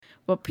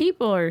But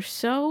people are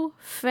so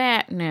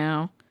fat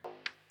now.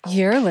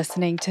 You're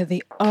listening to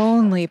the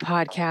only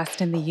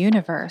podcast in the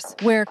universe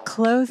where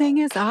clothing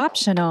is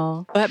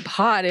optional, but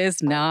pot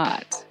is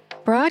not.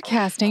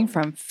 Broadcasting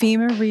from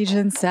FEMA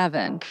Region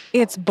 7,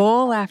 it's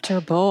Bowl After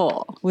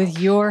Bowl with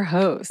your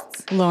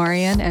hosts,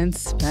 Lorian and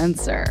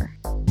Spencer.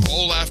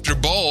 Bowl after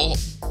bowl.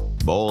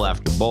 Bowl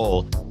after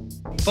bowl.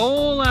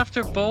 Bowl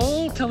after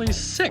bowl till he's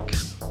sick.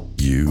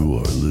 You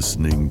are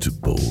listening to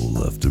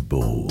Bowl After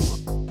Bowl.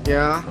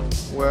 Yeah,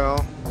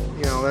 well,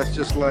 that's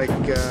just like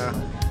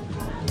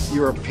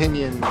your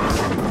opinion.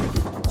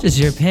 Just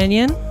your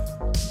opinion?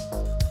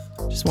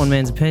 Just one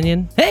man's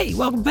opinion. Hey,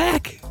 welcome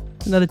back.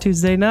 Another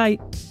Tuesday night.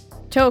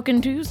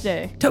 Token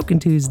Tuesday. Token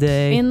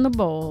Tuesday. In the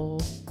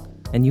bowl.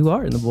 And you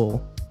are in the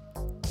bowl.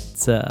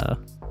 It's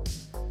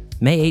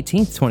May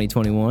 18th,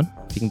 2021,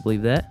 if you can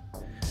believe that.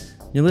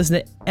 You're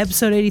listening to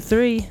episode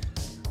 83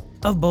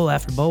 of Bowl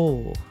After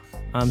Bowl.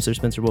 I'm Sir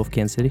Spencer Wolf,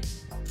 Kansas City.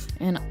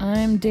 And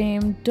I'm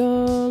Dame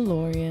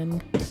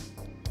DeLorean.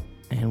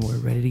 And we're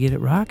ready to get it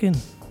rocking.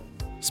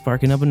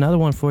 Sparking up another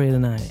one for you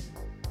tonight.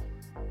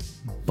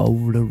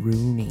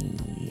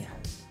 Bowleroony.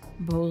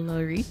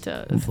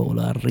 Bolaritas.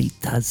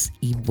 Bolaritas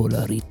y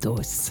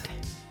bolaritos.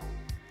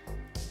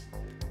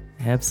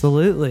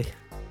 Absolutely.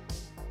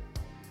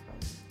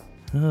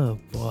 Oh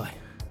boy.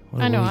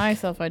 I know I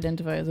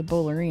self-identify as a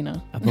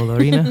bowlerina. A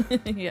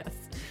bowlerina? Yes.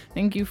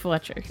 Thank you,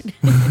 Fletcher.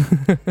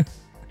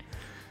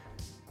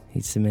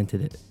 He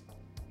cemented it.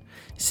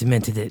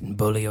 Cemented it in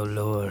Bolio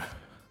lore.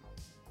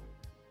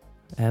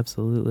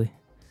 Absolutely.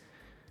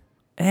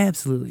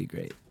 Absolutely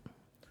great.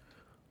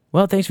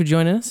 Well, thanks for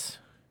joining us.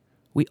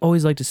 We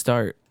always like to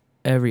start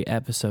every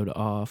episode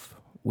off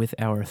with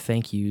our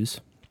thank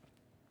yous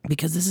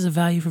because this is a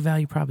value for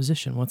value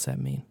proposition. What's that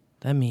mean?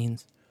 That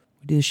means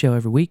we do the show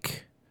every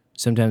week.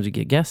 Sometimes we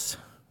get guests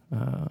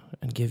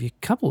and give you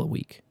a couple a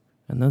week,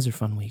 and those are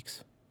fun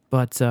weeks.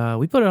 But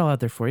we put it all out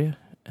there for you,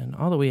 and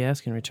all that we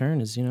ask in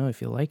return is,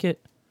 if you like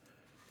it,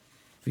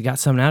 if you got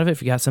something out of it,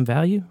 if you got some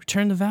value,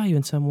 return the value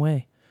in some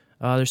way.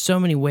 There's so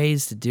many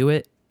ways to do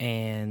it,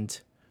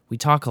 and we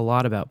talk a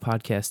lot about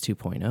Podcast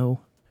 2.0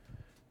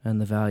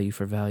 and the value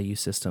for value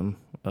system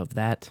of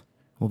that.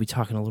 We'll be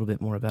talking a little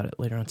bit more about it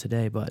later on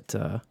today, but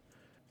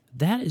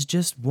that is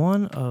just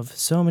one of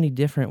so many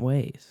different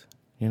ways,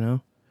 A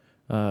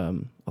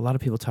lot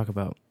of people talk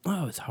about,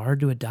 it's hard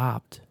to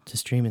adopt to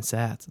streaming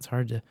sats. It's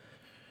hard to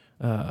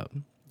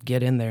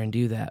get in there and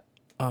do that.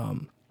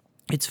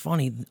 It's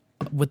funny,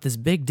 with this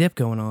big dip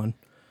going on,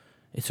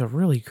 it's a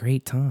really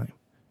great time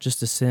just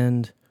to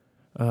send,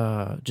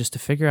 just to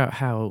figure out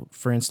how,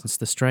 for instance,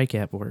 the Strike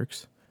app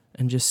works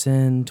and just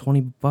send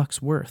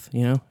 $20 worth,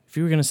 If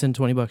you were going to send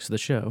 $20 to the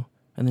show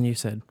and then you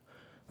said,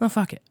 oh,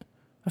 fuck it.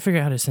 I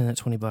figured out how to send that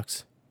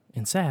 $20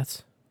 in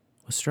sats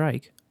with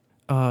Strike.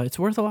 It's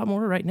worth a lot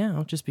more right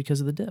now just because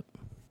of the dip.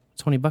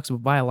 $20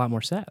 would buy a lot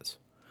more sats.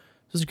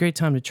 This is a great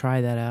time to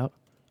try that out.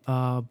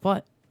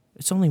 But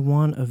it's only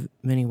one of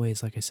many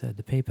ways, like I said.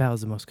 The PayPal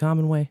is the most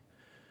common way.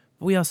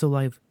 But we also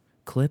love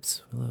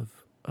clips. We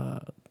love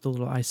the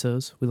little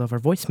ISOs. We love our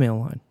voicemail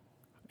line.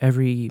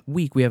 Every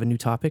week we have a new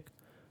topic.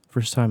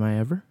 First time I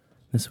ever.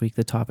 This week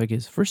the topic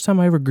is first time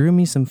I ever grew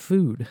me some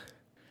food.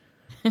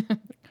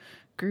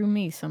 Grew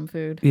me some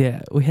food.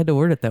 Yeah, we had to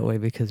word it that way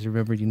because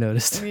remember you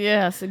noticed.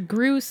 Yes,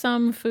 grew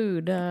some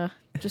food.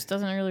 Just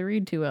doesn't really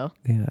read too well.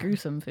 Yeah.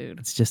 Gruesome food.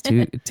 It's just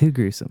too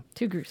gruesome.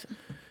 Too gruesome.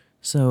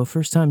 So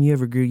first time you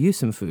ever grew you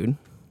some food,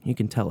 you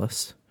can tell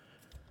us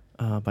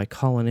by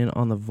calling in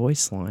on the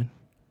voice line.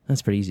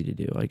 That's pretty easy to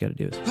do. All you got to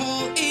do is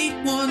Call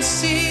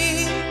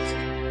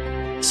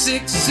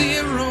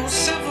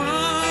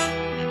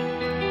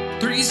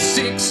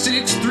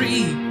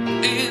 816-607-3663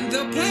 and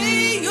they'll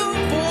play your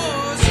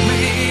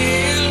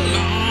voicemail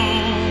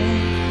long.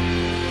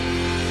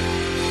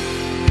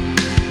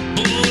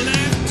 Bowl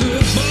after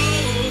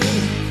bowl.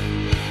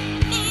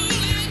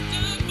 Bowl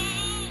after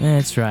bowl.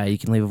 That's right. You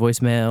can leave a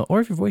voicemail, or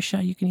if you're voice shy,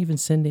 you can even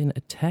send in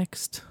a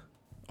text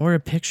or a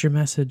picture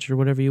message or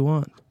whatever you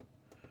want.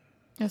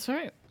 That's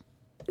right.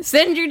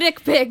 Send your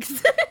dick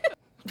pics.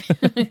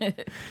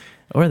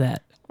 Or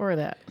that. Or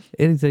that.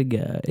 Anything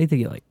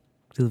you like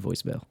to the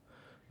voicemail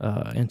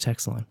and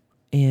text line.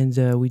 And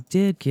we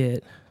did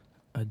get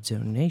a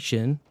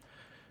donation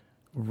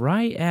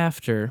right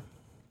after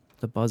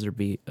the buzzer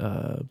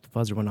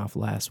went off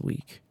last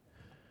week.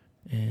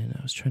 And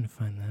I was trying to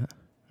find that.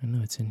 I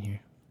know it's in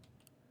here.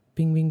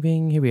 Bing, bing,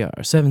 bing. Here we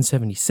are.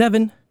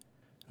 777.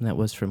 And that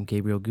was from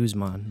Gabriel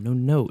Guzman. No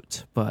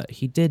note, but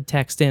he did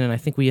text in, and I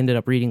think we ended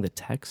up reading the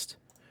text.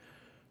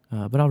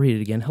 But I'll read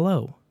it again.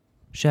 Hello.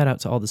 Shout out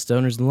to all the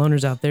stoners and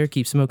loners out there.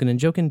 Keep smoking and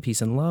joking. Peace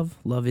and love.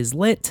 Love is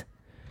lit.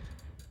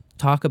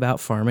 Talk about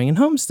farming and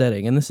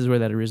homesteading. And this is where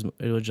that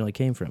originally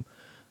came from.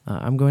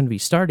 I'm going to be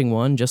starting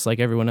one, just like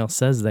everyone else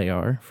says they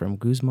are, from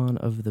Guzman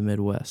of the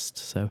Midwest.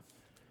 So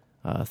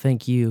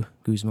thank you,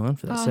 Guzman,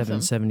 for that. Awesome.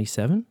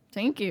 777.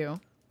 Thank you.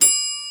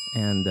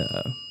 And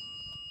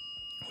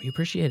we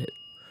appreciate it.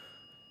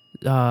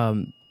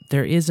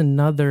 There is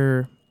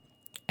another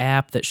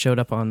app that showed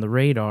up on the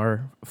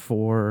radar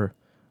for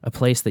a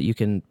place that you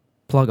can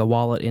plug a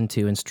wallet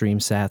into and stream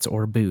sats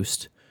or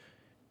Boost.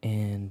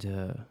 And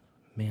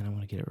man, I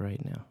want to get it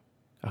right now.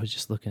 I was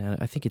just looking at it.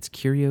 I think it's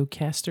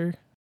CurioCaster.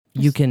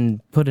 You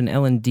can put an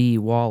LND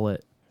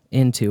wallet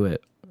into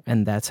it,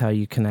 and that's how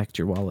you connect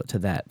your wallet to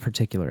that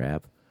particular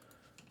app.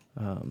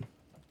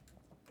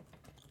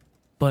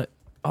 But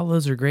all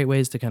those are great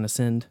ways to kind of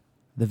send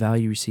the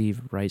value you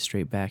receive right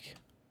straight back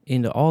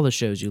into all the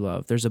shows you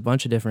love. There's a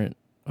bunch of different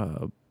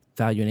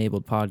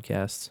value-enabled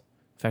podcasts.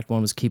 In fact,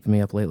 one was keeping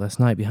me up late last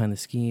night, Behind the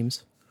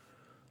Schemes.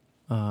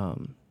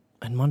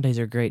 And Mondays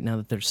are great now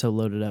that they're so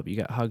loaded up. You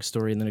got Hug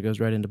Story, and then it goes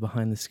right into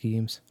Behind the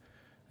Schemes.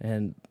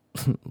 And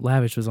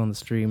Lavish was on the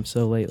stream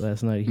so late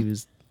last night.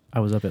 I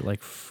was up at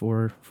like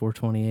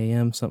 4:20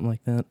 a.m., something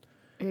like that.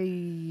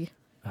 Hey.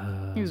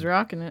 He was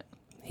rocking it.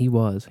 He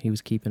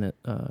was keeping it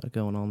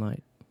going all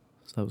night.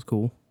 So that was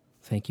cool.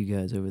 Thank you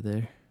guys over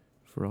there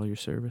for all your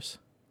service.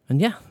 And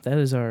yeah,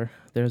 there's our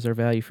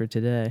value for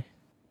today.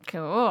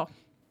 Cool.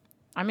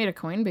 I made a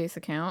Coinbase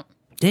account.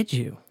 Did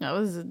you? That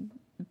was a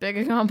big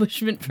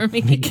accomplishment for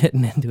me.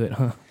 Getting into it,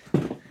 huh?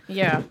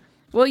 Yeah.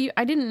 Well,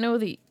 I didn't know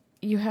that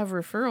you have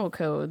referral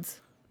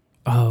codes.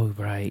 Oh,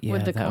 right. Yeah.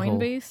 With the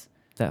Coinbase.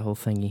 That whole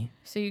thingy.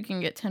 So you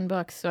can get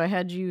 $10. So I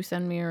had you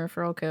send me a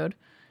referral code.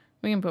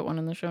 We can put one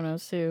in the show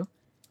notes too.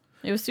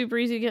 It was super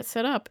easy to get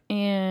set up.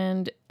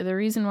 And the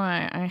reason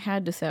why I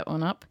had to set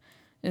one up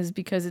is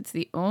because it's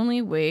the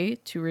only way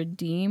to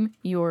redeem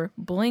your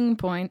bling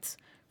points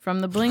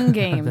from the bling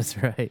games.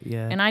 That's right,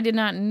 yeah. And I did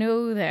not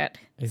know that.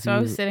 I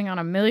was sitting on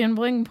 1 million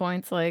bling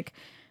points like,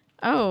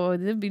 oh,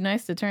 it'd be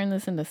nice to turn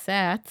this into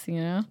sats,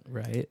 you know?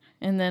 Right.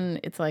 And then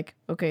it's like,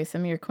 okay,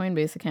 send me your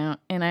Coinbase account.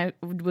 And I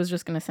was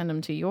just going to send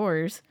them to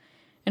yours.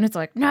 And it's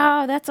like,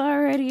 no, that's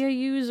already a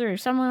user.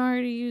 Someone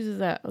already uses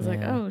that. I was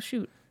like, oh,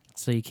 shoot.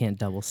 So you can't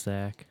double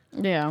stack.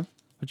 Yeah.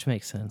 Which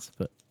makes sense,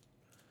 but...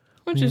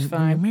 Which is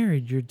fine. When you're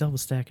married, you're double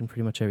stacking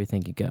pretty much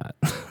everything you got.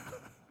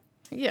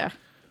 Yeah.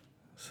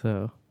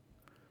 So...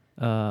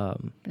 now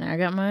I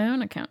got my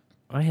own account.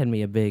 I had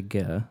me a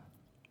big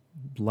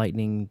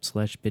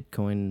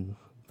Lightning/Bitcoin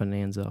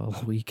bonanza all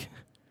week.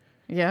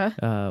 Yeah?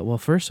 Well,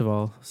 first of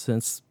all,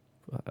 since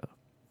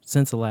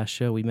the last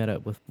show, we met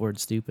up with Bored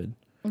Stupid.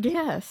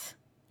 Yes.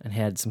 And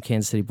had some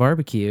Kansas City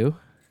barbecue.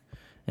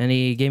 And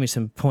he gave me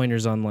some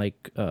pointers on,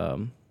 like,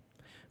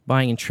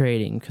 buying and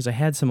trading, because I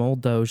had some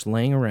old Doge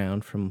laying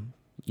around from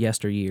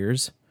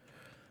yesteryears.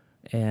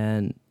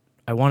 And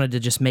I wanted to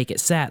just make it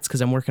sats,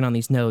 because I'm working on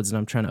these nodes, and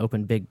I'm trying to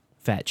open big,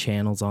 fat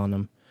channels on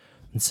them.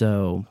 And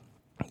so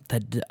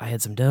I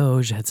had some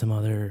Doge, I had some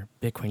other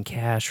Bitcoin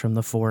Cash from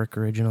the fork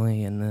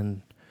originally, and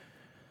then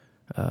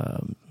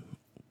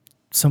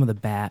some of the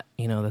BAT,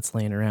 that's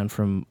laying around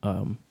from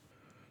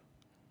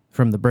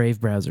the Brave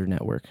browser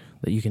network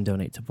that you can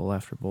donate to Bowl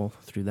After Bowl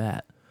through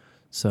that.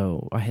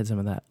 So I had some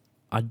of that.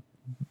 I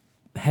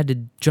had to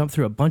jump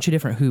through a bunch of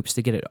different hoops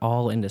to get it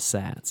all into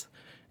sats.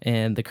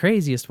 And the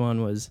craziest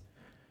one was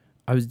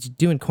I was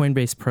doing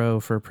Coinbase Pro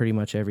for pretty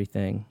much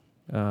everything,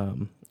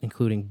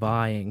 including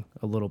buying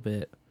a little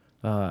bit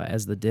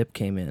as the dip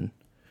came in.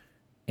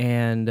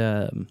 And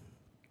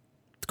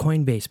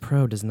Coinbase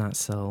Pro does not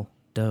sell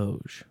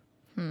Doge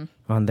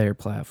on their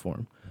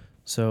platform.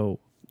 So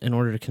in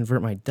order to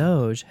convert my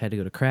Doge, I had to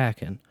go to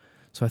Kraken.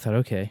 So I thought,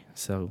 okay,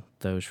 sell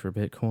Doge for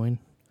Bitcoin,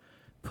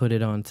 put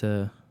it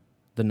onto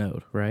the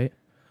node, right?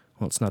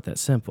 Well, it's not that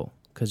simple,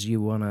 because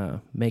you want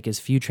to make as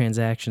few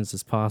transactions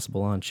as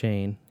possible on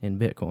chain in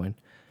Bitcoin.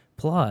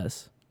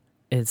 Plus,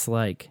 it's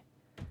like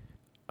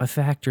a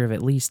factor of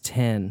at least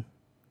 10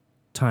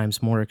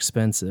 times more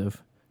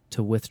expensive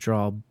to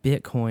withdraw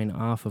Bitcoin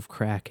off of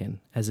Kraken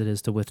as it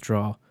is to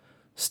withdraw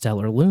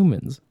Stellar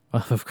Lumens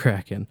off of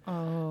Kraken,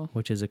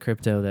 which is a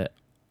crypto that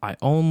the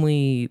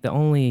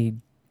only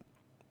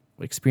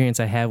experience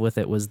I have with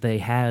it was they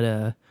had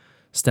a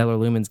Stellar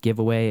Lumens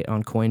giveaway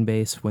on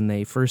Coinbase. When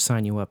they first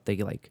sign you up,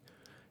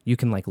 you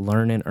can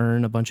learn and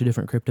earn a bunch of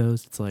different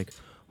cryptos. It's like,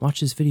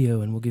 watch this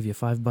video and we'll give you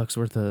 $5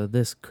 worth of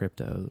this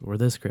crypto or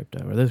this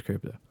crypto or this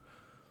crypto.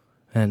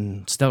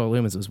 And Stellar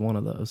Lumens was one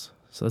of those.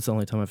 So that's the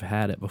only time I've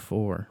had it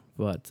before.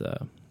 But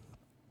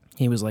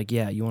he was like,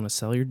 yeah, you want to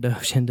sell your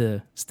Doge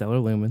into Stellar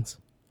Lumens.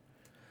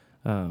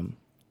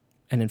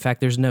 And in fact,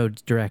 there's no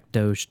direct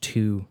Doge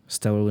to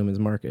Stellar Lumens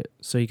market.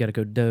 So you got to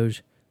go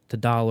Doge to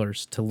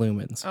dollars to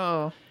Lumens.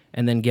 Oh.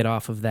 And then get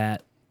off of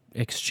that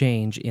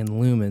exchange in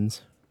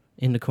Lumens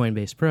into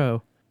Coinbase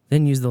Pro.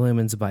 Then use the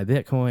Lumens to buy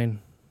Bitcoin.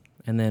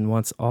 And then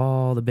once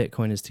all the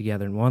Bitcoin is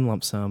together in one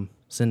lump sum,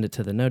 send it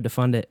to the node to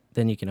fund it.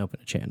 Then you can open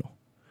a channel.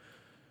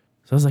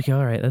 So I was like,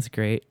 all right, that's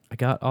great. I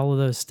got all of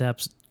those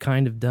steps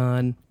kind of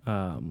done.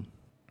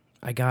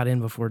 I got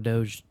in before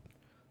Doge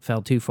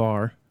fell too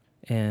far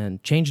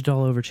and changed it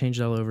all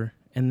over.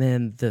 And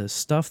then the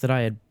stuff that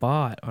I had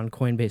bought on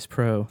Coinbase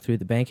Pro through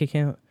the bank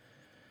account,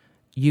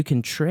 you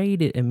can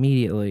trade it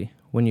immediately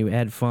when you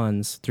add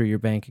funds through your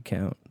bank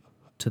account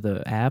to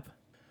the app.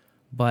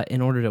 But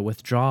in order to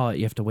withdraw it,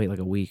 you have to wait like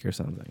a week or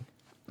something.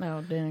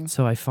 Oh, dang.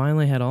 So I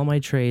finally had all my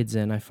trades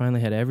in. I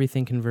finally had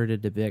everything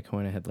converted to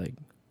Bitcoin. I had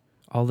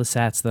all the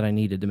sats that I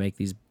needed to make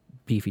these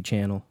beefy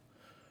channel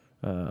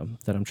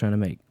that I'm trying to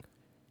make.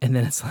 And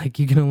then it's like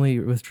you can only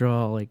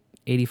withdraw like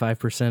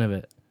 85% of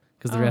it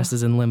because the rest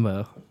is in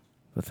limbo.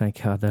 But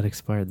thank God that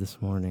expired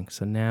this morning.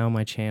 So now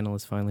my channel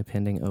is finally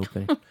pending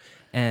opening.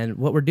 And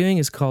what we're doing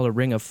is called a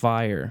Ring of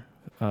Fire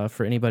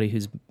for anybody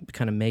who's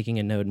kind of making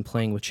a node and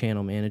playing with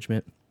channel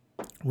management.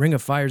 Ring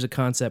of Fire is a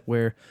concept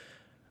where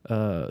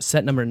a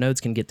set number of nodes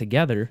can get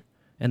together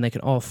and they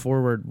can all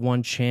forward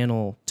one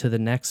channel to the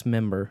next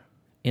member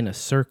in a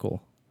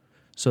circle.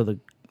 So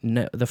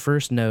the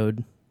first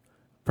node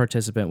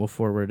participant will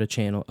forward a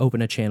channel,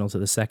 open a channel to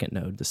the second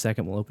node. The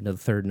second will open to the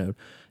third node,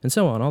 and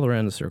so on all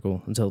around the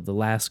circle until the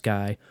last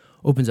guy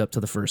opens up to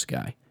the first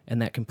guy,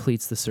 and that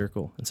completes the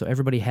circle. And so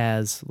everybody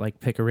has, like,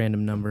 pick a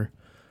random number,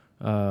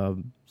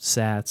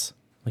 sats.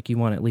 Like, you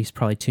want at least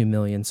probably 2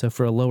 million. So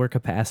for a lower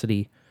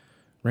capacity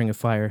Ring of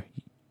Fire,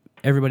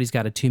 everybody's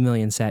got a 2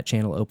 million sat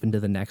channel open to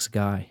the next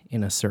guy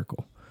in a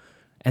circle.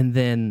 And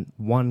then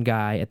one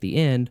guy at the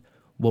end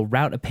will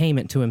route a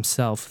payment to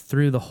himself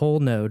through the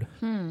whole node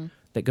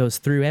that goes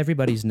through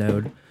everybody's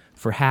node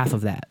for half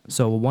of that.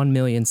 So a 1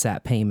 million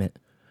sat payment,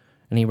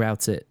 and he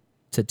routes it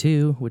to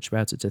 2, which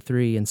routes it to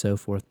 3, and so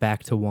forth,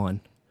 back to 1.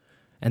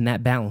 And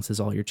that balances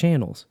all your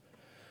channels.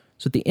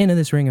 So at the end of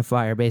this Ring of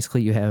Fire,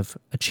 basically you have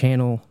a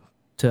channel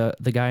to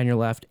the guy on your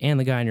left and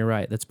the guy on your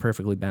right that's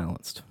perfectly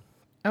balanced.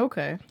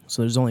 Okay.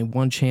 So there's only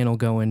one channel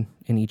going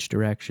in each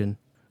direction,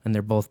 and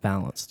they're both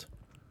balanced.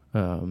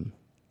 And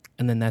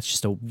then that's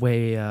just a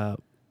way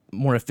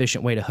more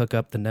efficient way to hook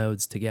up the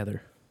nodes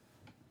together.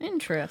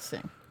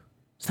 Interesting.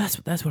 So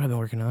that's what I've been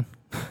working on.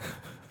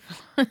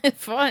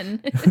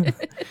 Fun.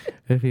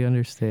 If you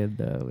understand,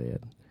 man,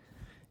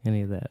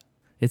 any of that,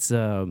 it's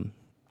a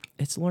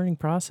learning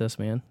process,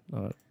 man.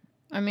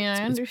 I mean,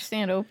 I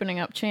understand opening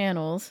up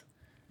channels,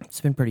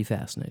 It's been pretty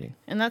fascinating.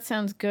 and that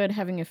sounds good.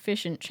 Having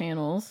efficient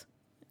channels.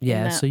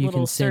 Yeah, that so you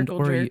little can send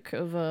circle jerk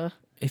of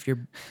if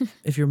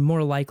you're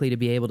more likely to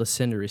be able to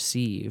send or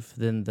receive,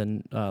 then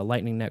the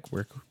Lightning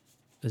Network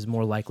is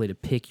more likely to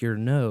pick your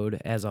node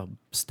as a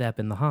step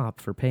in the hop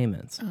for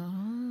payments.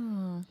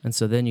 Oh. And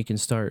so then you can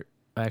start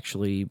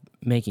actually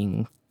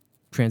making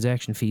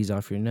transaction fees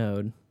off your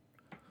node.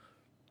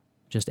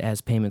 Just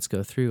as payments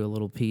go through, a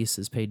little piece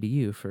is paid to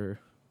you for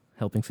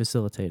helping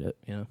facilitate it,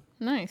 you know.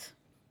 Nice.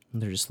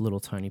 And they're just little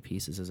tiny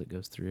pieces as it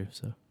goes through,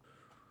 so.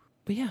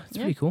 But yeah, it's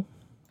pretty cool.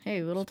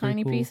 Hey, little It's pretty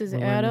tiny cool. pieces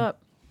We're add learning.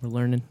 up. We're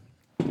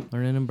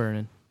learning and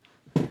burning.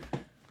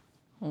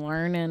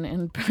 Learning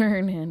and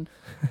burning.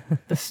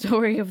 The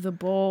story of the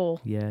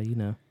bowl. Yeah, you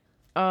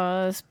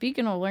know.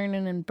 Speaking of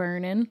learning and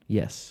burning,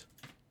 Yes.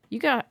 you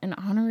got an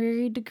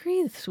honorary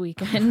degree this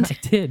weekend.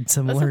 I did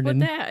some What's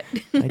learning. up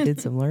with that? I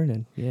did some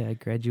learning. Yeah, I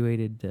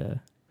graduated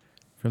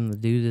from the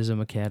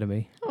Dudism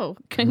Academy. Oh,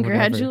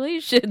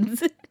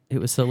 congratulations. It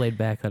was so laid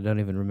back that I don't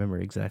even remember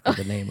exactly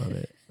the name of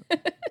it.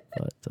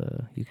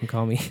 But you can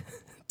call me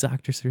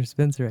Dr. Sir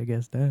Spencer, I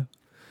guess, now.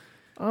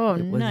 Oh,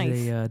 It was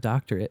nice. a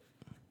doctorate.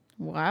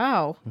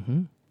 Wow.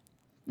 Mm-hmm.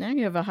 Now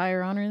you have a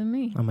higher honor than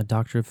me. I'm a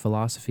doctor of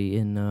philosophy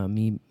in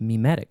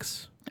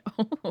memetics.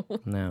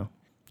 Now,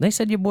 they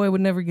said your boy would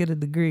never get a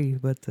degree,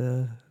 but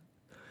the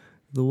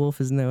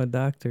wolf is now a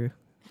doctor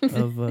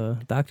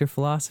of Dr.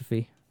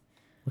 Philosophy.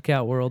 Look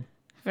out, world.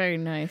 Very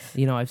nice.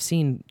 You know, I've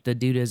seen the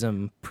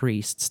Dudism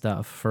priest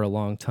stuff for a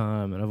long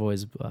time, and I've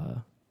always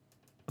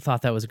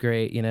thought that was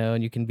great, you know,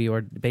 and you can be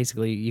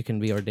basically you can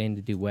be ordained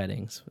to do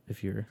weddings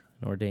if you're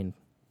an ordained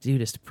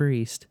Dudist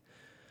priest.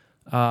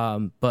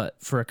 But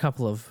for a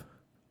couple of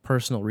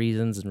personal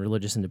reasons and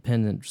religious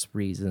independence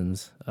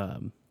reasons,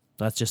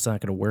 that's just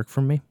not going to work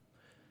for me.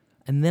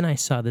 And then I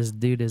saw this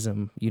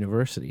Dudism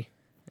university,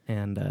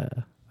 and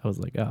I was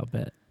like, oh, I'll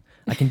bet.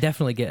 I can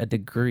definitely get a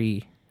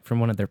degree from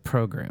one of their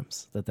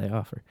programs that they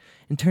offer.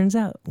 And turns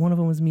out one of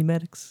them was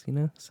memetics, you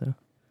know, so.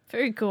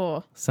 Very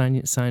cool.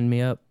 Signed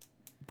me up,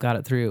 got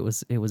it through.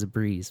 It was a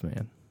breeze,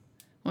 man.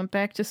 Went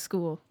back to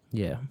school.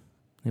 Yeah,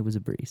 it was a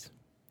breeze.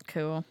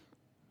 Cool.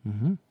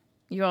 Mm-hmm.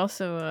 You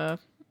also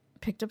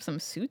picked up some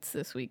suits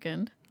this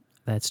weekend.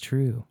 That's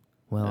true.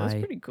 Well, That was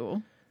pretty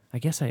cool. I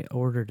guess I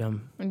ordered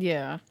them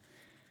Yeah.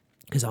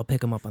 because I'll pick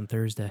them up on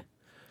Thursday.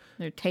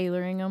 They're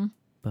tailoring them.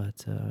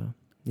 But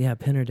yeah,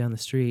 Penner down the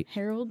street.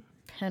 Harold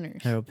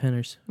Penners. Harold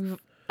Penners.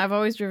 I've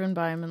always driven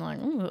by them and like,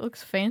 oh, it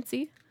looks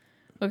fancy.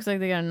 Looks like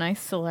they got a nice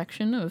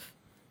selection of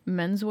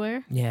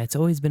menswear. Yeah, it's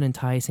always been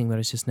enticing, but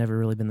it's just never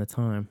really been the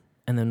time.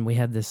 And then we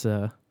had this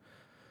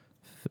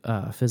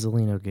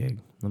Fizzolino gig.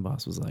 The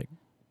boss was like,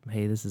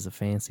 hey, this is a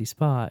fancy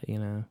spot, you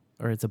know,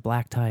 or it's a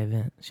black tie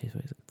event. She's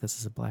like, this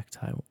is a black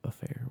tie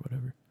affair or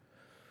whatever.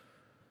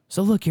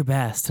 So look your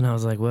best. And I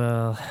was like,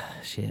 well,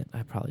 shit,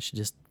 I probably should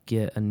just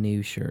get a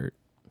new shirt.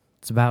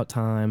 It's about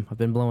time. I've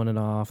been blowing it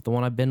off. The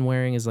one I've been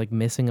wearing is like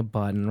missing a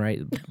button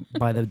right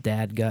by the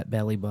dad gut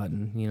belly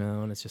button, you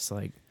know, and it's just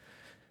like,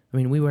 I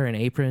mean, we wear an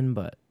apron,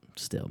 but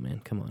still,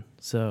 man, come on.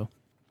 So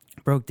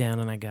broke down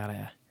and I got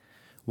a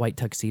white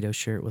tuxedo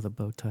shirt with a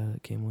bow tie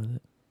that came with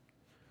it.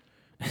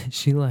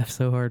 She laughed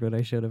so hard when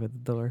I showed up at the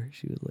door.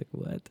 She was like,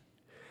 what?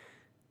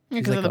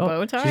 Because of the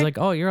bow tie? She's like,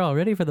 oh, you're all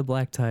ready for the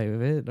black tie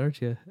event,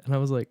 aren't you? And I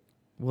was like,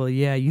 Well,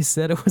 yeah, you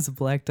said it was a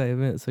black tie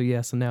event, so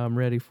yeah, so now I'm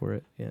ready for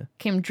it. Yeah.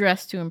 Came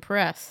dressed to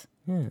impress.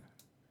 Yeah.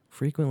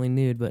 Frequently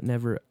nude, but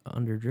never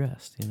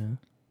underdressed, you know?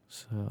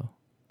 So.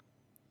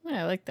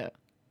 Yeah, I like that.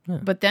 Yeah.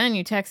 But then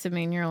you texted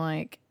me and you're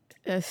like,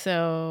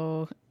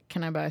 so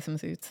can I buy some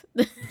suits?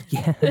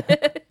 Yeah.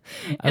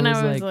 And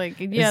I was like,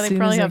 yeah, as they soon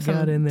probably as I have some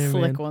got in there,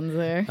 slick man, ones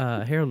there.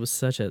 Harold was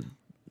such a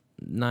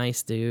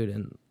nice dude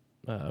and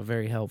a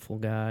very helpful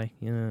guy,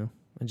 you know,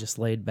 and just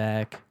laid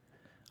back.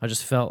 I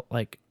just felt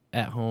like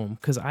at home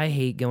because I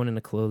hate going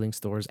into clothing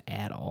stores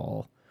at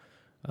all.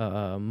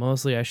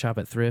 Mostly I shop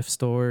at thrift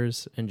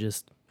stores and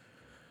just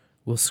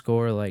will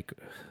score like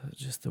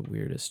just the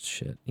weirdest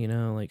shit, you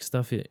know, like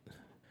stuff.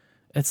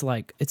 It's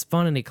like, it's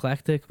fun and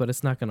eclectic, but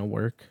it's not going to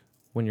work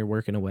when you're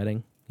working a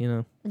wedding, you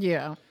know?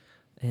 Yeah.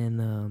 And,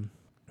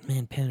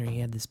 man, Penner, he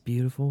had this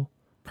beautiful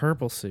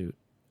purple suit.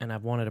 And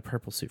I've wanted a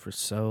purple suit for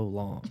so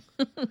long.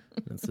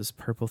 It's this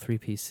purple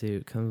 3-piece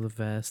suit, comes with a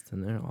vest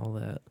and all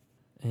that.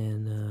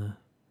 And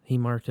he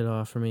marked it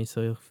off for me,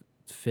 so he'll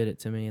fit it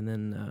to me. And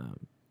then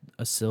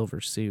a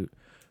silver suit,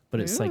 but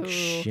it's like Ooh.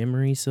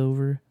 shimmery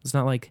silver. It's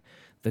not like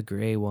the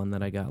gray one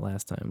that I got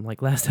last time.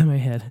 Like last time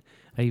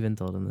I even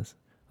told him this.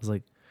 I was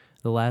like,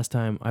 the last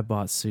time I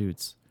bought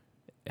suits,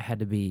 it had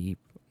to be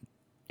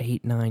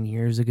 8-9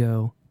 years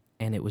ago,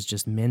 and it was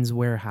just Men's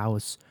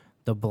Warehouse.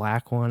 The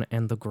black one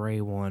and the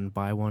gray one,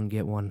 buy one,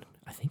 get one.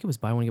 I think it was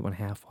buy one, get one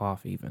half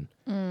off even.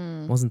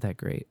 Wasn't that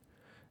great.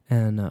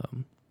 And,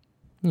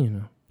 you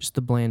know, just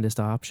the blandest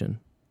option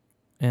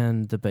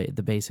and the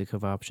basic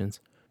of options.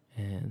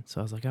 And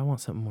so I was like, I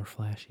want something more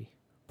flashy.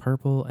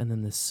 Purple and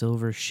then the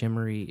silver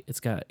shimmery.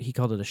 He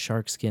called it a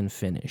shark skin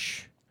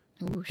finish.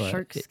 Ooh, But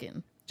shark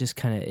skin. Just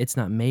kind of, it's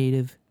not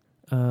made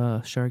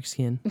of shark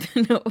skin,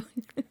 No.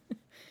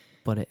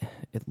 but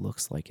it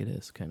looks like it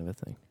is kind of a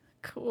thing.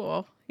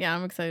 Cool. Yeah,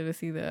 I'm excited to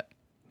see that.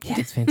 Yeah,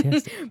 it's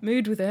fantastic.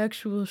 Made with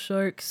actual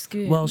shark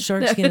skin. Well,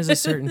 shark skin is a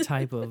certain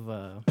type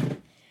of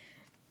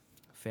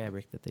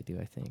fabric that they do,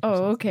 I think. or Oh,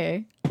 something.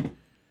 okay.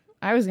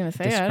 I was gonna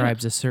say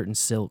Describes a certain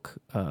silk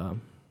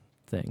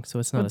thing, so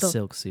it's not With a the-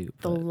 silk suit.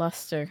 the But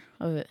luster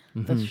of it,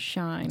 the Mhm.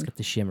 shine, it's got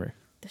the shimmer.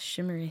 the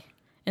shimmery,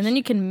 and then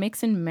you can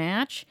mix and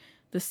match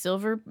the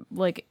silver.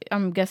 Like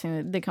I'm guessing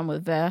that they come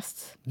with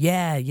vests.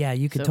 Yeah,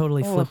 you could So-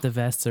 totally flip oh. the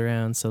vests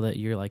around so that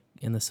you're like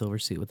in the silver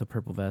suit with the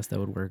purple vest. That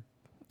would work.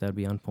 That would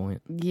be on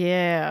point.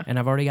 Yeah. And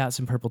I've already got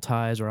some purple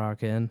ties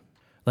rocking.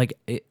 Like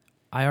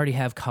I already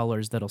have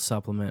colors that'll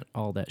supplement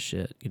all that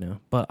shit, you know.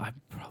 But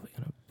I'm probably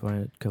gonna buy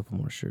a couple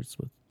more shirts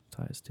with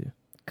ties too.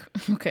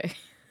 Okay.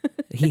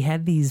 He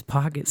had these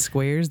pocket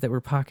squares that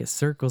were pocket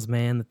circles,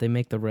 man, that they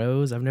make the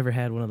rows. I've never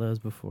had one of those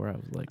before. I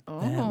was like,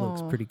 that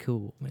looks Oh. pretty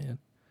cool, man.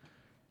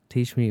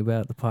 Teach me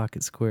about the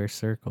pocket square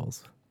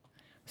circles.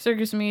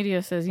 Circus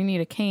Media says you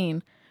need a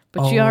cane,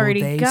 but you Oh,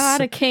 already they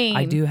got s- a cane.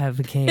 I do have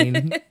a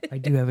cane. I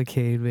do have a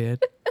cane, man.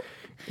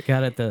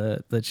 Got it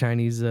at the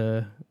Chinese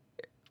Was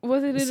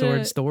it in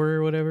sword a... store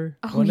or whatever.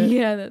 Oh wasn't it?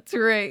 yeah, that's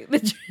right.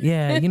 The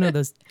Yeah, you know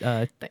those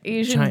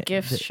Asian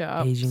gift the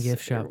shop. Asian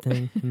gift shop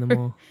thing in the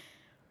mall.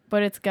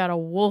 But it's got a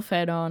wolf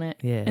head on it.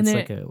 Yeah, And it's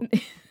then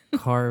like a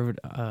carved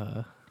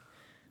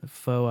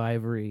faux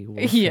ivory.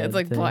 wolf yeah, head it's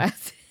like thing.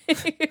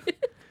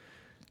 plastic.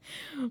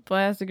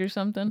 Plastic or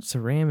something.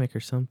 Ceramic or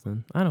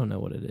something. I don't know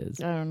what it is.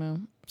 I don't know.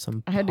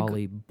 Some I had to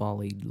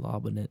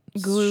polylobinate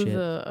Glue shit.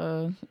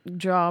 the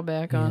jaw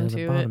back Yeah, the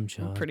onto bottom it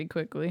jaw. pretty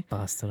quickly.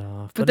 Busted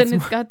off. But then it's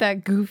it's got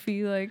that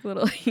goofy like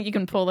little. You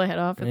can pull the head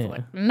off. It's Yeah.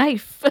 like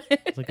knife.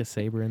 it's like a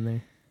saber in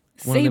there.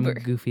 One of Saber.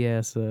 them goofy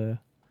ass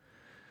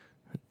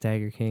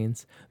dagger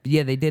canes. But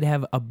yeah, they did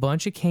have a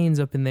bunch of canes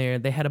up in there.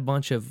 They had a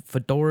bunch of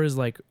fedoras,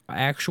 like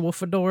actual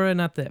fedora,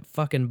 not that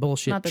fucking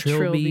bullshit Not the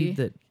trilby trilby.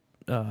 that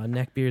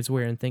neckbeards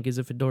wear and think is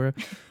a fedora.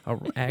 A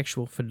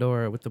actual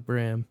fedora with the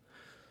brim.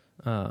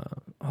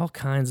 All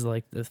kinds of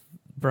like the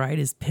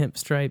brightest pimp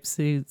stripe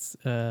suits,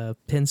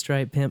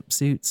 pinstripe pimp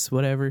suits,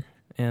 whatever.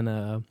 And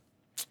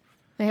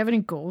They have any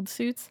gold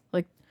suits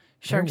like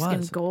There sharkskin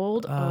was.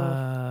 gold?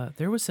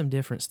 there was some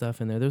different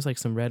stuff in there. There was like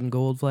some red and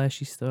gold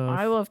flashy stuff.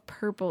 I love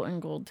purple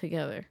and gold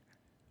together.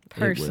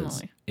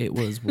 Personally, It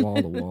was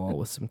wall to wall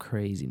with some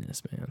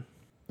craziness, man.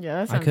 yeah,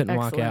 that I sounds couldn't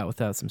walk excellent. out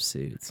without some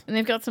suits. And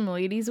they've got some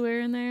ladies wear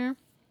in there.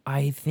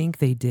 I think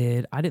they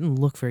did. I didn't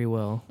look very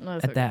well No,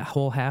 that's at okay. that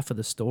whole half of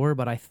the store,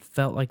 but I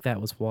felt like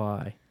that was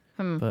why.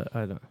 But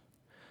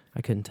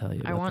I couldn't tell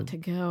you. I want to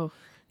go.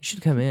 You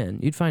should come in.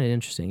 You'd find it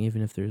interesting,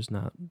 even if there's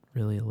not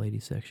really a lady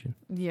section.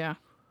 Yeah,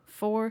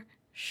 for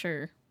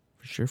sure.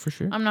 For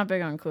sure. I'm not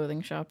big on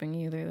clothing shopping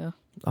either, though.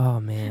 Oh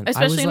man,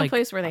 Especially in a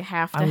place where they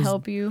have to I was-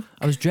 help you.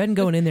 I was dreading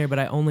going in there, but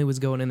I only was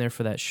going in there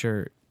for that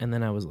shirt, and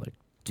then I was like,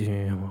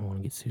 damn, I want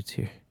to get suits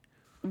here.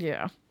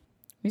 Yeah.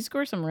 We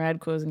score some rad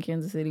clothes in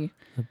Kansas City.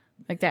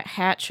 Like that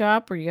hat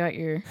shop where you got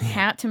your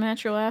hat to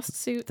match your last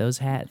suit.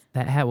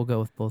 That hat will go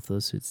with both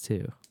those suits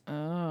too.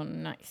 Oh,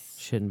 nice.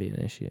 Shouldn't be an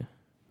issue.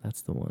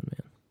 That's the one,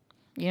 man.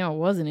 You know, it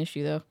was an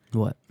issue, though.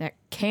 What? That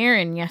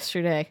Karen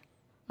yesterday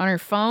on her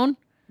phone.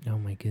 Oh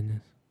my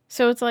goodness.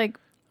 So it's like,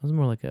 That was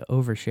more like a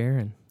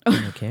oversharing.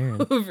 Karen.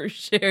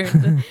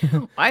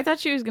 Overshared. I thought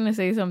she was going to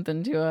say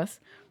something to us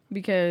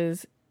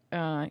because,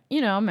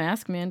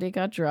 mask mandate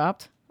got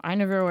dropped. I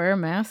never wear a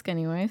mask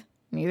anyways.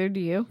 Neither do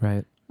you.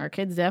 Right. Our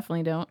kids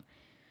definitely don't.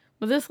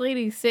 But this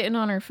lady's sitting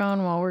on her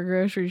phone while we're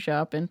grocery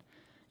shopping.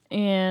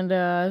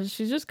 And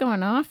she's just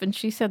going off. And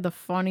she said the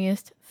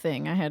funniest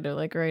thing. I had to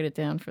write it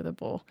down for the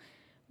bowl.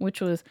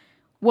 Which was,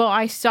 well,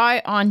 I saw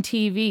it on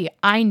TV.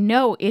 I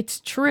know it's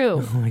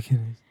true. Oh my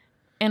goodness.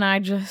 And I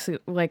just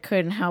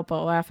couldn't help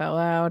but laugh out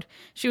loud.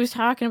 She was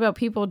talking about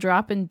people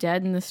dropping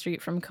dead in the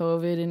street from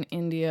COVID in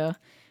India.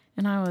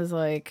 And I was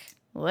like,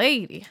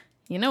 lady,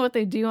 you know what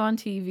they do on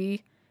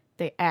TV?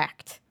 They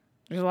act.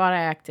 There's a lot of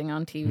acting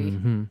on TV.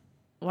 Mm-hmm.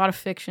 A lot of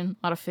fiction,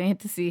 a lot of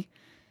fantasy.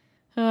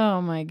 Oh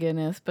my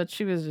goodness. But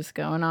she was just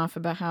going off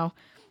about how,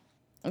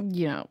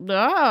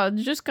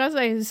 just because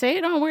I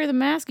say don't wear the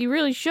mask, you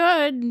really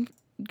should.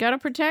 Gotta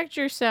protect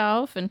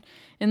yourself. And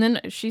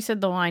then she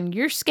said the line,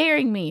 "You're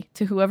scaring me,"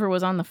 to whoever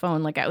was on the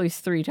phone at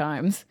least 3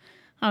 times.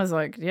 I was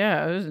like,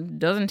 yeah, it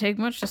doesn't take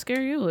much to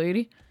scare you,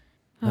 lady.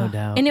 No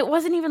doubt. And it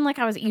wasn't even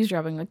I was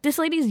eavesdropping. This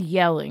lady's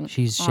yelling.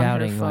 She's on her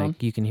shouting phone.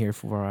 you can hear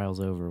 4 miles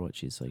over what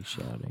she's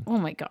shouting. Oh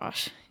my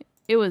gosh.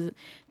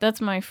 That's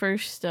my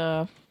first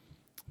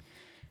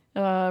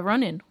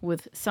run-in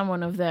with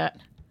someone of that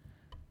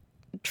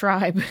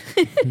tribe.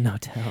 No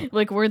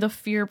doubt. Where the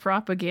fear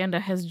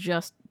propaganda has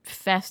just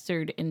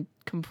festered and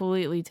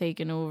completely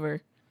taken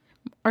over.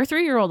 Our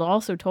 3-year-old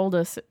also told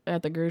us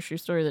at the grocery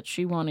store that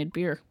she wanted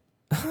beer.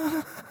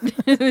 Well,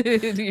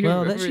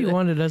 that she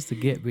wanted us to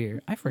get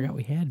beer. I forgot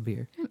we had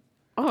beer.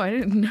 Oh, I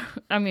didn't know.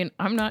 I mean,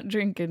 I'm not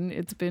drinking.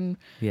 It's been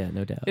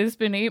no doubt. It's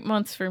been 8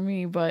 months for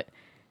me, but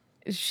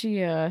she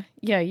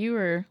you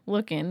were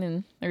looking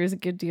and there was a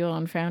good deal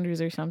on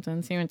Founders or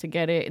something, so you went to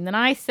get it. And then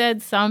I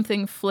said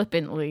something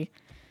flippantly,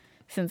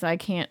 since I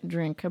can't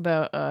drink,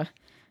 about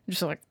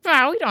just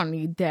we don't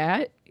need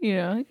that.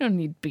 You don't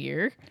need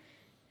beer.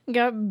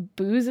 Got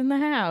booze in the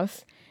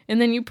house. And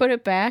then you put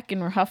it back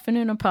and we're huffing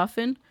and a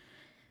puffing.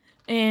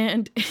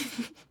 And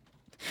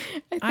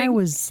I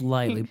was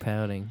slightly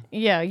pouting.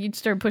 Yeah, you'd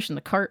start pushing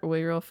the cart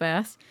away real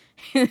fast.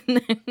 And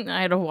then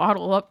I had to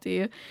waddle up to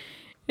you.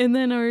 And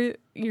then our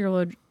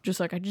year-old just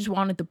I just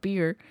wanted the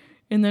beer.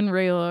 And then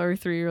Rayla, our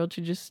 3-year-old,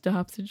 she just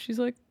stops and she's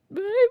like,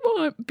 I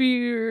want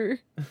beer.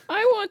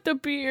 I want the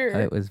beer.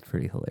 It was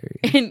pretty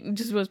hilarious. And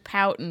just was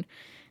pouting.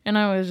 And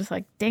I was just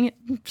like, dang it,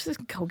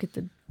 just go get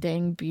the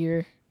dang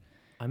beer.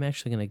 I'm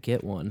actually going to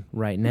get one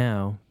right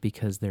now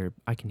because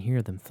I can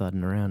hear them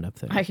thudding around up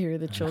there. I hear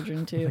the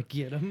children too.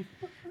 Get them.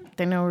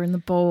 They know we're in the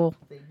bowl.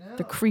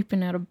 They're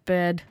creeping out of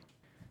bed,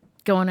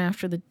 going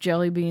after the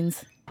jelly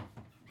beans.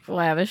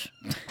 Lavish.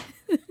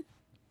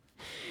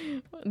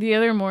 The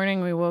other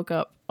morning we woke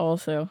up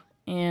also,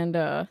 and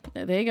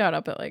they got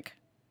up at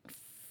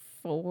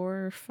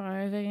 4 or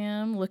 5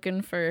 a.m.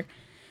 looking for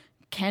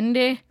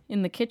Kende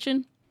in the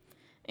kitchen.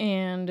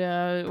 And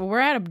we're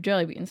out of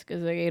jelly beans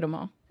because they ate them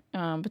all.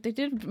 But they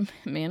did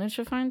manage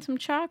to find some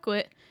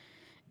chocolate.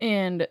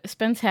 And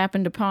Spence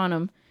happened upon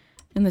them.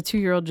 And the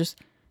 2-year-old just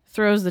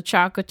throws the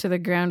chocolate to the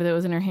ground that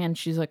was in her hand.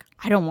 She's like,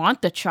 I don't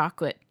want the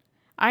chocolate.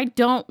 I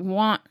don't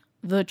want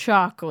the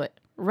chocolate.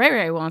 Ray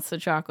Ray wants the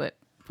chocolate.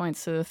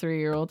 Points to the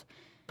 3-year-old.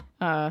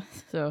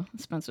 So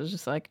Spence was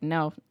just like,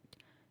 no,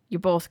 you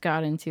both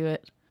got into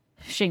it.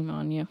 Shame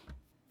on you.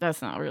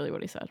 That's not really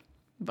what he said.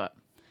 But,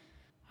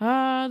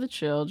 the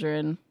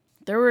children.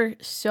 There were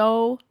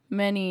so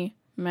many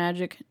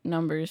magic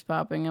numbers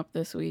popping up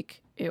this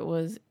week. It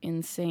was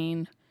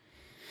insane.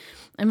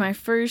 And my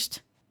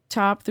first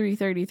top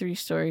 333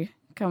 story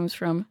comes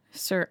from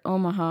Sir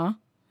Omaha.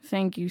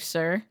 Thank you,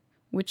 sir.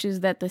 Which is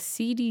that the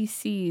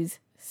CDC's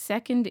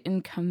second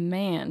in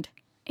command,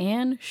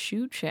 Anne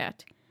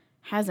Schuchat,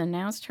 has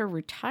announced her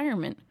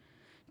retirement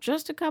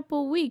just a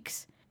couple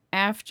weeks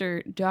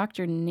after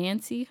Dr.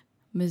 Nancy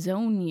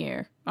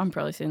Maisonier. I'm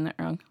probably saying that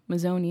wrong.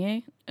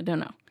 Maisonier? I don't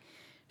know.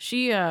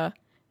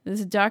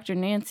 This Dr.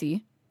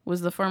 Nancy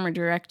was the former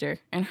director,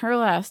 and her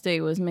last day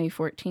was May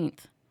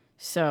 14th.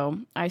 So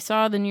I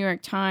saw the New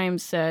York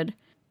Times said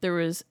there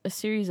was a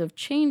series of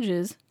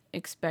changes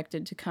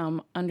expected to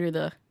come under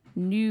the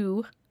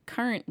new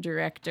current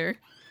director,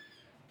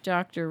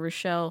 Dr.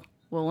 Rochelle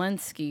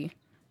Walensky.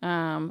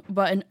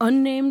 But an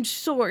unnamed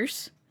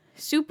source,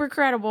 super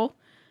credible,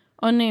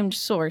 unnamed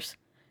source,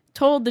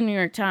 told the New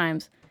York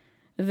Times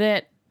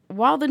that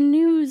while the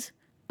news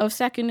of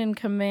second in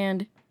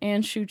command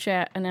Anne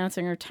Schuchat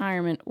announcing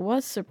retirement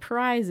was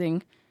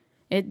surprising,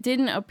 it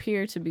didn't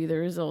appear to be the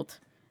result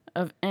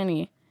of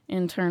any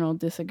internal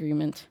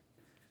disagreement.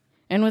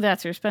 And with that,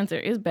 Sir Spencer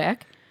is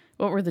back.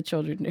 What were the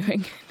children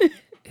doing?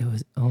 It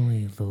was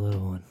only the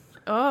little one.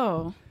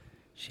 Oh.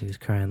 She was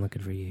crying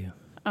looking for you.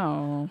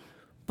 Oh.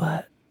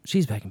 But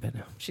she's back in bed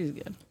now. She's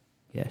good.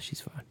 Yeah,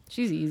 she's fine.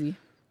 She's easy.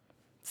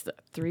 It's the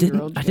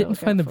 3-year-old. I didn't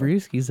find the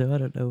brewskis, though. I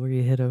don't know where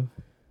you hid them.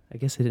 I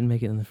guess I didn't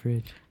make it in the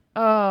fridge.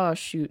 Oh,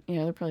 shoot.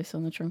 Yeah, they're probably still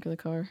in the trunk of the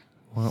car.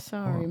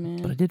 Sorry,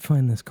 man. But I did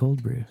find this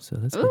cold brew, so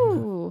that's good.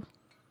 Ooh.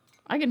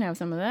 I can have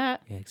some of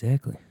that. Yeah,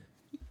 exactly.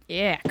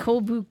 Yeah,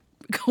 cold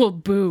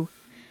boo.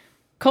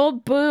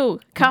 Cold brew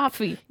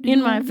coffee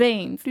in my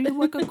veins. Do you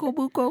like a cold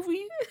brew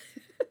coffee?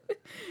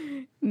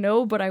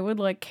 No, but I would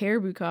like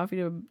Caribou Coffee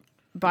to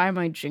buy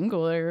my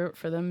jingle I wrote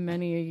for them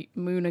many a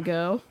moon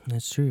ago.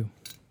 That's true.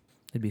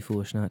 It'd be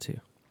foolish not to.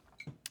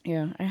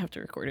 Yeah, I have to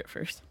record it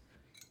first.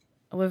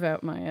 I live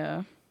out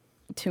my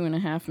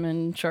 2.5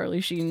 Men Charlie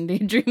Sheen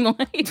daydream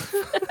life.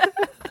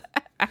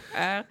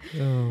 Oh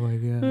my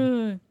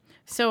god.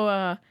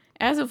 So,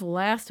 as of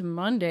last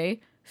Monday,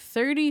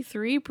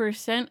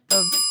 33%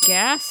 of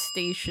gas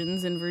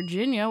stations in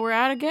Virginia were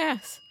out of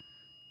gas.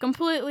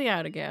 Completely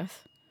out of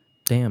gas.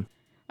 Damn.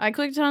 I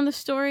clicked on the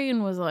story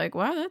and was like,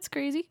 wow, that's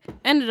crazy.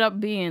 Ended up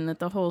being that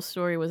the whole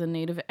story was a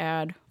native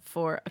ad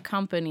for a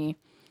company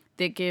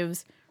that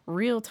gives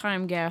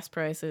real-time gas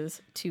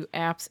prices to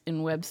apps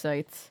and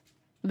websites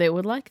that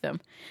would like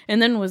them.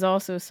 And then was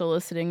also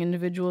soliciting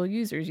individual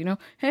users, you know,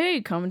 hey,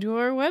 come to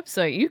our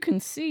website. You can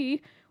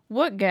see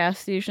what gas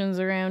stations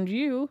around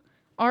you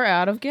are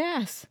out of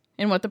gas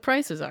and what the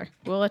prices are.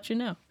 We'll let you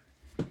know.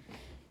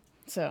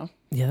 So...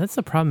 Yeah, that's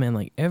the problem, man.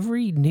 Like,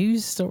 every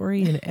news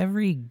story and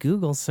every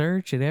Google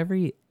search and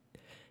every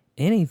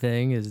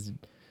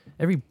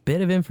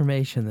bit of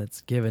information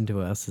that's given to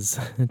us is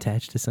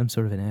attached to some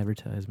sort of an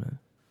advertisement.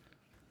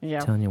 Yeah.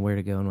 Telling you where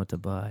to go and what to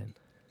buy.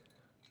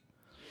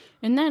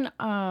 And then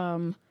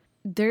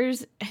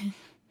there's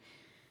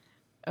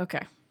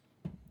okay.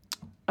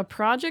 A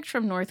project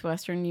from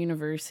Northwestern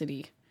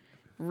University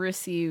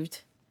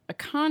received a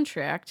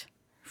contract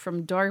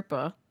from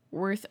DARPA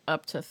worth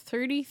up to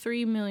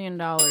 $33 million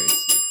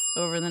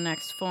over the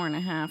next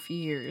 4.5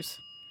 years.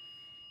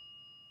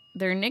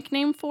 Their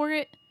nickname for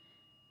it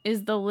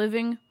is the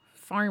Living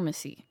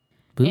Pharmacy.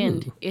 Ooh.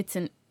 And it's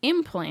an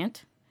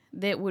implant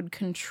that would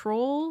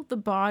control the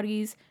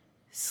body's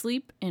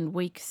sleep and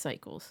wake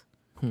cycles.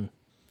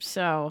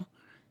 So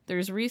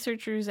there's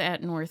researchers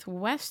at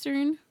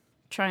Northwestern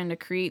trying to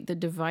create the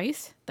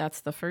device. That's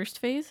the first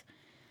phase.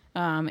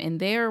 And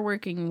they are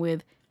working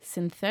with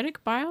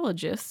synthetic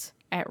biologists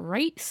at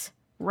Rice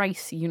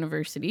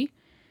University,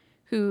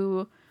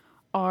 who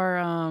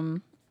are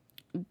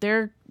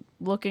they're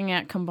looking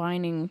at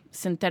combining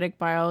synthetic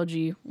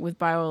biology with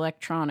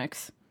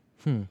bioelectronics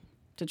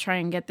to try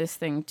and get this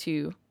thing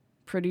to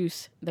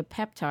produce the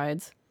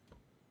peptides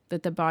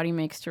that the body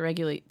makes to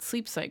regulate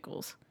sleep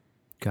cycles.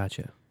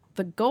 Gotcha.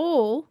 The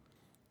goal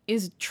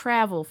is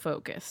travel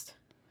focused,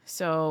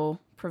 so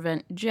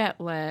prevent jet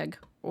lag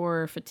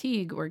or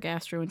fatigue or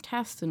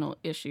gastrointestinal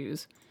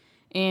issues.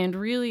 And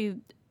really,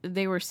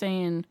 they were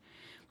saying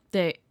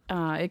that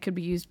it could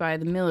be used by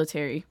the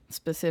military,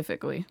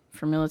 specifically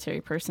for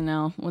military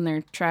personnel when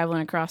they're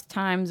traveling across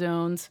time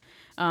zones,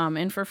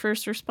 and for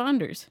first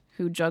responders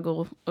who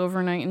juggle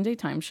overnight and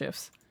daytime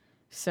shifts.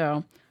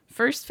 So,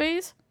 first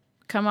phase,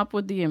 come up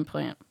with the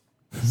implant.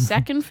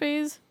 Second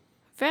phase,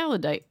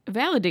 validate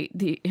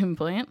the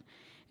implant.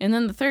 And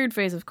then the third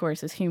phase, of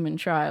course, is human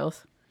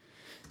trials.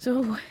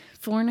 So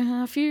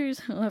 4.5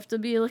 years, we'll have to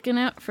be looking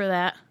out for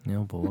that.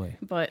 Oh boy.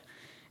 But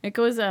it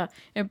goes,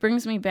 it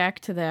brings me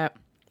back to that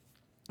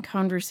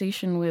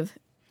conversation with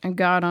a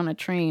God on a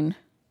Train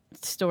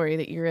story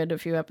that you read a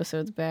few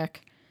episodes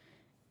back.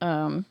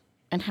 And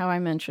how I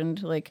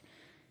mentioned, like,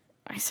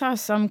 I saw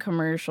some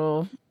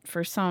commercial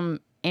for some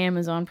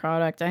Amazon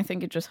product. I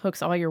think it just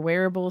hooks all your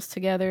wearables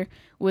together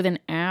with an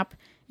app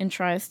and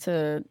tries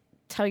to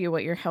tell you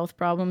what your health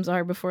problems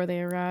are before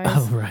they arise.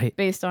 Oh, right.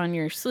 Based on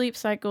your sleep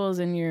cycles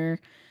and your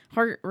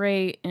heart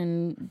rate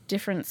and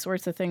different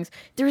sorts of things.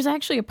 There was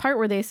actually a part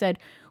where they said,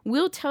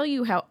 we'll tell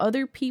you how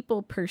other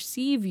people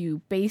perceive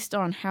you based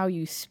on how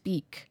you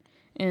speak.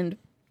 And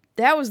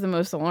that was the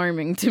most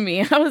alarming to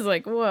me. I was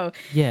like, whoa.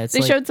 Yeah, it's they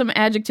like, showed some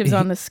adjectives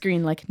on the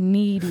screen like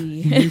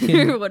needy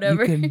or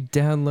whatever. You can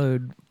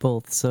download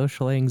both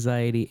social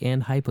anxiety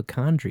and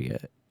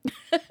hypochondria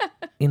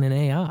in an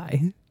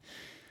AI.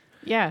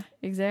 Yeah,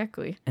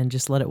 exactly. And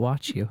just let it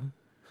watch you.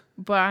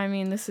 But I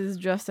mean, this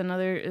is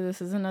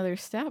another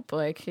step.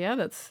 Like,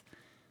 yeah,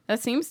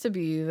 that seems to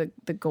be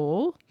the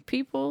goal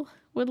people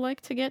would like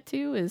to get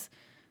to, is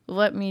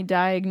let me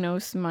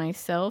diagnose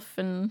myself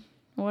and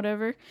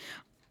whatever.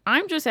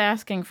 I'm just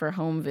asking for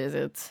home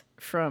visits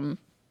from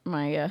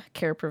my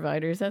care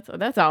providers.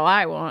 That's all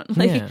I want.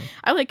 Like, Yeah.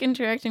 I like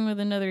interacting with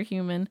another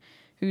human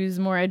who's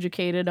more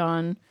educated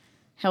on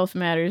health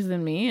matters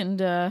than me and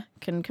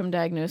can come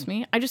diagnose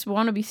me. I just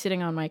want to be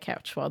sitting on my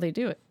couch while they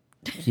do it.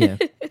 Yeah.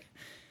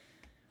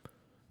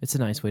 It's a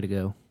nice way to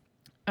go.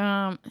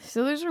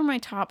 So those were my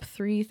top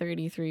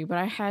 333, but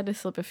I had to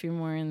slip a few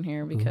more in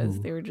here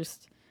because they were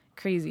just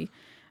crazy.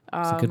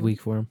 It's a good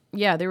week for him.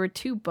 Yeah, there were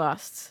 2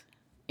 busts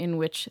in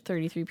which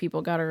 33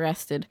 people got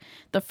arrested.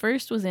 The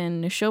first was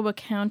in Neshoba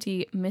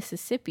County,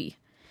 Mississippi.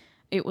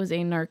 It was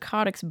a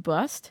narcotics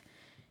bust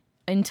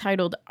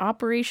entitled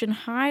Operation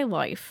High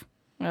Life,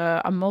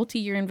 a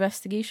multi-year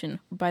investigation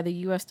by the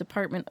U.S.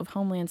 Department of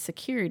Homeland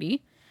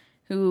Security,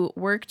 who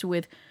worked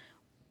with,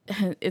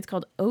 it's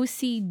called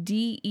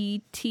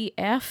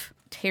OCDETF,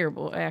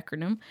 terrible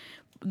acronym,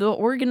 the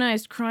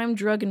Organized Crime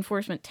Drug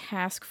Enforcement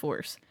Task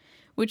Force,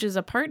 which is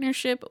a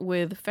partnership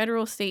with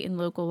federal, state, and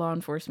local law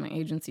enforcement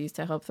agencies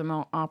to help them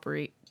all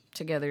operate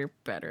together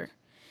better.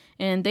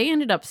 And they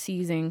ended up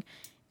seizing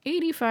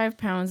 85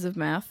 pounds of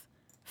meth,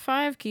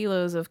 5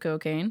 kilos of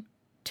cocaine,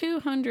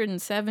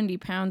 270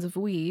 pounds of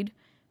weed,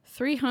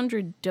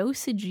 300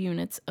 dosage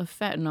units of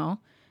fentanyl,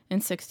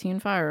 and 16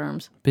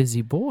 firearms.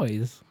 Busy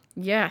boys.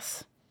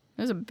 Yes.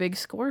 That was a big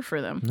score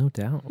for them. No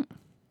doubt.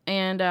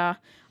 And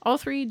all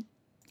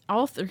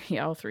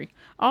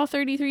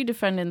 33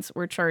 defendants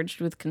were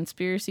charged with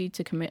conspiracy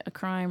to commit a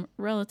crime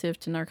relative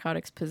to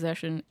narcotics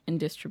possession and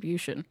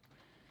distribution.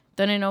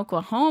 Then in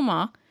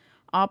Oklahoma,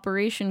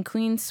 Operation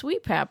Clean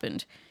Sweep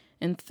happened,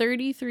 and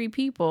 33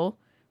 people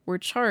were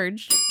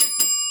charged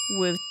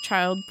with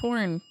child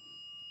porn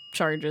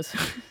charges.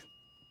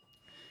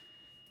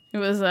 It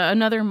was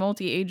another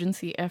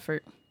multi-agency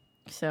effort.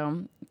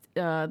 So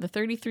the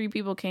 33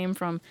 people came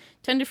from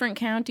 10 different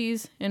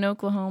counties in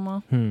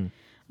Oklahoma.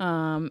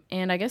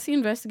 And I guess the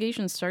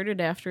investigation started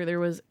after there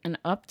was an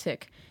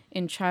uptick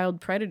in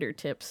child predator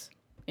tips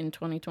in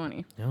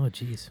 2020. Oh,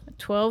 geez.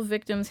 12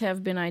 victims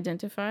have been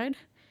identified,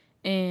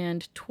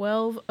 and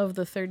 12 of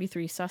the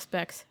 33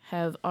 suspects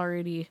have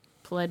already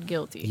pled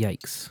guilty.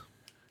 Yikes.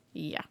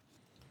 Yeah.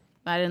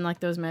 I didn't like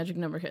those magic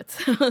number hits.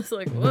 I was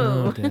like,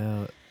 whoa. No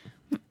doubt.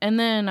 And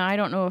then I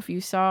don't know if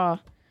you saw,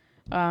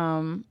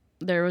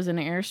 there was an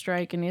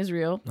airstrike in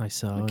Israel. I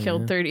saw.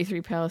 Killed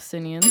 33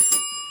 Palestinians.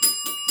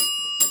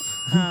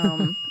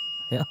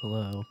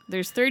 Hello.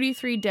 There's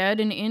 33 dead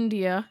in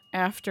India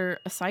after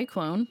a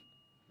cyclone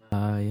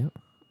Yeah.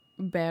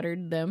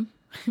 battered them.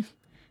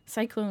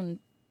 Cyclone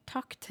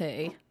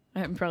Tauktae.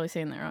 I'm probably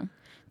saying that wrong.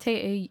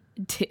 Tauktae.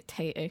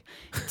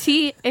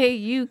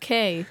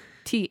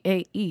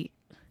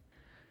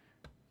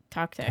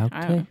 Tauktae.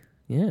 I don't know.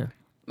 Yeah.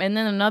 And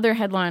then another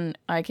headline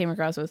I came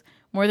across was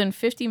more than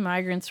 50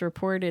 migrants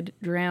reported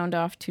drowned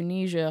off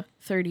Tunisia,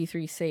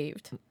 33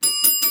 saved.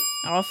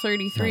 All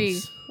 33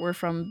 Nice. were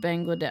from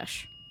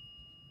Bangladesh.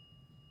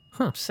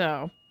 Huh.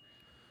 So,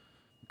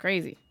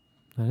 crazy.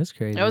 That is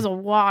crazy. That was a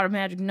lot of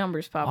magic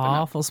numbers popping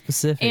up. awful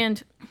specific.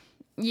 And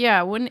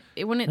yeah, when it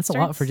That's starts, a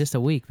lot for just a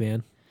week,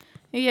 man.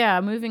 Yeah,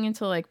 moving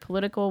into like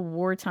political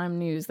wartime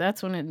news,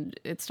 that's when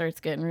it starts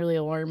getting really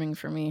alarming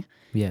for me.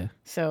 Yeah.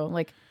 So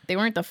like they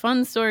weren't the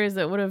fun stories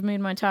that would have made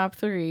my top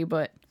 3,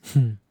 but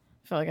I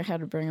felt like I had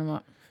to bring them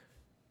up.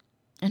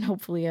 And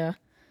hopefully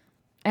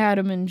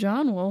Adam and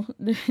John will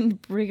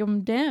bring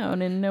them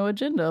down in No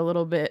Agenda a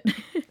little bit.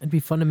 It'd be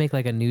fun to make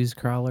like a news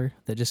crawler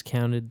that just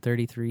counted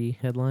 33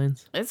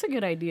 headlines That's a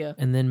good idea.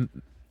 and then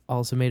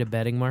also made a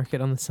betting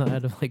market on the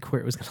side of like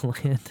where it was going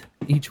to land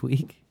each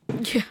week.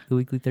 Yeah, The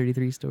weekly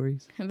 33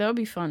 stories. that would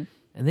be fun.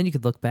 And then you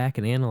could look back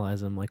and analyze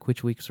them, like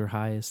which weeks were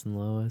highest and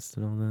lowest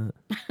and all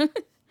that.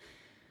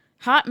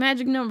 Hot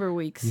magic number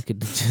weeks. You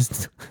could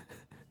just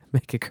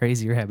make a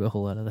crazy rabbit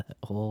hole out of that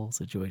whole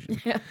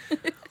situation. Yeah.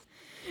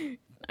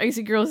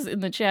 Icy Girls in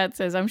the chat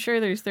says, I'm sure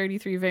there's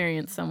 33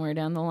 variants somewhere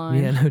down the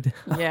line. Yeah, no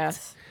doubt.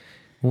 Yes.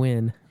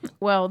 When?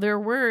 Well, there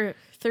were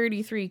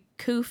 33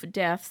 COOF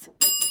deaths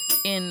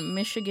in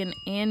Michigan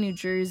and New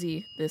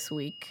Jersey this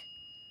week.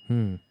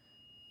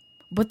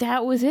 But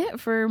that was it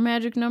for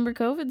magic number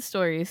COVID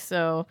stories.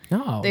 So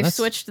No, they've that's-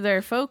 switched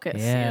their focus.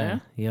 Yeah.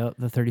 Yep.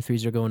 The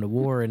 33s are going to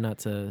war and not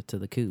to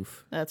the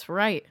coof. That's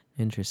right.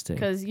 Interesting.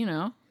 Because,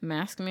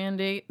 mask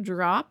mandate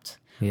dropped.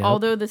 Yep.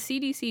 Although the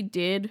CDC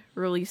did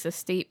release a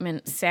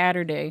statement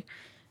Saturday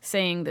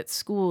saying that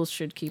schools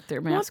should keep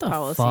their mask what the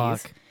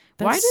policies. fuck?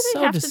 Why That's do they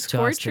so have to disgusting.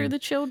 torture the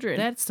children?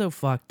 That's so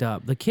fucked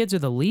up. The kids are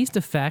the least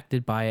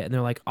affected by it, and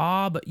they're like,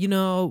 but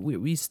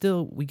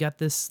we got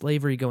this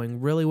slavery going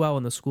really well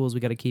in the schools.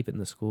 We got to keep it in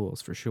the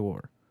schools for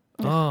sure.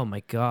 Oh my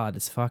god,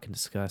 it's fucking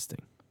disgusting.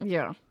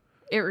 Yeah,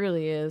 it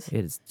really is.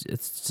 It's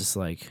just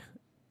like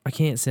I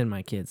can't send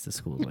my kids to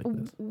schools like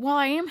this. Well,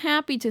 I am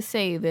happy to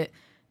say that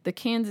the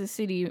Kansas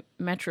City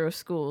metro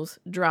schools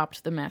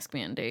dropped the mask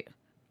mandate.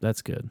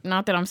 That's good.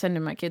 Not that I'm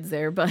sending my kids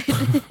there, but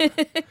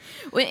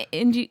Wait,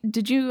 and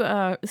did you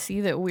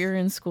see that we're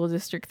in school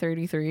district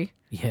 33?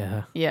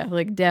 Yeah. Yeah,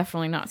 like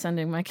definitely not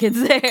sending my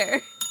kids there.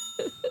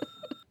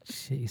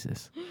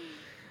 Jesus.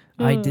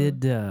 I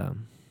did.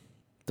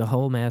 The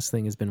whole mask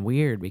thing has been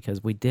weird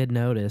because we did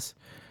notice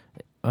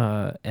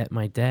at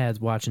my dad's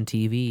watching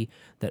TV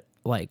that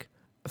like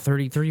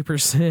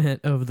 33%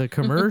 of the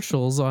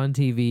commercials on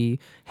TV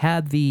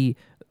had the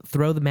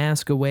throw the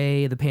mask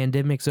away, the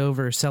pandemic's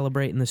over,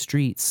 celebrate in the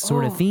streets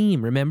sort of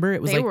theme. Remember?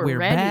 It was They like were we're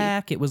ready.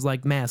 back. It was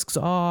like masks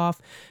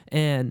off.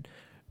 And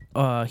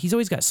he's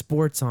always got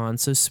sports on.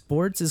 So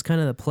sports is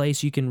kind of the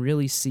place you can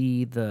really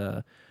see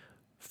the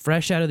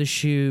fresh out of the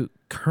chute,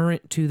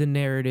 current to the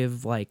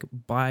narrative, like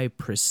by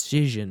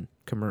precision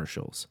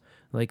commercials.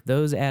 Like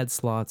those ad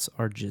slots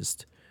are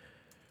just,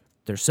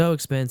 they're so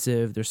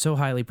expensive, they're so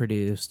highly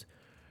produced,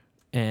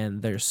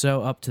 and they're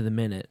so up to the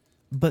minute.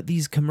 But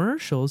these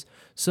commercials,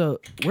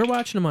 so we're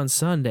watching them on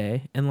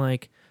Sunday, and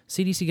like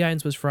CDC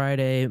guidance was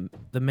Friday,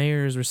 the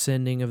mayor's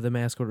rescinding of the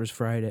mask orders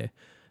Friday,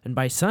 and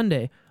by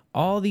Sunday,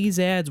 all these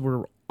ads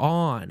were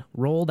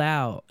rolled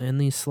out in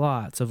these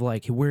slots of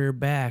like, we're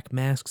back,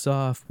 masks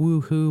off,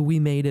 woohoo, we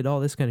made it, all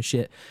this kind of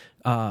shit.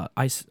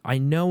 I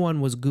know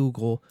one was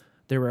Google.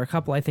 There were a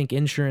couple, I think,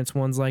 insurance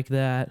ones like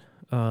that.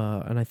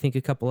 And I think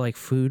a couple like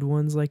food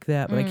ones like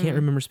that, but I can't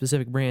remember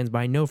specific brands, but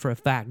I know for a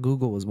fact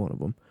Google was one of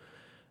them.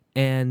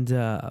 And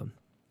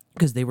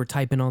because they were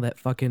typing all that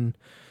fucking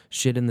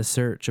shit in the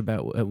search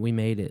about we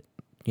made it,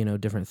 you know,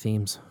 different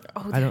themes.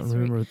 Oh, I don't that's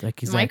remember what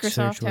like exact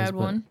Microsoft search was, had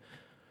but one.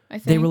 I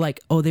think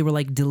they were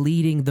like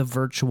deleting the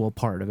virtual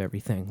part of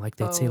everything. Like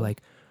they'd say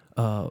like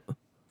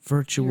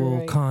virtual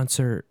right.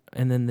 concert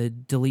and then the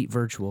delete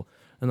virtual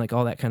and like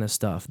all that kind of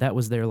stuff. That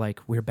was their like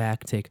we're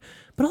back take.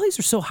 But all these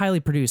are so highly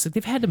produced. Like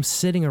they've had them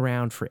sitting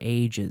around for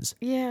ages.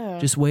 Yeah.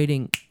 Just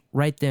waiting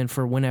right then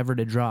for whenever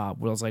to drop.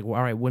 Well, I was like, well,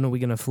 all right, when are we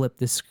gonna flip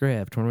this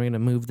script? When are we gonna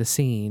move the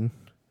scene?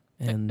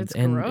 And It's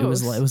and it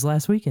gross. was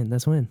last weekend.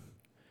 That's when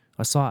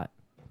I saw it.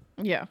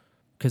 Yeah.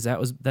 Because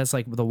that's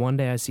like the one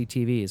day I see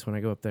TV is when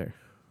I go up there.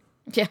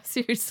 Yeah,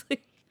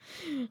 seriously.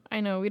 I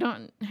know, we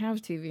don't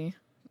have TV.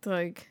 It's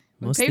like,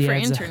 we Most pay of the for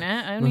ads-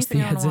 internet. most of Anything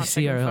the I want ads to I watch,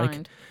 see I are can like,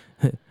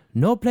 find.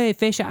 No play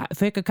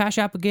fake a cash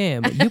app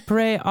game. You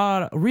play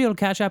a real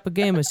cash app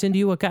game and send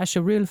you a cash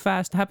a real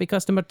fast happy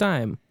customer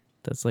time.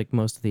 That's like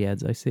most of the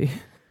ads I see.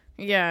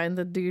 Yeah, and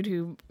the dude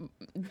who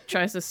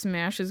tries to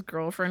smash his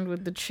girlfriend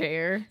with the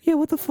chair. Yeah,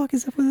 what the fuck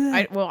is up with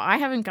that? I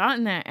haven't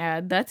gotten that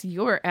ad. That's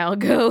your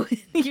algo.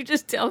 You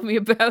just tell me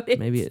about it.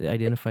 Maybe it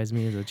identifies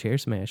me as a chair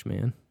smash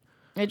man.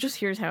 It just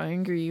hears how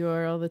angry you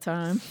are all the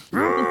time.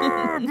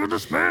 I'm gonna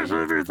smash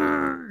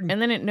everything.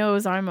 And then it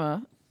knows I'm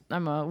a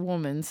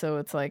woman, so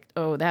it's like,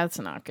 oh, that's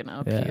not gonna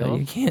appeal.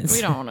 you can't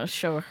We don't want to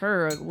show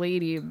her a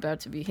lady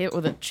about to be hit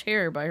with a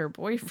chair by her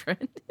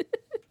boyfriend.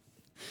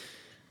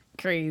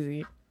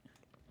 Crazy.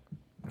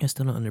 I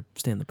still don't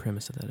understand the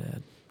premise of that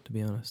ad, to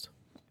be honest.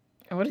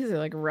 What is it,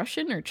 like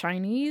Russian or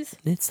Chinese?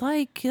 It's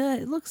like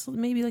it looks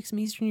maybe like some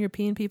Eastern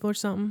European people or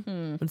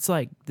something. But it's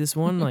like this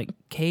one like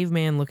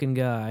caveman looking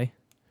guy.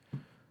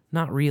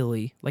 Not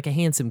really, like a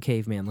handsome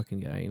caveman looking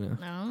guy, you know.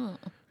 Oh.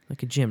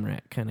 Like a gym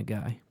rat kind of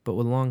guy, but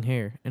with long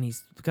hair, and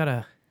he's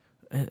got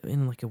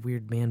in like a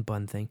weird man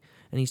bun thing,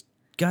 and he's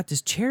got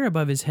this chair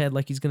above his head,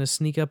 like he's gonna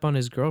sneak up on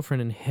his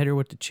girlfriend and hit her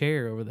with the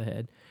chair over the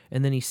head,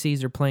 and then he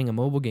sees her playing a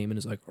mobile game and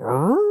is like,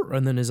 "Arr!"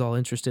 And then is all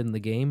interested in the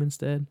game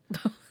instead.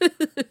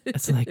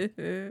 It's like,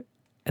 and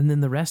then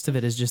the rest of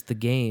it is just the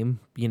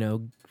game, you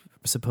know,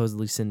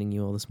 supposedly sending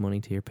you all this money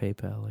to your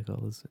PayPal, like all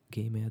those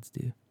game ads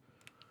do.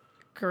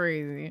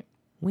 Crazy.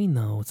 We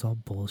know it's all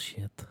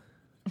bullshit.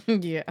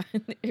 Yeah,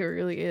 it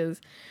really is.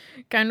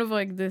 Kind of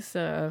like this,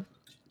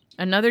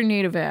 another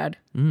native ad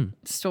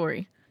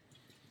story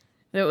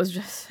that was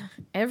just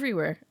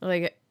everywhere.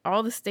 Like,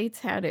 all the states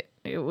had it.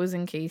 It was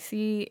in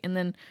KC, and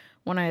then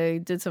when I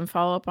did some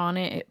follow-up on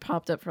it, it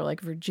popped up for, like,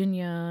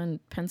 Virginia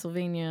and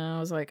Pennsylvania. I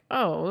was like,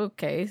 oh,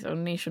 okay, so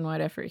nationwide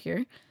effort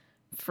here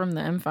from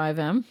the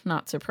M5M.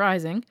 Not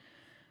surprising.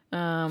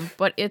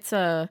 But it's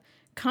a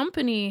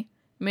company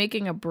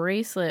making a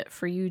bracelet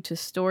for you to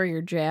store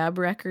your jab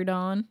record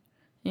on.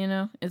 You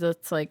know,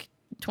 it's like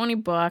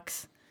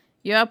 $20.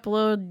 You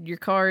upload your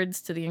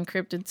cards to the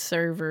encrypted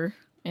server,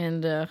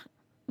 and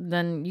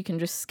then you can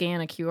just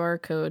scan a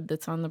QR code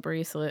that's on the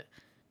bracelet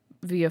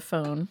via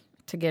phone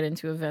to get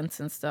into events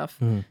and stuff.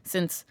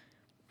 Since,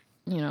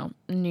 you know,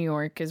 New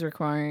York is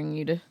requiring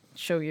you to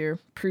show your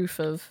proof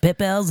of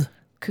PayPal's.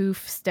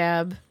 coof,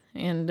 stab,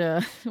 and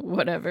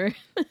whatever.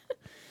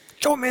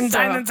 Show me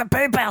silence of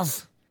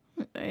PayPal's.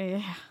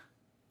 Yeah.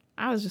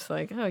 I was just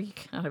like, oh, you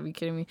gotta be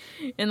kidding me.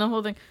 And the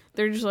whole thing,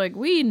 they're just like,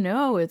 we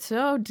know it's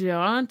so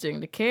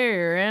daunting to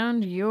carry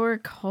around your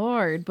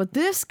card, but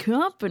this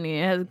company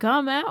has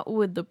come out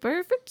with the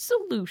perfect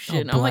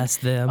solution. Oh, bless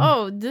them.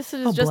 Oh, this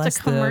is Oh, just bless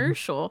a them.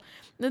 commercial.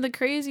 Then the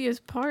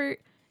craziest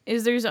part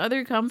is there's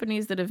other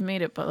companies that have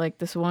made it, but like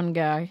this one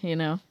guy, you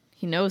know,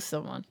 he knows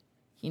someone.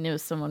 He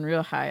knows someone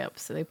real high up,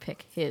 so they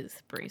pick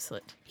his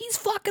bracelet. He's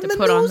fucking To the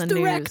put on news the news.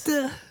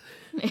 director.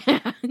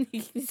 Yeah,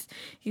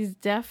 he's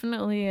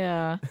definitely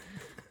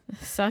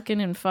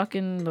sucking and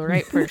fucking the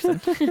right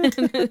person.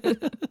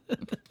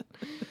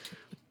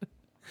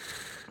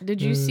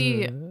 Did you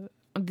see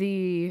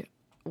the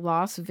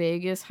Las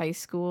Vegas high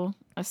school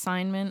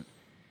assignment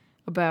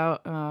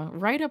about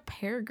write a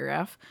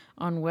paragraph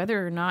on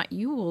whether or not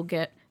you will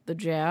get the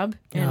jab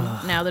and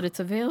now that it's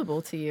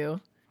available to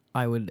you?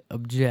 I would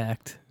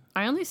object.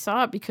 I only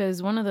saw it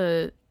because one of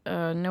the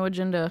No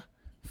Agenda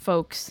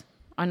folks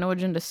on No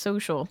Agenda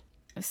Social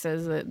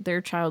says that their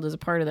child is a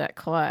part of that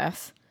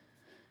class.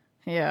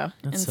 Yeah.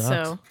 That and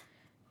sucks.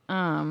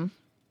 so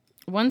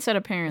one set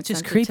of parents It's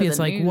just sent creepy. It to It's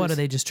the like, news. what are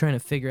they just trying to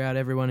figure out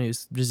everyone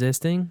who's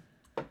resisting?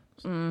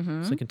 So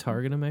they can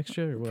target them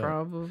extra or what?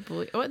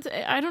 Probably. Oh,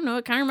 I don't know.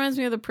 It kind of reminds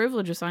me of the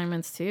privilege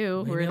assignments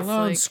too, where it's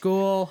like,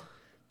 school.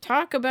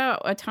 talk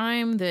about a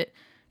time that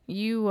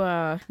you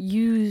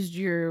used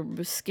your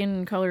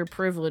skin color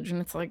privilege,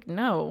 and it's like,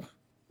 no,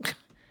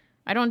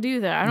 I don't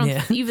do that. I don't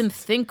Yeah. even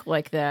think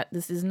like that.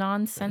 This is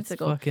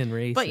nonsensical. Fucking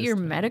racist. But your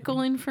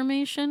medical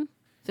information,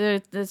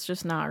 that's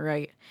just not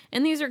right.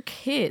 And these are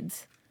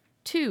kids.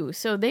 too.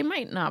 So they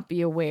might not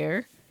be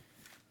aware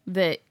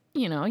that,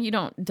 you know, you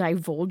don't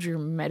divulge your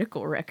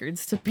medical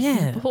records to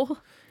Yeah. people.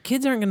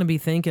 Kids aren't going to be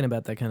thinking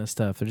about that kind of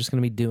stuff. They're just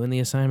going to be doing the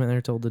assignment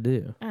they're told to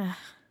do.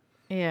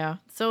 Yeah.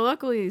 So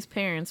luckily these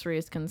parents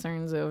raised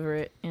concerns over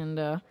it, and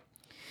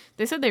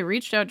they said they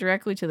reached out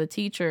directly to the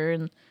teacher,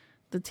 and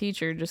the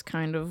teacher just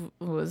kind of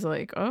was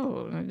like,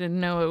 "Oh, I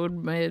didn't know it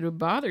would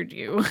bothered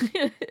you."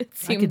 It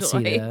seemed I could see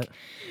like that.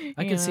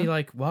 I you could see know.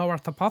 like, well, we're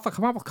supposed to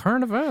come up with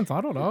current events.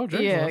 I don't know.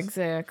 Jesus. Yeah,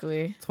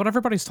 exactly. It's what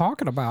everybody's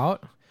talking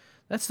about.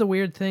 That's the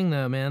weird thing,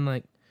 though, man.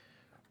 Like,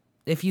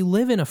 if you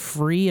live in a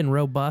free and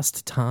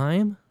robust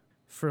time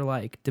for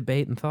like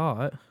debate and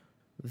thought,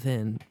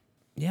 then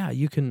yeah,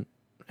 you can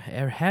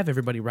have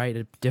everybody write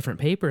a different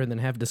paper and then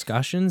have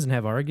discussions and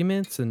have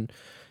arguments and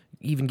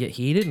even get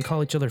heated and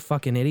call each other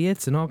fucking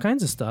idiots and all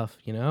kinds of stuff,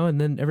 you know?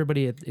 And then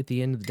everybody at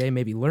the end of the day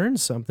maybe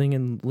learns something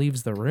and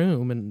leaves the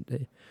room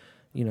and,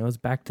 you know, is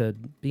back to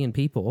being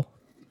people.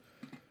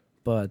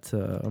 But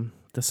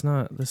that's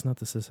not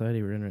the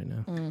society we're in right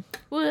now.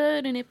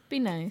 Wouldn't it be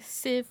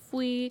nice if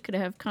we could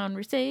have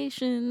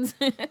conversations?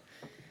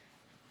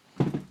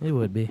 It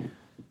would be.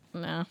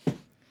 No,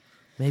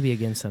 Maybe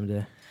again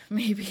someday.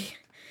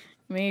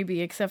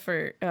 maybe, except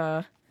for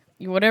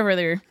whatever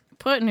they're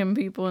putting in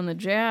people in the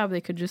jab,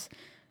 they could just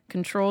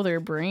control their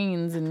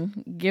brains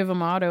and give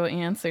them auto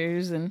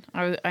answers. And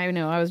I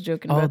know I was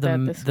joking about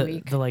that this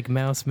week. The like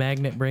mouse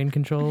magnet brain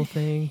control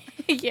thing.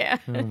 Yeah,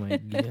 Oh my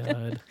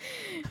god.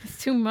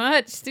 it's too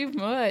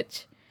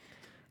much.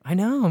 I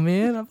know,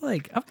 man. I'm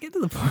getting to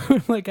the point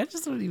where like I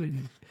just don't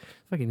even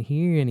fucking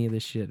hear any of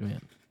this shit,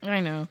 man. I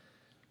know.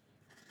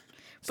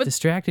 It's But-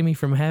 distracting me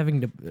from having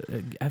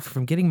to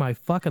from getting my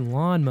fucking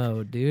lawn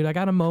mowed, dude. I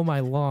gotta mow my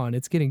lawn.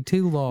 It's getting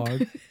too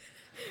long.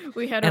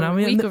 We had And a I'm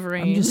week of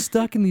rain. I'm just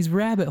stuck in these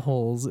rabbit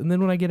holes. And then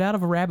when I get out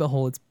of a rabbit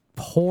hole, it's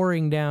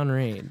pouring down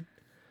rain.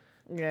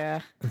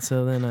 Yeah. And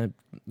so then I,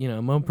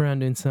 mope around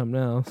doing something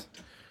else.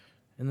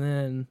 And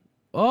then,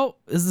 oh,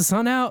 is the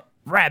sun out?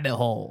 Rabbit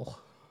hole.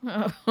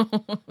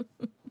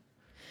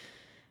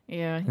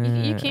 Yeah.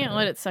 You can't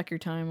let it suck your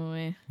time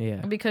away.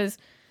 Yeah. Because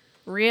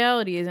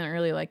reality isn't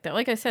really like that.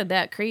 Like I said,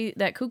 that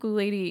cuckoo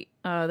lady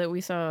that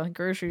we saw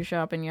grocery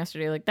shopping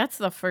yesterday, like that's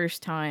the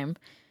first time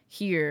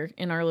here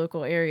in our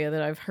local area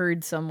that I've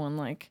heard someone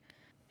like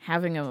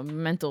having a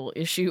mental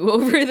issue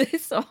over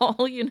this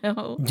all,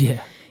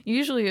 Yeah.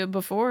 Usually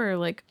before,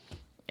 like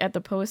at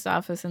the post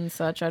office and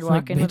such, I'd It's walk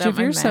like, in bitch, without if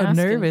my you're mask. so and-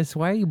 nervous,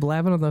 why are you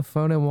blabbing on the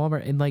phone at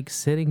Walmart and like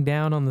sitting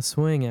down on the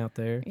swing out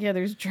there? Yeah,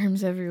 there's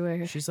germs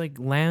everywhere. She's like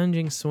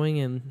lounging,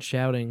 swinging,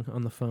 shouting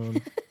on the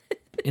phone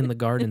in the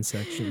garden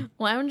section.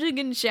 Lounging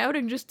and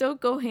shouting just don't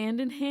go hand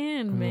in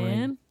hand, I'm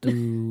man. like,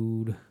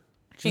 dude,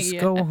 just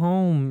Yeah. go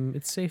home.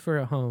 It's safer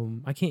at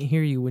home. I can't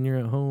hear you when you're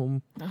at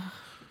home.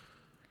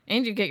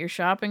 And you get your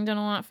shopping done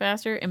a lot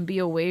faster and be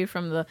away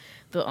from the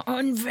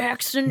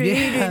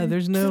unvaccinated Yeah,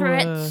 there's no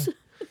threats.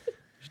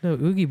 there's no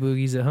oogie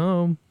boogies at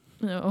home.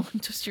 No,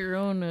 just your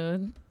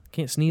own.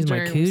 Can't sneeze my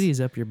Germs.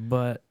 cooties up your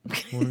butt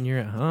when you're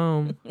at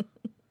home.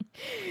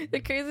 The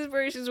craziest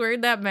part is she's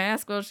wearing that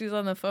mask while she's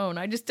on the phone.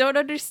 I just don't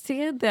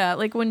understand that.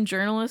 Like when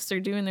journalists are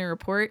doing their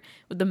report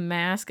with the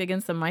mask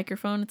against the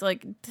microphone, it's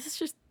like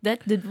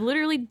that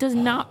literally does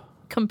not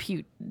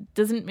compute.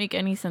 Doesn't make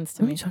any sense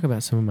to Let me. me talk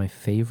about some of my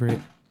favorite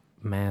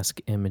mask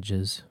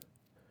images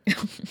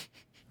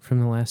from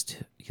the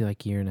last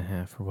year and a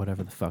half or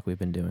whatever the fuck we've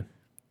been doing.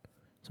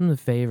 Some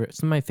of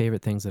my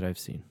favorite things that I've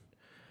seen.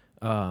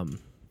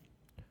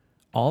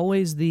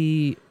 Always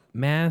the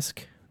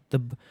mask.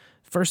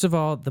 First of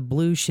all, the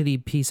blue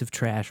shitty piece of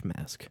trash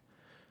mask.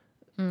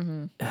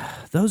 Mm-hmm.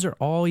 Those are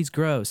always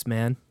gross,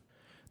 man.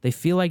 They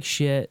feel like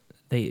shit.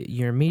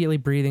 You're immediately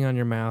breathing on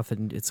your mouth,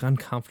 and it's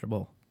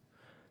uncomfortable.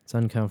 It's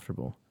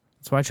uncomfortable.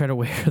 That's why I try to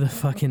wear the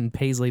fucking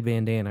Paisley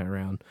bandana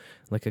around,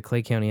 like a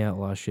Clay County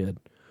outlaw should.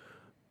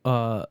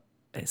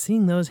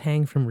 Seeing those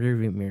hang from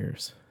rearview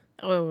mirrors.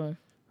 Oh,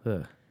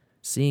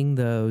 Seeing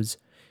those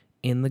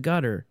in the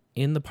gutter,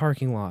 in the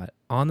parking lot,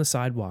 on the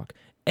sidewalk.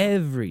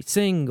 Every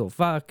single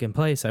fucking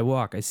place I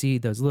walk, I see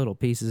those little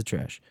pieces of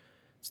trash.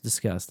 It's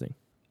disgusting.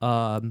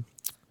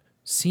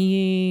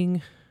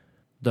 Seeing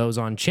those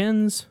on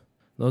chins,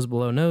 those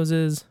below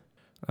noses,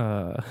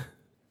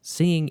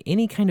 seeing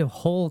any kind of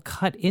hole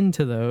cut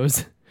into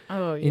those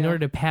yeah. in order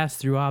to pass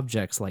through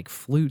objects like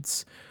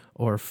flutes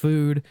or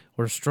food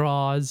or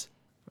straws.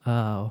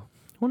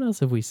 What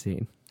else have we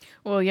seen?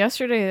 Well,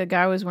 yesterday the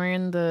guy was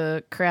wearing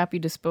the crappy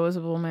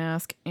disposable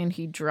mask and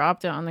he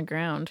dropped it on the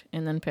ground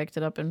and then picked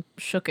it up and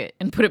shook it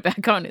and put it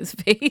back on his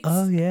face.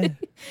 Oh yeah.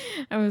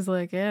 I was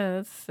like,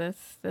 yeah,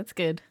 that's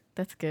good.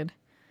 That's good.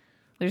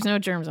 There's no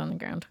germs on the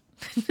ground.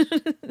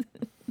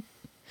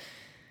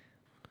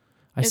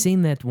 I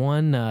seen that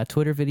one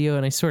Twitter video,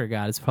 and I swear to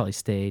God, it's probably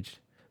staged.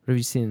 But have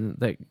you seen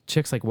that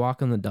chick's like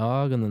walking the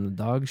dog, and then the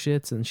dog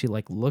shits, and she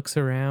like looks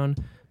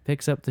around,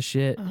 picks up the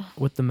shit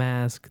with the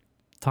mask,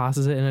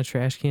 tosses it in a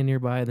trash can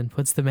nearby, then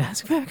puts the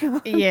mask back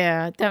on?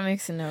 Yeah, that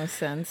makes no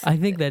sense. I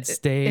think that's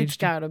staged. It's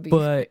gotta be.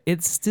 But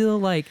it's still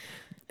like,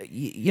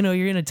 you know,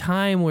 you're in a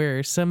time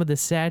where some of the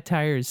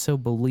satire is so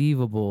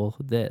believable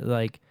that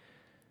like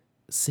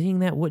seeing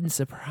that wouldn't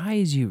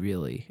surprise you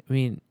really. I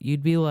mean,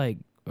 you'd be like,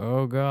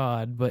 oh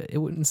God, but it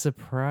wouldn't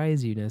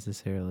surprise you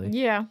necessarily.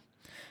 Yeah,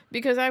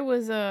 because I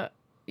was,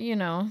 you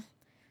know,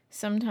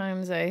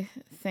 sometimes I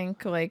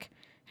think, like,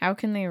 how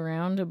can they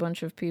round a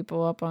bunch of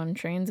people up on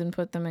trains and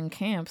put them in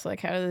camps? Like,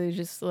 how do they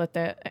just let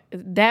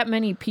that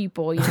many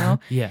people, you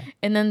know? Yeah.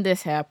 And then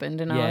this happened,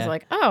 and I was Yeah.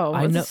 like, oh,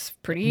 well, this is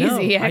pretty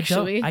easy,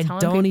 actually. I telling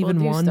don't people to even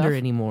do wonder stuff.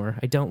 anymore.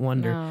 I don't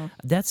wonder. No.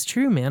 That's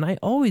true, man. I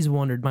always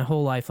wondered my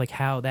whole life, like,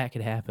 how that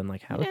could happen.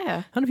 Like, how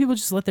do people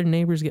just let their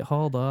neighbors get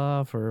hauled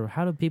off? Or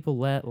how do people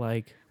let,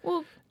 like,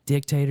 Well,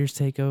 dictators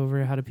take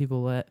over? How do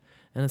people let...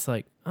 And it's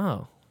like,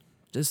 oh,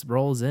 just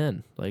rolls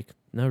in. Like,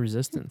 no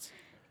resistance.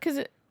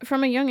 because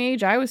from a young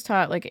age, I was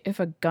taught, like, if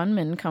a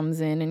gunman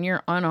comes in and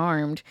you're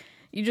unarmed,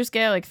 you just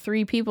get, like,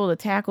 3 people to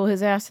tackle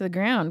his ass to the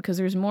ground because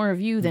there's more of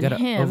you than gotta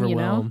him, you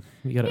know?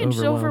 You gotta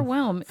just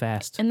overwhelm.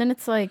 fast. And then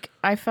it's like,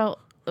 I felt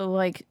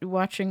like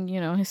watching, you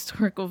know,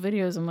 historical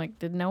videos. I'm like,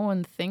 did no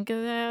one think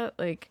of that?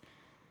 Like,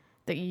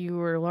 that you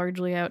were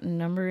largely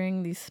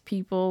outnumbering these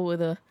people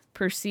with a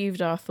perceived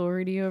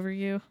authority over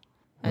you?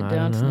 I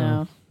don't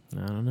know.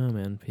 I don't know,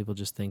 man. People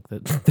just think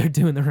that they're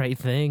doing the right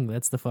thing.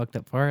 That's the fucked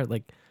up part.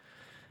 Like,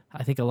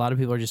 I think a lot of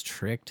people are just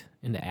tricked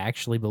into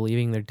actually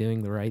believing they're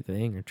doing the right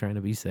thing or trying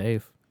to be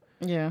safe.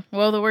 Yeah.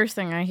 Well, the worst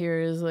thing I hear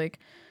is like,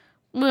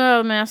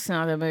 well, mask's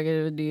not that big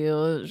of a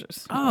deal. It's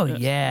just, Oh,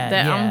 yeah.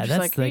 that, yeah. I'm just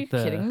that's like, are you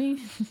kidding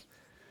me?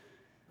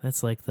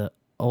 That's like the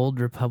old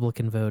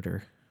Republican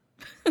voter.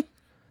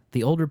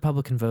 The old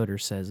Republican voter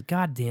says,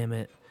 God damn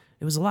it.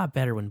 It was a lot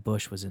better when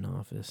Bush was in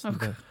office.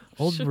 The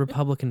old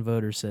Republican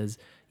voter says,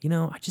 you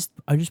know,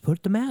 I just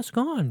put the mask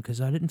on because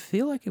I didn't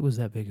feel like it was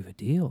that big of a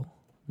deal.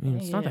 I mean,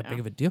 it's not that big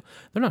of a deal.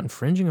 They're not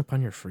infringing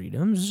upon your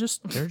freedoms. It's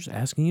just they're just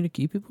asking you to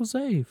keep people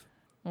safe.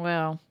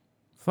 Well,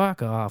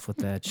 fuck off with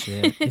that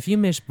shit. If you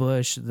miss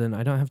Bush, then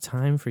I don't have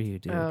time for you,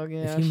 dude. Oh,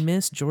 If gosh. you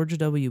miss George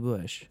W.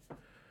 Bush,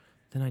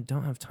 then I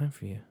don't have time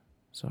for you.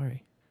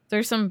 Sorry.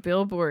 there's some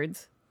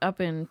billboards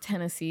up in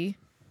Tennessee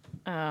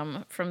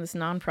from this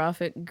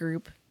nonprofit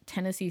group,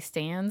 Tennessee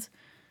Stands,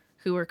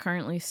 who are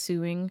currently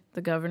suing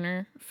the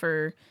governor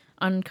for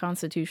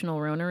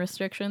unconstitutional Rona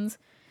restrictions.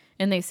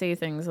 And they say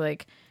things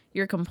like,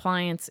 your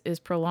compliance is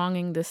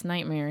prolonging this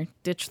nightmare.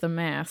 Ditch the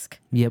mask.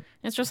 Yep.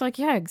 It's just like,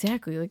 yeah,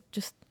 exactly. Like,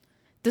 just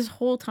this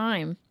whole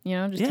time, you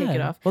know, just take it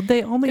off. Well,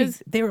 they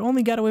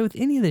only got away with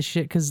any of this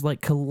shit because,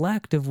 like,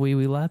 collectively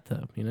we let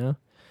them, you know?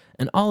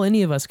 And all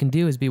any of us can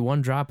do is be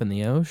one drop in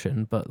the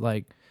ocean. But,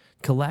 like,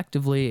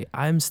 collectively,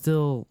 I'm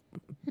still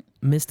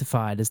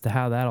mystified as to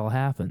how that all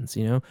happens,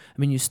 you know? I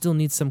mean, you still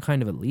need some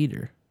kind of a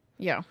leader.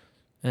 Yeah.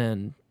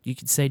 And you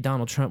could say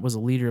Donald Trump was a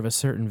leader of a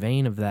certain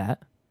vein of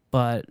that,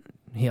 but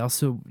he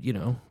also, you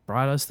know,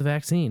 brought us the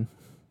vaccine.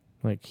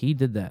 Like, he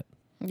did that.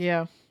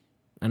 Yeah.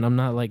 And I'm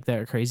not, like,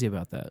 that crazy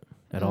about that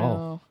at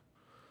all.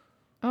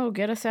 Oh,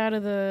 get us out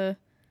of the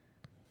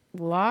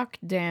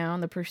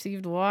lockdown, the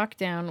perceived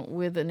lockdown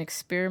with an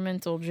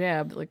experimental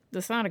jab. Like,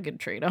 that's not a good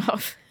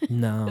trade-off.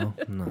 No.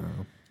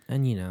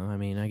 And, you know, I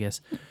mean, I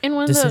guess And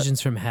one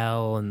decisions from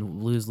hell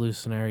and lose-lose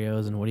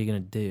scenarios and what are you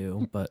going to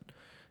do? But,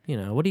 you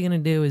know, what are you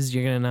going to do is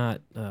you're going to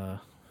not,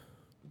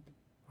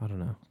 I don't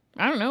know.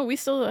 I don't know. We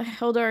still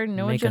held our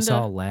no Make us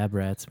agenda, all lab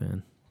rats,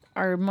 man.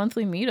 our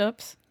monthly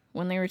meetups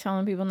when they were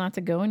telling people not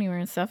to go anywhere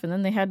and stuff, and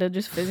then they had to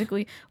just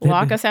physically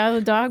lock us out of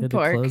the dog Had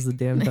park. to close the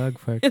damn dog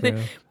park,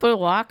 bro. Put a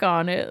lock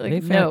on it.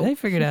 Like, no. They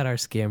figured out our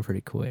scam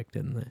pretty quick,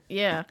 didn't they?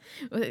 Yeah.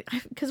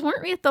 Because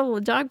weren't we at the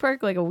dog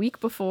park like a week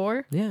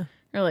before? Yeah.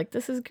 We're like,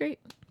 this is great.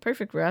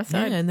 Perfect. We're Yeah,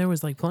 outside. and there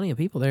was like plenty of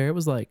people there. It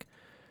was like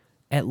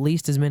at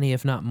least as many,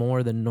 if not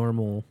more, than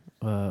normal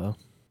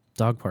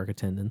dog park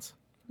attendance.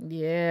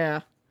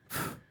 Yeah.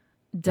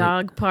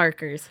 Dog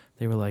parkers.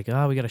 They were like,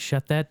 "Oh, we got to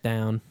shut that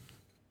down."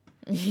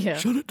 Yeah.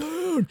 Shut it down.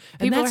 And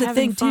People that's are the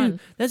thing having fun. too.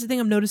 That's the thing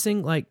I'm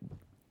noticing. Like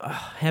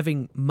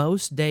having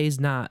most days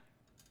not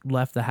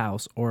left the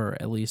house, or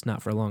at least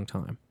not for a long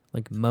time.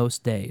 Like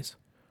most days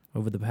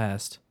over the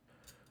past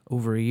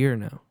over a year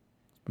now,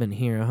 been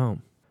here at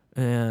home.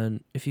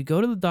 And if you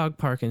go to the dog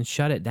park and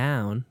shut it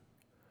down,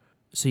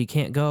 so you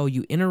can't go,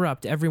 you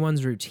interrupt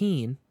everyone's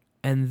routine,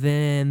 and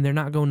then they're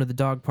not going to the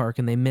dog park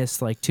and they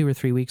miss like 2 or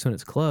 3 weeks when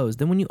it's closed.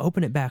 Then when you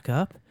open it back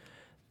up,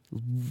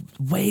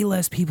 way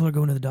less people are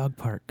going to the dog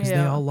park because they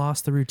Yeah. all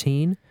lost the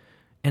routine,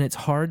 and it's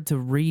hard to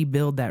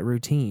rebuild that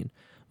routine.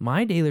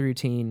 My daily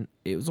routine,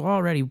 it was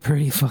already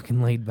pretty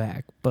fucking laid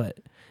back, but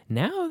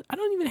now I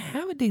don't even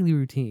have a daily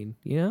routine,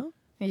 you know?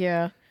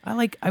 Yeah.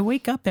 I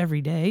wake up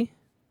every day.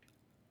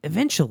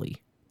 Eventually,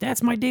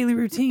 that's my daily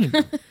routine.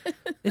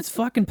 It's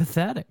fucking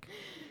pathetic.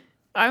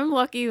 I'm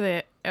lucky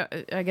that,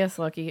 I guess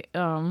lucky,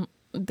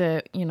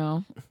 that, you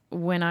know,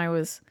 when I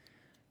was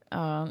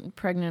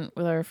pregnant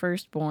with our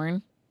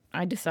firstborn,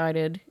 I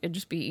decided it'd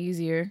just be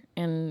easier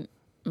and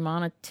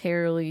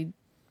monetarily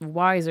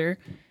wiser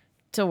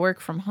to work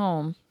from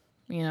home,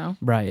 you know?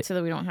 Right. So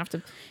that we don't have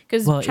to,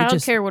 because Well, it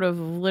just- childcare would have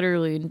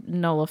literally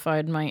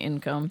nullified my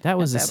income. That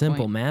was at a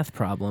simple point. math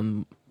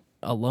problem.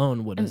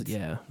 alone would have, And-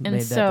 made and that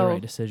the so-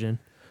 right decision.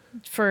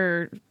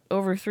 For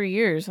over 3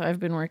 years, I've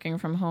been working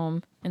from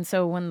home, and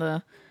so when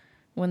the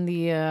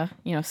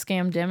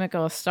scamdemic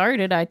all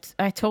started,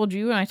 I told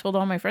you and I told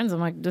all my friends,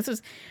 I'm like, this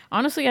is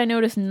honestly, I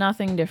noticed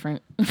nothing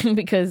different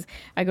because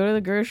I go to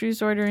the grocery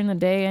store during the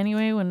day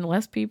anyway when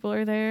less people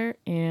are there,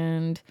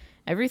 and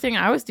I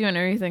was doing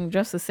everything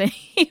just the same.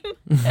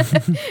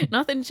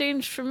 Nothing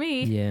changed for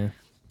me. Yeah.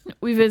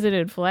 We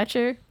visited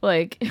Fletcher,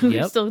 like we're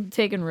Yep. still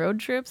taking road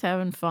trips,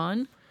 having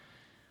fun.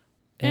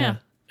 Yeah.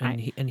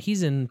 And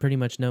he's in pretty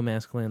much no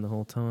mask land the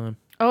whole time.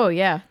 Oh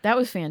yeah, that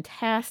was The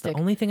fantastic.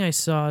 only thing I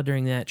saw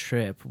during that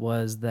trip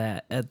was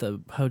that at the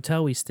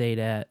hotel we stayed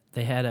at,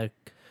 they had a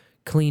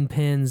clean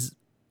pins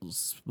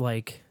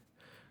like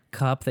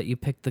cup that you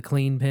pick the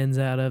clean pins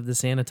out of, the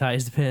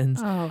sanitized pins,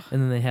 Oh.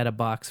 and then they had a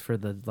box for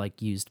the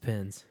like used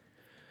pins.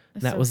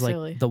 That's That so was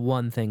silly. like the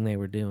one thing they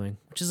were doing,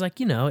 which is like,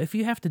 if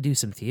you have to do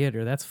some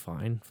theater, that's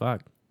fine.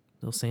 Fuck,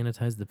 they'll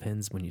sanitize the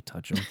pins when you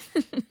touch them.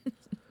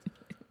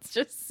 It's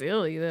just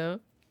silly though.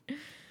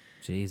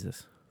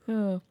 Jesus.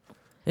 Oh.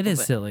 It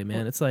is silly,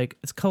 man. It's like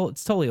it's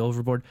totally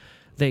overboard.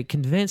 They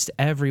convinced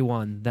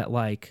everyone that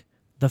like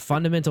the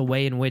fundamental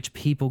way in which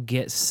people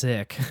get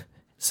sick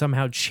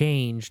somehow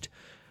changed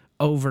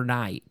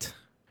overnight.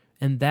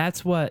 And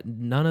that's what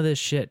none of this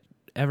shit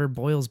ever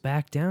boils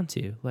back down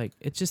to. Like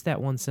it's just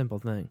that one simple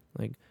thing.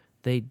 Like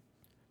they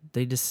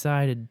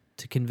decided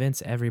to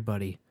convince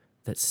everybody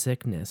that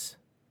sickness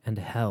and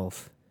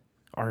health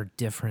are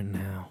different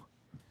now.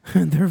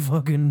 They're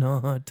fucking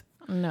not.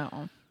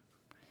 No.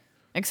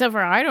 Except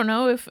for I don't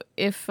know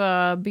if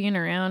being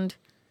around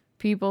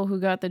people who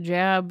got the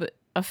jab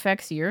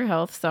affects your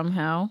health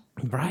somehow.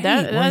 Right.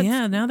 That- Well, that's-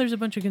 yeah, now there's a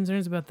bunch of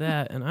concerns about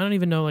that, and I don't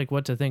even know like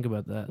what to think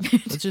about that.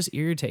 It's just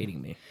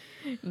irritating me.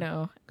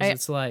 No. 'Cause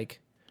it's like,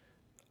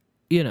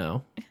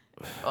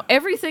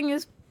 Everything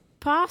is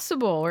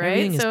possible, right?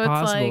 everything is so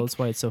possible. it's like That's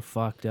why it's so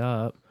fucked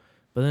up.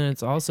 But then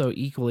it's also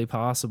equally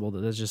possible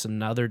that there's just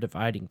another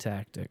dividing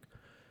tactic.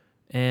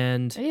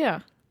 And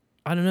yeah.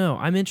 I don't know.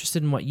 I'm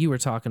interested in what you were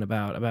talking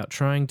about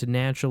trying to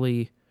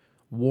naturally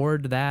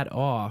ward that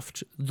off,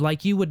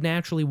 like you would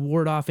naturally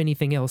ward off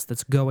anything else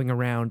that's going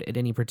around at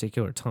any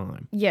particular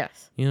time.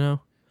 Yes.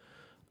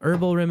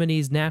 Herbal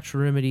remedies,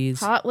 natural remedies.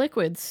 Hot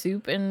liquids,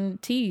 soup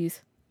and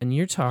teas. And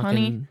you're talking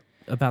Honey.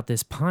 about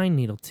this pine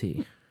needle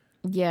tea.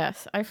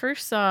 Yes. I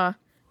first saw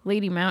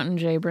Lady Mountain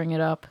Jay bring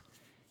it up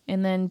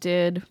and then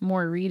did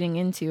more reading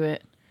into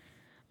it.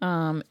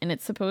 And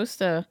it's supposed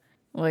to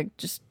like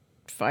just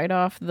fight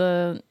off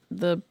the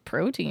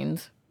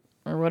proteins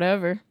or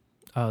whatever.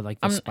 Oh,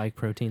 like the spike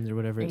proteins or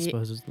whatever it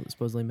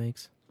supposedly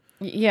makes.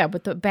 Yeah,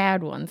 but the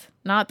bad ones,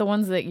 not the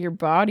ones that your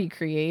body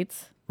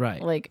creates. Right.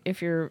 Like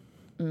if you're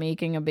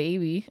making a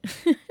baby.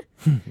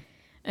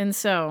 And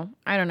so,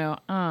 I don't know.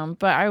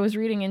 But I was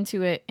reading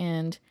into it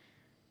and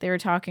they were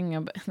talking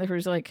about there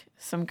was like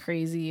some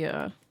crazy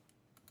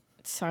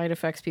side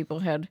effects people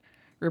had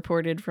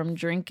reported from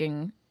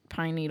drinking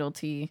pine needle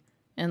tea,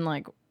 and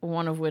like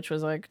one of which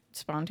was like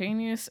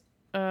spontaneous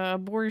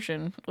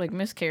abortion, like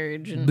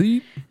miscarriage, and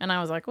Beep. and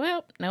I was like,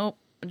 well, nope,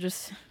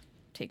 just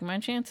taking my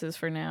chances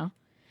for now,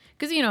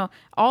 because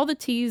all the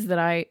teas that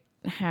I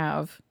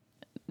have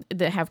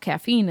that have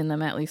caffeine in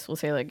them, at least will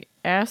say like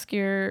ask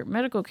your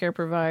medical care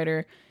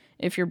provider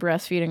if you're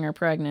breastfeeding or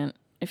pregnant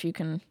if you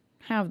can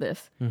have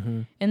this.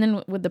 Mm-hmm. And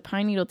then with the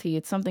pine needle tea,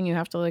 it's something you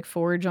have to like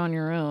forage on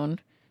your own.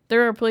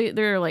 There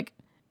are like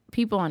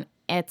people on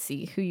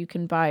Etsy who you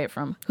can buy it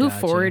from who Gotcha.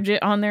 forage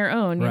it on their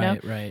own. You know,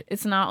 Right.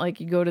 it's not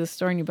like you go to the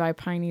store and you buy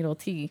pine needle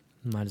tea.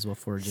 Might as well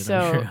forage it on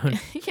So your own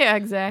yeah,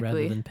 exactly.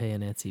 rather than pay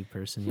an Etsy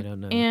person you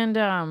don't know.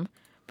 And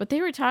but they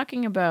were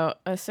talking about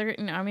a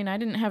certain. I mean, I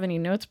didn't have any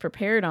notes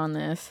prepared on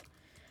this.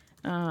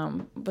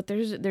 But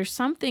there's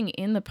something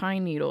in the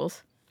pine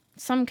needles,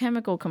 some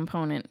chemical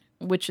component,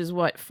 which is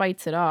what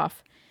fights it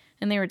off.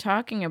 And they were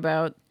talking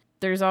about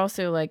there's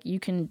also like you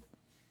can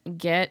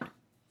get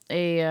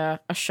a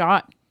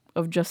shot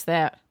of just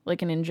that,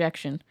 like an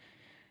injection,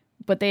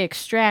 but they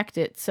extract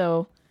it,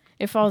 so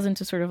it falls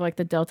into sort of like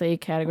the Delta 8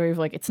 category of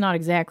like it's not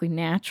exactly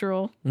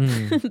natural.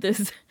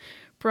 This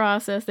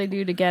process they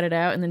do to get it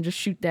out and then just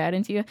shoot that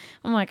into you.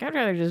 I'm like, I'd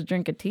rather just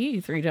drink a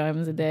tea 3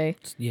 times a day.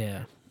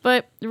 Yeah,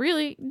 But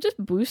really, just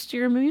boost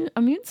your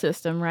immune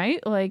system,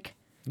 right? Like,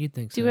 you'd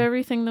think so. do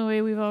everything the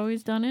way we've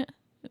always done it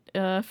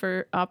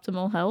for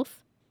optimal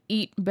health.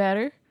 Eat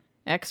better,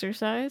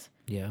 exercise,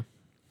 Yeah,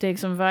 take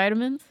some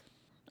vitamins.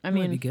 I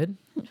might mean, be good.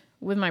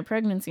 with my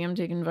pregnancy, I'm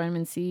taking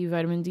vitamin C,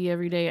 vitamin D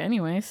every day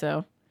anyway,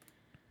 so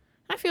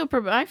I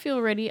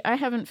feel ready. I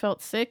haven't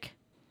felt sick.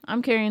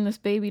 I'm carrying this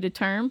baby to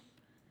term,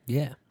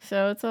 Yeah,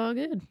 so it's all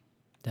good.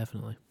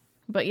 definitely.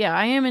 But yeah,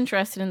 I am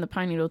interested in the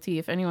pine needle tea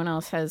if anyone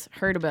else has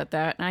heard about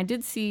that. And I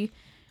did see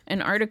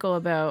an article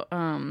about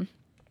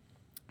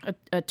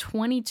a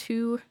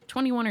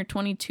 21 or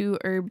 22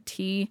 herb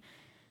tea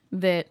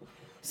that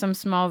some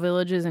small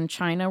villages in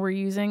China were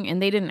using,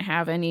 and they didn't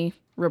have any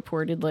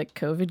reported like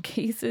COVID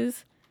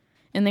cases.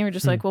 And they were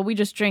just like, well, we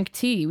just drink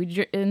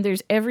tea. And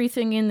there's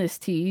everything in this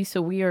tea,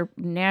 so we are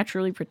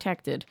naturally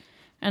protected.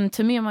 And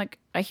to me, I'm like,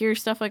 I hear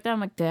stuff like that. I'm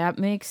like, that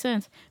makes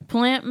sense.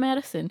 Plant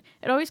medicine.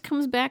 It always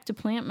comes back to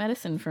plant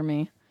medicine for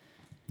me.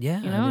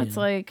 Yeah. You know, it's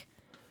like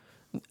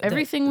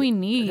everything we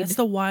need. That's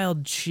the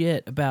wild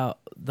shit about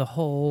the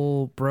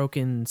whole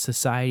broken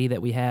society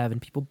that we have.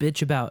 And people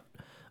bitch about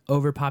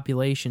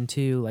overpopulation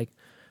too. Like,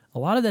 a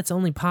lot of that's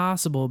only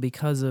possible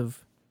because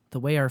of the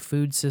way our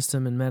food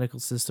system and medical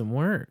system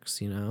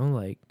works, you know?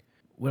 Like,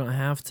 we don't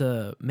have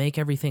to make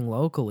everything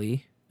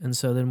locally. And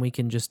so then we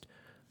can just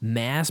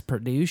mass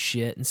produce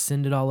shit and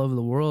send it all over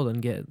the world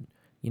and get,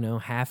 you know,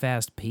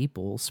 half-assed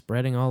people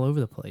spreading all over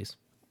the place.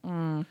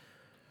 You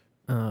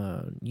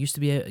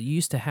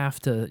used to have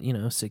to, you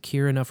know,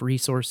 secure enough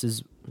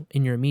resources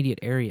in your immediate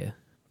area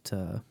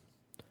to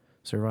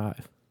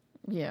survive.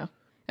 Yeah.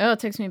 Oh, it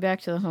takes me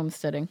back to the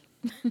homesteading.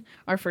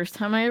 Our first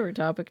time I ever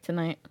topic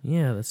tonight.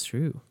 Yeah, that's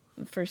true.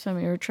 The first time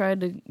I ever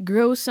tried to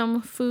grow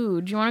some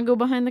food. You want to go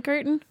behind the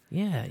curtain?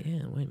 Yeah.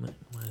 Wait, might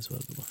as well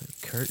go behind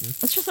the curtain.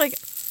 It's just like,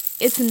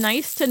 it's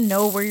nice to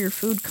know where your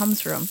food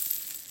comes from.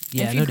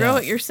 Yeah, if you no grow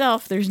doubt. it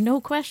yourself, there's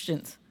no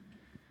questions.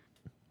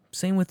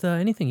 Same with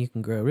anything you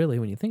can grow, really,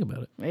 when you think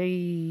about it.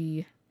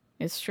 Hey,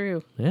 it's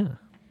true. Yeah,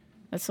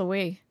 That's the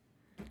way.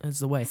 that's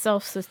the way.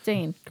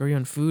 Self-sustain. Grow your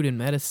own food and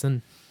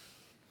medicine.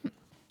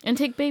 And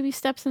take baby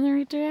steps in the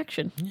right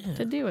direction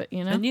to do it,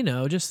 you know? And, you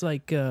know, just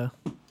like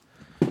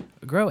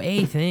grow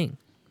a thing.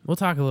 We'll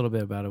talk a little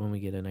bit about it when we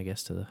get in, I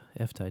guess, to the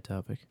F-tie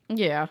topic.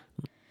 Yeah.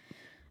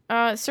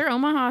 Sir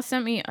Omaha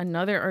sent me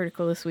another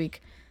article this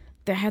week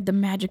that had the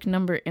magic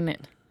number in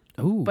it.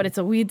 Ooh. But it's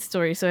a weed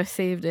story, so I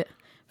saved it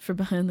for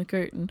behind the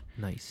curtain.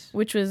 Nice.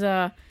 Which was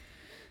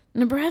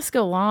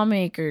Nebraska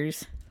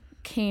lawmakers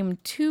came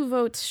 2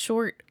 votes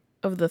short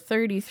of the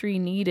 33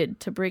 needed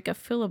to break a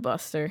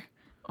filibuster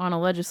on a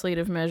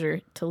legislative measure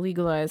to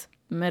legalize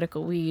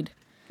medical weed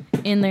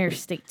in their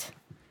state.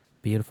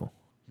 Beautiful.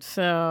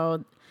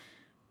 So,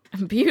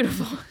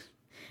 beautiful.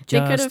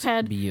 Just they could have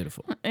had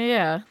beautiful.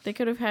 Yeah, they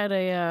could have had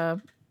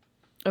a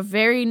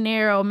very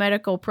narrow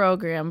medical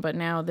program, but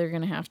now they're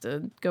gonna have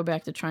to go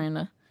back to trying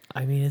to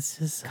I mean, it's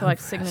just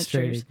collect so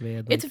signatures. man.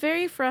 Like, It's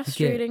very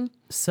frustrating. get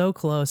so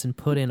close and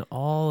put in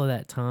all of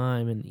that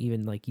time and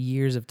even like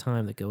years of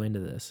time that go into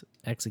this,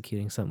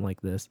 executing something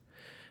like this.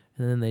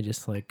 And then they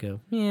just like go,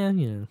 yeah,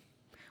 you know.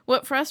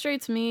 What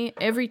frustrates me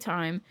every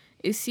time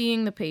is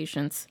seeing the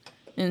patients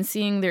and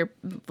seeing their,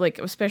 like,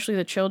 especially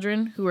the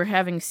children who are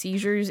having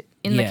seizures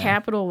in the Yeah.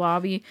 Capitol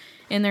lobby,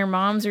 and their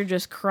moms are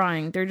just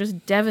crying. They're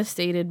just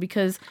devastated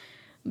because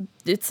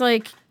it's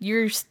like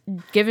you're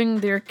giving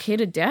their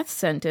kid a death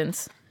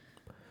sentence.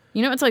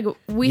 You know, it's like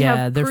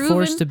they're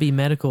forced to be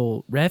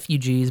medical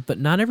refugees, but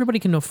not everybody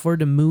can afford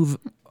to move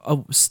a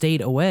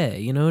state away.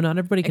 You know, not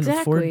everybody can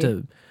afford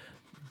Exactly. to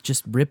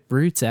just rip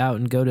roots out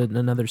and go to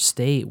another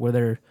state where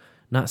they're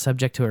not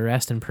subject to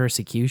arrest and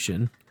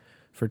persecution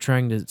for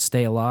trying to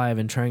stay alive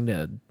and trying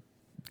to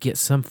get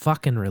some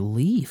fucking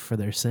relief for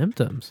their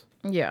symptoms.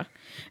 Yeah.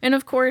 And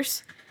of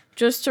course,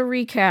 just to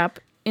recap,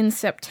 in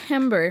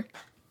September,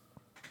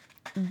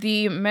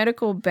 the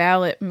medical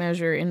ballot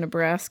measure in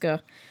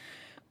Nebraska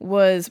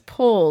was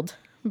pulled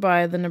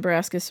by the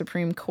Nebraska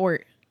Supreme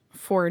Court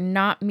for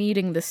not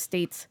meeting the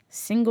state's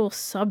single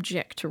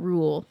subject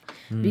rule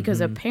because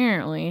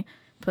apparently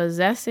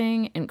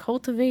possessing and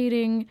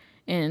cultivating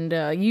and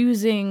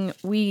using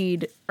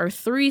weed are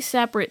 3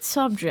 separate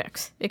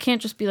subjects. It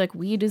can't just be like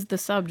weed is the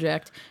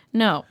subject.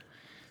 No.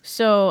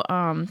 So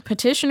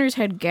petitioners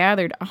had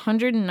gathered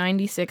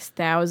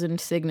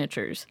 196,000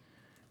 signatures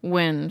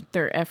when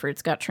their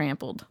efforts got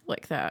trampled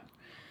like that.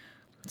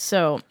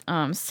 So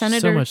Senator...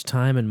 So much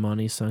time and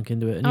money sunk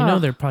into it. And you know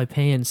they're probably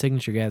paying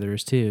signature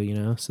gatherers too, you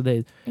know? So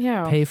they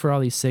pay for all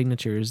these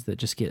signatures that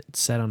just get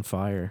set on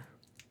fire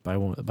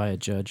by a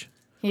judge.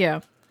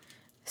 Yeah.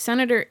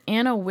 Senator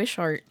Anna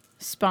Wishart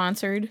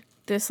sponsored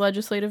this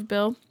legislative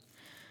bill,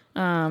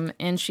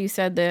 and she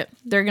said that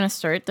they're going to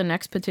start the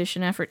next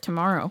petition effort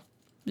tomorrow.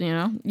 You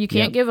know, you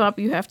can't give up.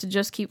 You have to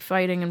just keep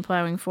fighting and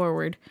plowing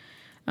forward.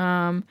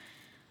 And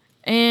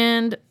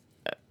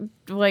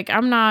like,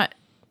 I'm not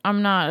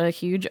a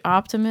huge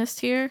optimist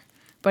here,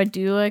 but I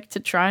do like to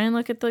try and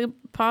look at the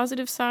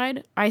positive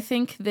side. I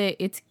think that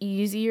it's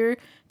easier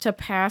to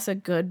pass a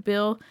good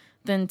bill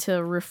than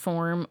to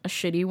reform a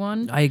shitty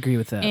one. I agree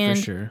with that And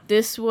for sure.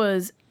 this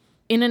was,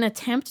 in an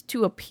attempt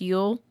to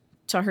appeal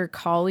to her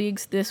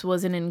colleagues, this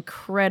was an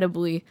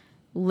incredibly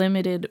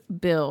limited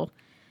bill.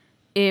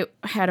 It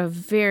had a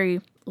very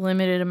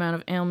limited amount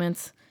of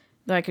ailments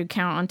that I could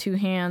count on 2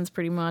 hands,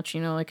 pretty much,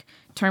 you know, like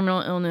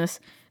terminal illness,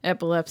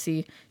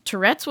 epilepsy.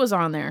 Tourette's was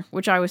on there,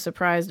 which I was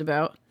surprised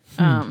about.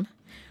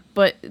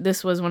 But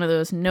this was one of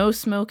those no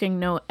smoking,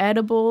 no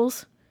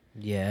edibles,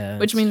 Yeah.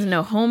 which means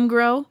no home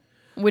grow.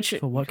 Which,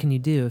 But what can you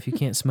do if you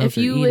can't smoke if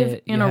or you eat live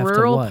it? in you a have to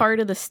rural what? part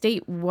of the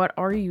state, what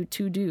are you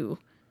to do?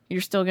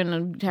 You're still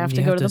going to have You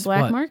to go to the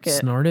black what, market.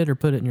 Snort it or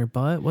put it in your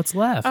butt? What's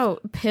left? Oh,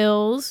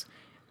 pills,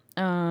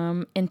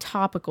 and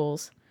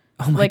topicals.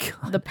 Oh my like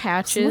God. the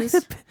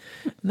patches.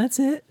 That's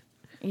it?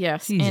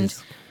 Yes.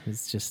 Jesus.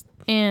 It's just...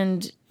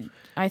 And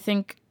I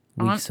think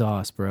Weak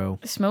sauce, bro.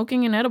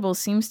 Smoking and edibles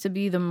seems to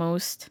be the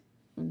most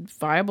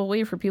viable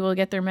way for people to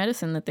get their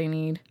medicine that they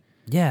need.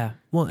 Yeah.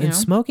 Well, You and know?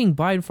 smoking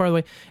by and far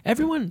away.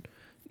 Everyone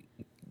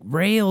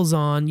rails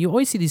on, you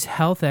always see these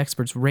health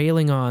experts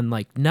railing on,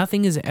 like,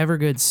 nothing is ever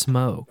good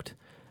smoked.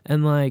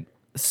 And, like,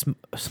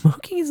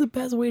 smoking is the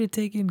best way to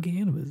take in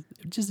cannabis.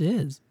 It just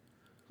is.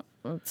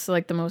 It's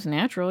like the most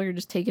natural. You're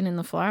just taking in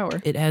the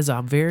flower. It has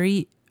a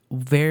very,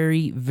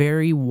 very,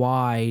 very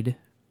wide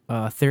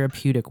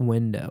therapeutic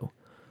window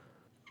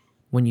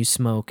when you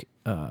smoke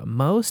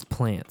most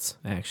plants,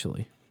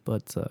 actually.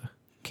 But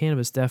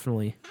cannabis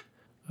definitely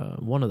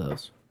one of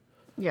those.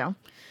 Yeah.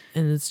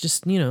 And it's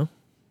just, you know,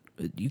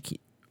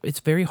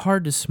 it's very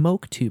hard to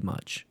smoke too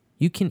much.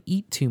 You can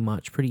eat too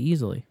much pretty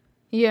easily,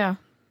 Yeah.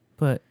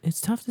 but it's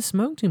tough to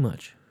smoke too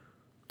much.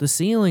 The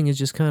ceiling is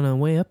just kind of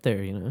way up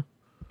there, you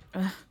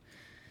know?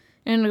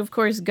 And of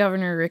course,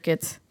 Governor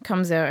Ricketts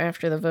comes out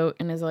after the vote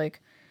and is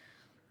like,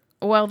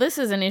 well, this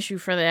is an issue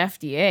for the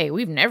FDA.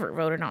 We've never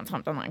voted on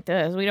something like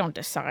this. We don't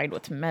decide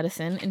what's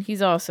medicine. And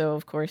he's also,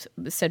 of course,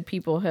 said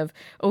people have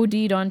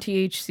OD'd on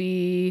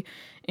THC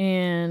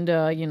and,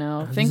 you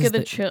know, think of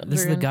the children. This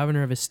is the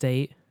governor of a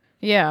state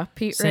Yeah,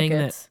 Pete saying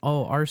Ricketts. that,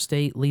 oh, our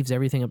state leaves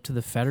everything up to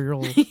the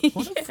federal.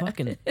 What a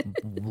fucking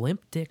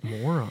limp dick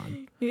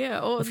moron. Yeah.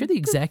 Well, If you're the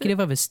executive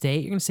of a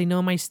state, you're going to say,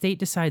 no, my state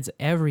decides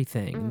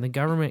everything. And the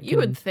government You can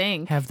would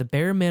think. have the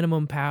bare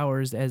minimum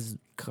powers as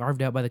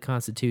carved out by the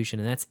Constitution,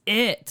 and that's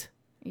it.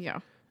 Yeah.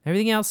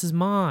 Everything else is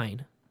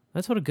mine.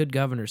 That's what a good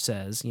governor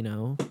says, you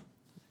know.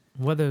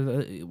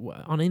 Whether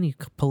on any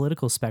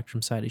political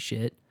spectrum side of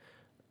shit,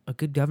 a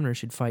good governor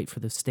should fight for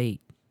the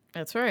state.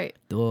 That's right.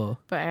 Duh.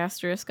 But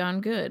asterisk on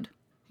good,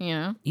 you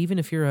know? Even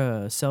if you're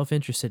a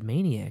self-interested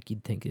maniac,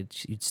 you'd think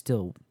you'd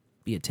still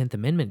be a 10th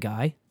Amendment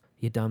guy.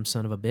 You dumb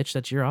son of a bitch,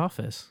 that's your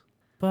office.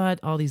 But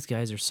all these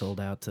guys are sold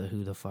out to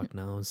who the fuck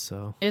knows,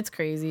 so. It's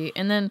crazy.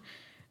 And then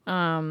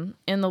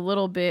in the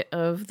little bit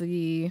of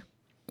the,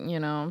 you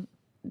know,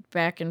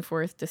 back and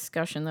forth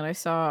discussion that I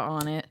saw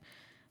on it,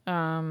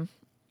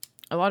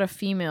 a lot of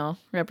female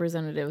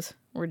representatives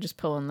were just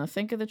pulling the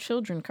think of the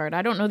children card.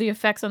 I don't know the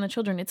effects on the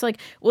children. It's like,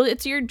 well,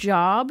 it's your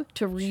job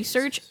to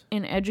research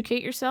and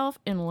educate yourself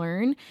and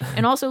learn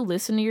and also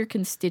listen to your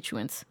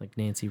constituents. Like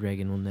Nancy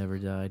Reagan will never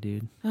die,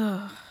 dude.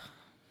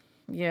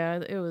 Yeah,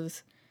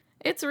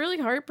 it's really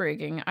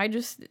heartbreaking. I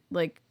just,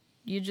 like,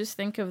 you just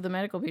think of the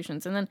medical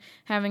patients and then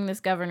having this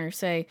governor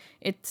say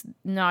it's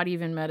not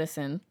even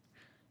medicine.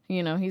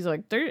 You know, he's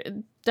like,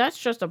 that's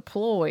just a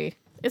ploy.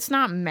 It's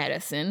not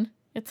medicine.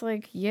 It's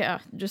like, yeah,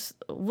 just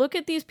look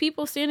at these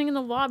people standing in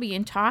the lobby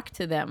and talk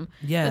to them.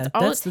 Yeah, that's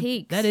all it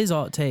takes. That is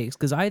all it takes.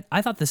 Because I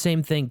thought the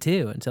same thing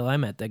too until I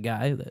met that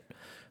guy that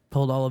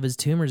pulled all of his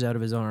tumors out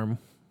of his arm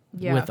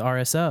with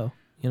RSO,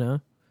 you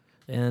know?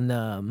 And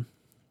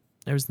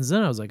ever since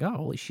then I was like, oh,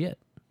 holy shit,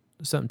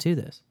 there's something to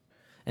this.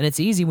 And it's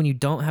easy when you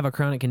don't have a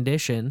chronic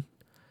condition,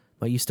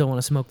 but you still want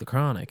to smoke the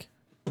chronic.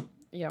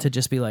 Yeah. To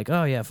just be like,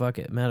 oh yeah, fuck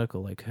it,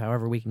 medical, like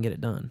however we can get it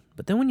done.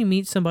 But then when you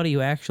meet somebody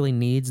who actually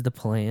needs the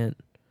plant,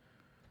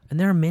 and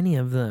there are many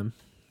of them,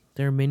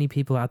 there are many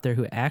people out there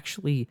who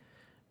actually,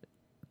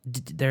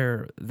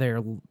 their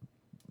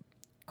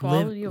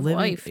Quality of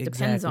life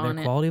depends on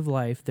their it. quality of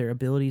life, their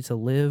ability to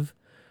live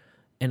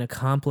and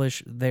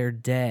accomplish their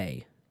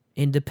day,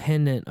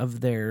 independent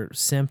of their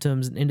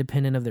symptoms,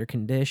 independent of their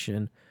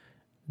condition,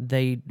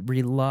 they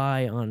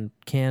rely on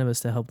cannabis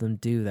to help them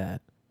do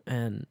that.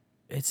 And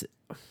it's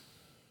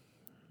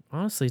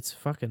honestly, it's a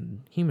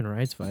fucking human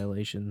rights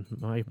violation, in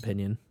my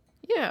opinion,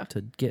 Yeah.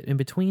 to get in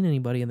between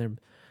anybody and their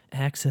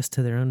access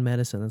to their own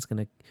medicine that's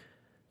gonna,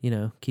 you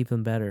know, keep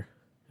them better.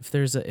 If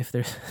there's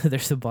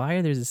a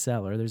buyer, there's a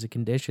seller, there's a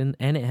condition,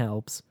 and it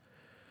helps.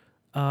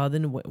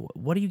 Then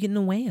what are you getting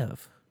in the way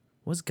of?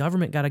 What's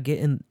government got to get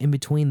in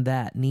between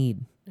that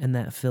need and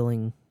that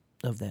filling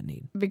of that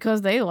need?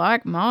 Because they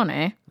like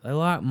money. They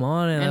like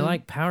money, and they And-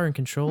 like power and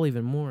control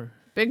even more.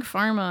 Big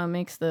Pharma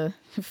makes the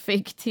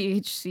fake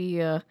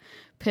THC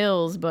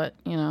pills, but,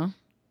 you know,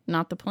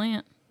 not the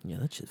plant. Yeah,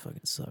 that shit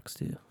fucking sucks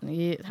too.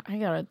 Yeah, I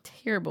got a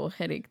terrible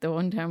headache the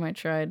one time I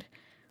tried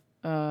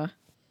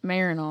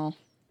Marinol.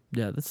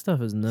 Yeah, that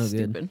stuff is no good.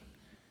 Stupid.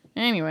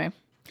 Anyway,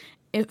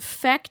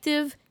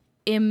 effective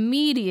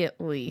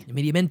immediately.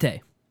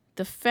 Immediatamente.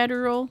 The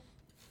federal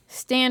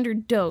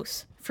standard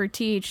dose for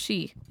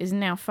THC is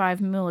now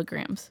 5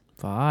 milligrams.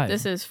 5.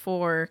 This is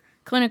for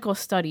clinical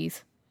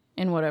studies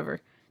and whatever.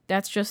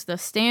 That's just the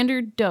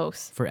standard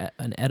dose For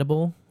an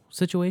edible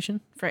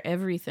situation? for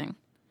everything.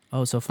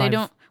 Oh, so 5. They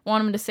don't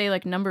want them to say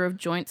like number of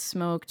joints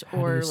smoked How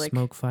do or you like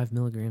smoke 5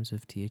 milligrams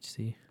of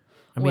THC?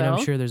 I mean, I'm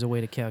Well- sure there's a way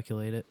to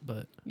calculate it,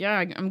 but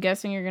yeah, I'm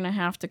guessing you're gonna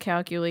have to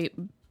calculate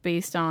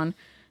based on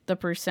the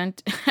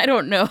percent. I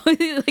don't know.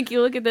 Like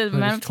you look at the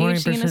amount of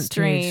THC in a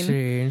strain.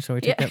 THC, so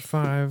we take Yeah. that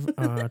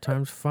 5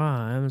 times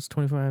 5. It's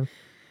 25.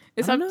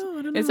 It's I up. don't know,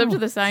 I don't It's up to know.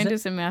 the Is that-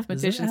 scientists and Is that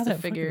mathematicians how to that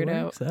figure it fucking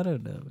out. works? I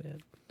don't know,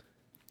 man.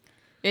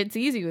 It's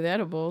easy with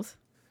edibles.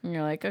 And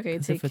you're like, okay,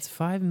 'Cause take if it's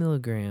 5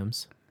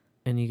 milligrams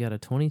and you got a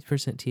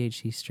 20%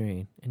 THC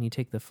strain and you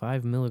take the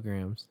 5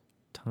 milligrams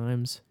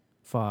times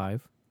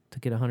 5, to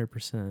get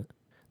 100%.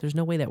 There's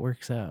no way that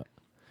works out.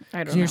 I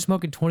don't 'Cause know. you're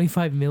smoking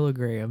 25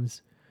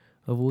 milligrams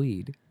of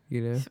weed,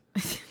 you know?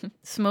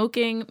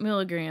 Smoking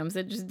milligrams.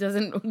 It just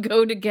doesn't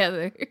go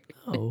together.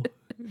 Oh,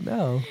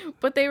 no.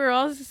 But they were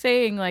also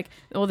saying, like,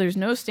 well, there's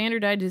no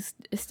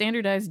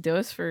standardized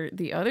dose for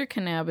the other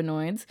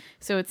cannabinoids,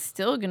 so it's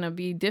still going to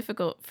be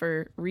difficult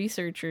for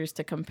researchers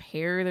to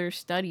compare their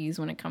studies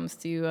when it comes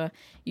to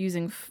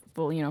using,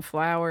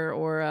 flower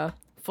or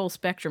full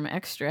spectrum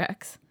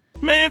extracts.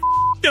 Man,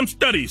 them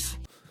studies.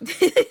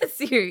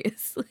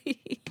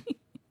 Seriously.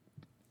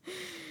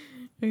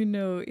 I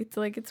know. It's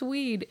like, it's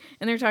weed.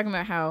 And they're talking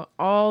about how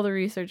all the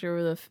research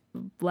over the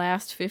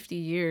last 50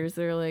 years,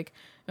 they're like,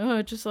 oh,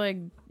 it just like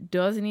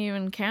doesn't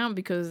even count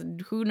because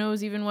who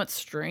knows even what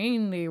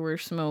strain they were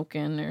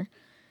smoking or,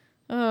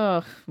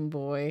 oh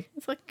boy.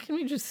 It's like, can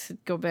we just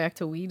go back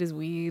to weed is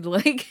weed?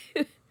 Like,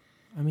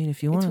 I mean,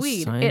 if you want a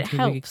weed. It scientific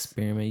helps.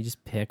 experiment, you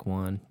just pick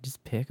one.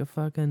 Just pick a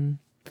fucking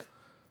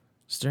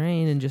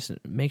strain and just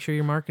make sure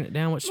you're marking it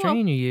down what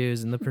strain you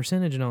use and the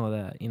percentage and all of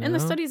that, you know? and the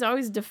studies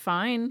always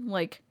define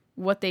like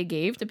what they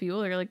gave to people.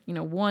 They're like,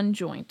 one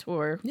joint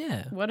or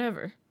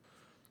whatever.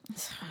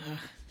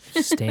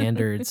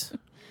 Standards.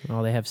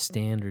 Oh, they have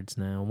standards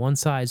now. One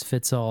size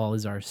fits all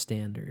is our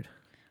standard.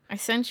 I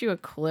sent you a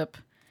clip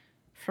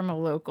from a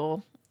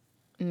local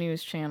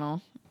news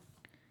channel.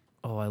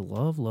 Oh, I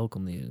love local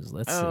news.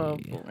 Let's Oh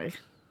see. boy.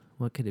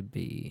 What could it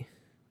be?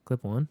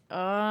 Clip one?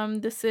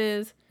 This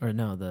is. Or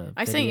no, the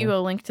I sent you a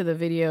link to the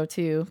video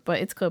too, but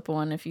it's clip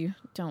one if you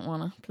don't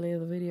want to play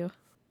the video.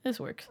 This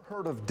works.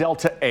 Heard of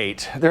Delta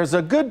 8? There's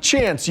a good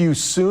chance you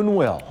soon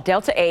will.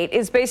 Delta 8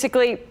 is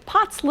basically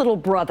pot's little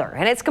brother,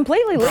 and it's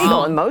completely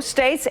legal in most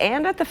states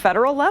and at the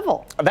federal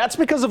level. That's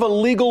because of a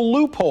legal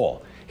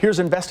loophole. Here's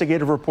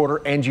investigative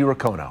reporter Angie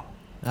Racono.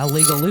 A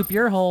legal loop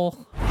your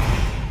hole.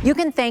 You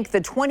can thank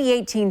the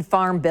 2018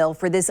 Farm Bill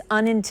for this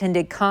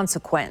unintended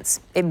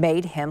consequence. It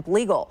made hemp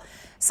legal.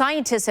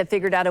 Scientists have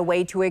figured out a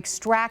way to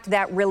extract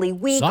that really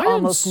weak,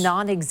 almost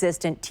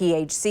non-existent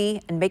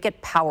THC and make it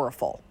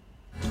powerful.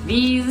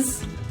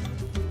 These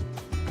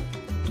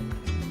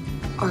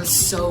are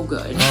so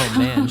good. Oh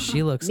man,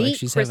 she looks like Meet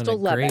she's having a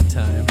Crystal great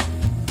time.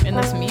 And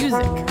this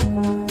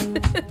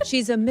music.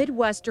 She's a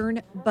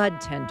Midwestern bud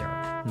tender,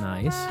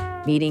 Nice.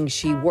 meaning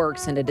she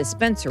works in a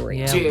dispensary.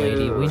 Yeah,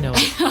 lady, we know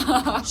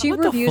it. She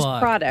What the reviews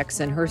fuck? products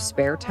in her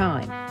spare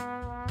time.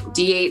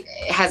 D8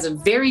 has a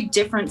very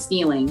different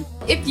feeling.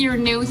 If you're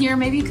new here,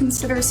 maybe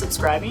consider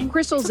subscribing.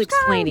 Crystal's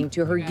explaining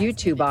to her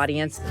YouTube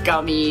audience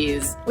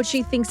Gummies. what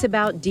she thinks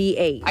about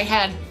D8. I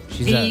had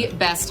the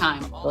best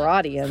time. Her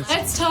audience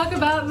Let's talk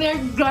about their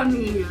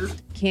gummies.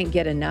 can't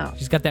get enough.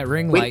 She's got that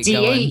ring With light D8,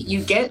 going.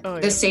 you get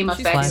the same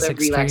effects Classic of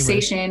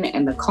relaxation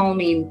and the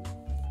calming,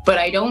 but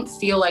I don't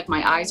feel like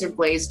my eyes are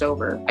glazed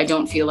over. I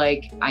don't feel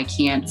like I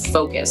can't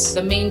focus.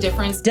 The main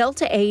difference.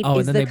 Delta 8 Oh, and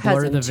is then the they blur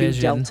cousin the to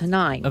vision Delta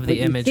 9, of the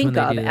what image you when think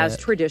they of do as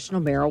that. traditional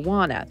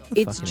marijuana.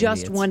 It's fucking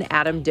just idiots. one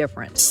atom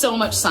different. So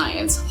much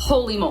science.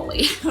 Holy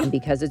moly. And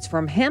because it's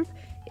from hemp,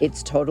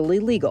 it's totally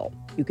legal.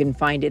 You can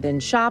find it in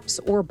shops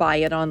or buy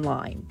it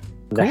online.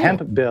 The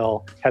hemp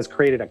bill has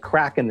created a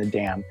crack in the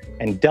dam,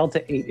 and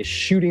Delta 8 is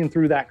shooting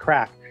through that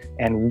crack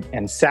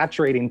and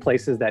saturating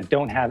places that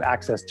don't have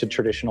access to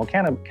traditional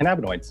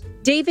cannabinoids.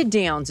 David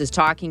Downs is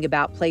talking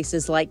about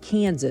places like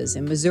Kansas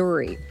and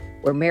Missouri,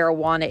 where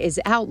marijuana is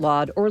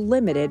outlawed or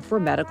limited for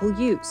medical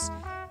use.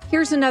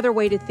 Here's another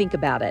way to think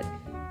about it.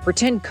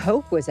 Pretend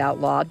Coke was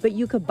outlawed, but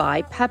you could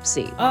buy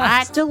Pepsi.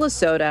 Still a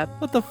soda.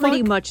 What the Pretty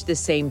fuck? much the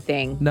same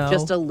thing, No.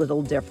 just a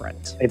little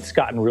different. It's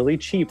gotten really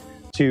cheap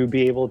to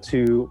be able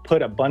to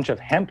put a bunch of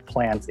hemp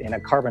plants in a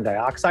carbon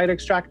dioxide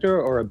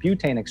extractor or a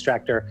butane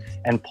extractor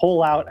and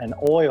pull out an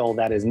oil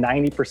that is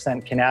 90%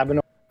 cannabinoid.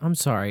 I'm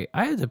sorry,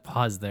 I had to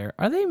pause there.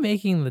 Are they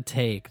making the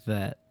take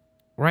that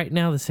right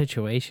now the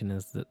situation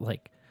is that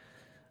like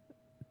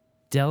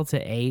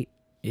Delta 8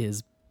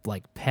 is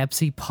like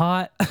Pepsi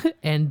pot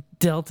and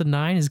Delta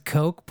 9 is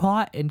Coke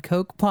pot and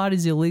Coke pot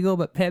is illegal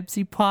but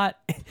Pepsi pot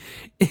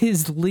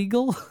is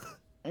legal?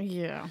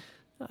 Yeah.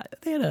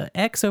 They had an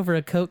X over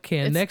a Coke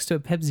can next to a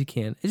Pepsi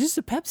can. It's just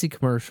a Pepsi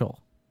commercial.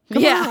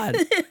 Come Yeah. on.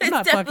 It's I'm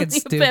not fucking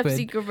definitely a stupid.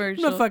 Pepsi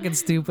commercial. I'm not fucking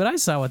stupid. I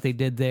saw what they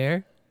did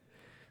there.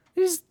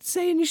 They're just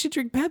saying you should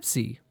drink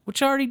Pepsi,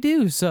 which I already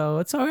do, so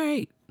it's all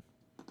right.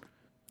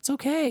 It's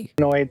okay.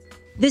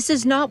 This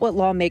is not what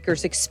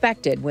lawmakers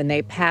expected when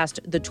they passed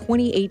the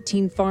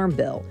 2018 Farm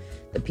Bill.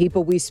 The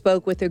people we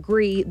spoke with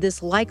agree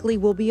this likely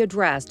will be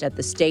addressed at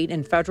the state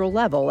and federal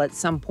level at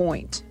some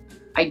point.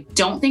 I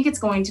don't think it's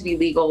going to be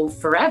legal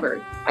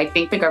forever. I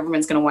think the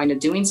government's going to wind up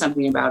doing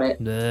something about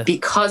it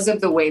because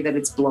of the way that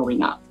it's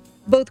blowing up.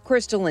 Both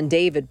Crystal and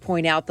David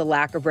point out the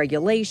lack of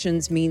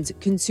regulations means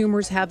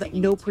consumers have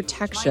no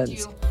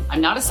protections.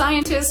 I'm not a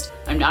scientist.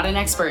 I'm not an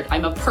expert.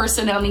 I'm a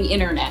person on the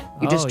internet.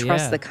 You just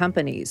trust the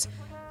companies.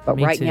 But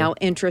Me right too. now,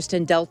 interest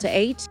in Delta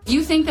 8 If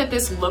you think that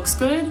this looks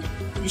good,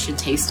 you should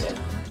taste it.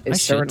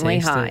 is certainly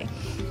high.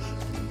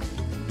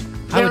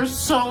 They're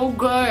so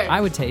good.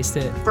 I would taste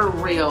it. For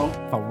real.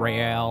 For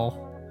real.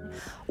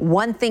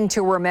 One thing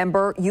to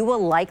remember, you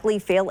will likely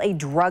fail a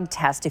drug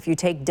test if you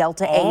take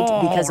Delta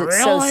 8 because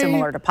it's so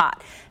similar to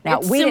pot.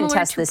 Now, we didn't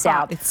test this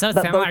out,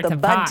 but both the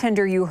bud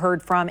tender you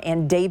heard from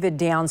and David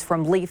Downs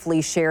from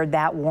Leafly shared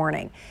that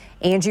warning.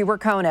 Angie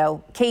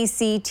Racono,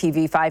 KC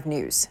TV5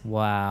 News.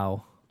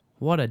 Wow.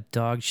 What a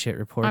dog shit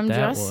report that was.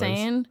 I'm just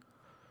saying,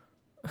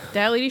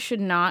 that lady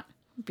should not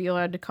be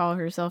allowed to call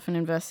herself an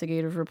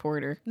investigative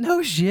reporter.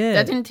 No shit.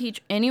 That didn't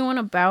teach anyone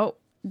about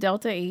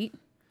Delta 8.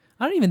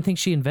 I don't even think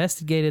she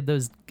investigated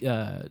those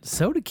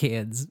soda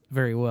cans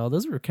very well.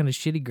 Those were kind of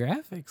shitty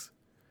graphics.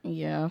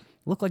 Yeah.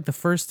 Looked like the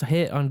first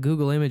hit on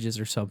Google Images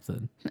or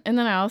something. And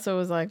then I also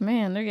was like,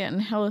 man, they're getting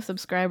hella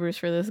subscribers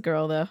for this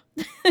girl, though.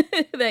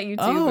 That YouTuber.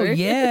 Oh,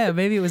 yeah.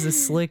 Maybe it was a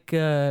slick...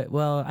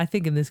 well, I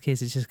think in this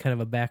case, it's just kind of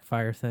a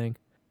backfire thing.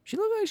 She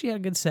looked like she had a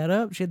good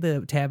setup. She had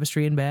the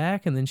tapestry in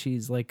back, and then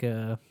she's like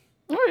a...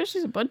 Oh, yeah,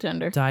 she's a bud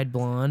tender. Dyed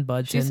blonde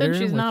bud tender. She said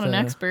she's not an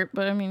expert,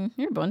 but I mean,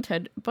 you're a bud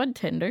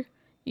tender.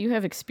 You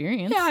have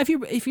experience. Yeah,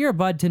 if you're a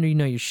bud tender, you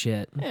know your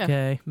shit. Yeah.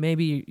 Okay,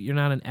 maybe you're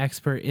not an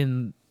expert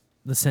in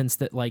the sense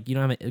that like you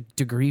don't have a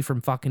degree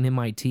from fucking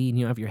MIT and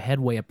you don't have your head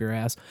way up your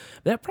ass.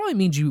 But that probably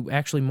means you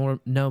actually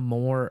know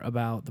more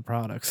about the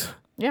products.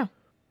 Yeah.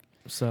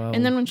 So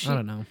and then I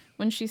don't know.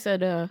 When she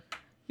said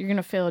you're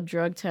gonna fail a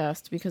drug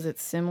test because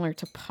it's similar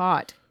to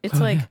pot, it's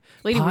like,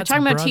 lady, Pot's we're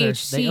talking about brother.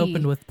 THC. They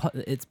opened with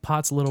it's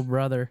Pot's little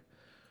brother.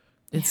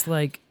 It's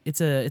like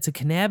it's a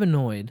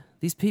cannabinoid.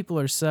 These people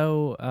are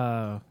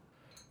so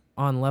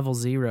on level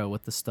 0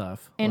 with the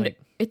stuff. And like,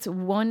 it's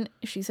one,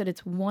 she said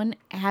it's one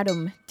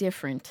atom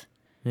different.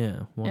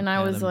 Yeah. And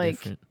I was like,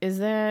 different. is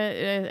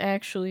that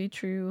actually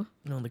true?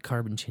 No, the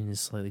carbon chain is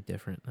slightly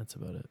different. That's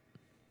about it.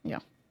 Yeah.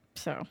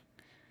 So,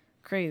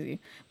 crazy.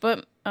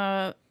 But,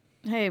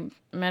 hey,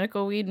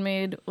 medical weed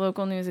made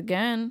local news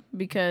again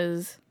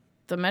because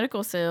the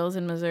medical sales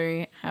in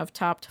Missouri have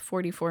topped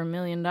 $44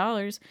 million,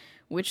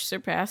 which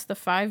surpassed the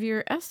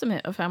 5-year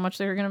estimate of how much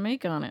they were going to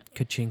make on it.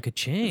 Ka-ching,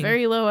 ka-ching.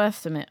 Very low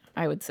estimate,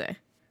 I would say.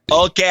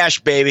 All cash,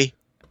 baby.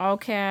 All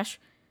cash.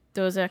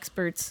 Those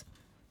experts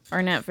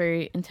are not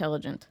very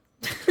intelligent.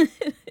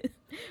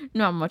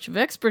 Not much of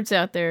experts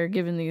out there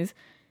giving these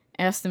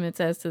estimates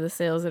as to the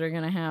sales that are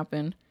going to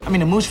happen. I mean,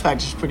 the moose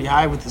factor is pretty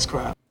high with this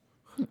crowd.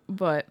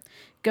 But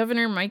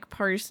Governor Mike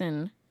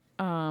Parson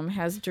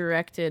has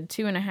directed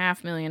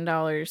 $2.5 million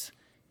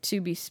to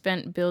be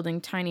spent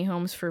building tiny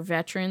homes for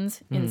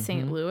veterans in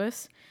St.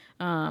 Louis.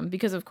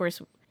 Because, of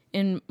course,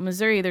 in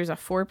Missouri, there's a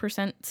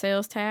 4%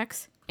 sales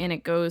tax, and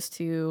it goes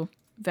to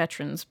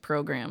veterans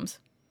programs.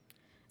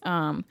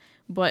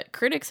 But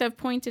critics have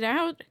pointed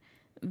out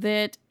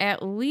that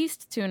at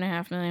least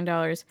 $2.5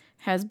 million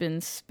has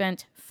been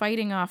spent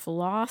fighting off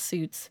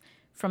lawsuits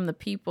from the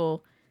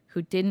people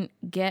who didn't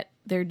get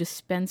their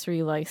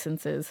dispensary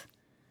licenses.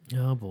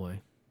 Oh,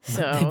 boy.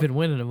 So they've been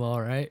winning them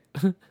all, right?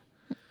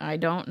 I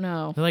don't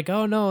know. They're like,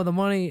 oh, no, the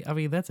money. I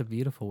mean, that's a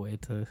beautiful way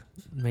to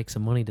make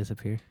some money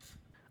disappear.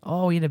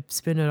 Oh, you had to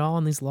spend it all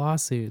on these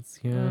lawsuits.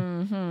 You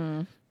know?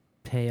 Mm-hmm.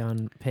 Pay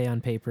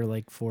on paper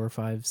like 4 or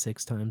 5,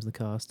 6 times the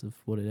cost of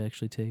what it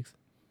actually takes.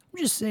 I'm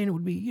just saying it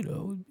would be, it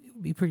would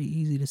be pretty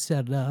easy to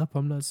set it up.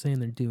 I'm not saying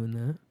they're doing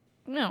that.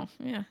 No,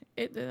 yeah.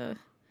 It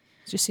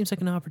just seems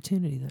like an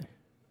opportunity there.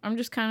 I'm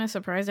just kind of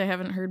surprised I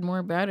haven't heard more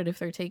about it if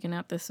they're taking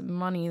out this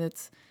money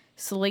that's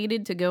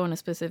slated to go in a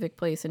specific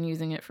place and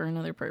using it for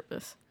another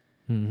purpose.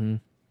 Mm-hmm.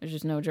 There's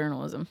just no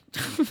journalism.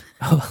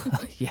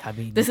 Oh, yeah, I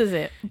mean... This is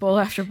it. Bowl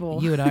after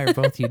bowl. You and I are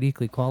both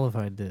uniquely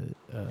qualified to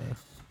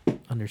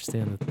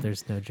understand that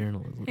there's no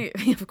journalism.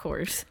 Of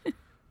course.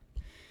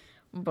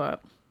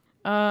 But,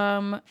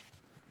 2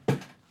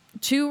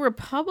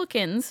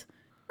 Republicans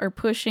are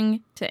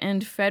pushing to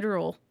end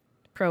federal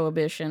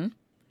prohibition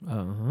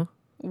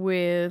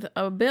with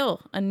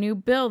a new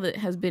bill that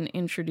has been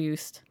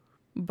introduced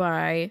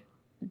by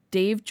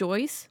Dave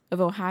Joyce of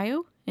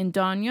Ohio and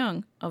Don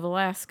Young of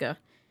Alaska.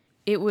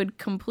 It would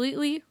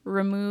completely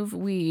remove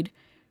weed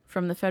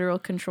from the federal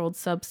controlled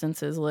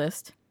substances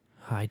list.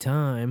 High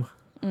time.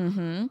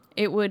 Mm-hmm.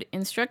 It would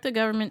instruct the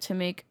government to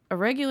make a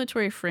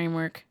regulatory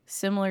framework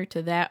similar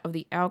to that of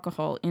the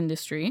alcohol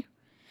industry,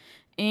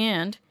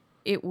 and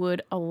it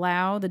would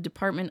allow the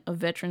Department of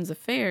Veterans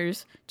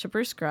Affairs to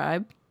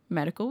prescribe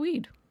medical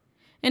weed.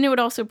 And it would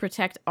also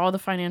protect all the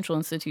financial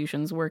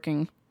institutions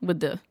working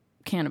with the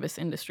cannabis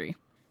industry.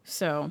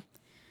 So,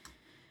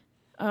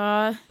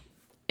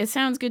 it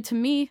sounds good to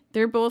me.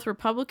 They're both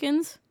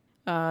Republicans.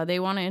 They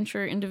want to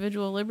ensure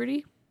individual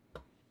liberty.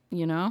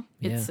 You know,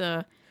 it's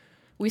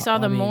we saw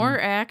the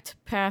MORE Act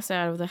pass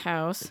out of the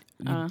House.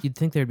 You'd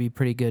think there'd be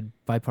pretty good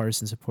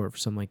bipartisan support for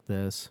something like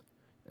this.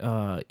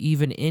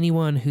 Even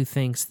anyone who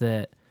thinks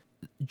that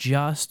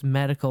just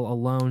medical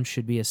alone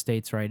should be a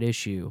states' right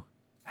issue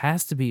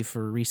has to be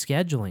for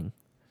rescheduling.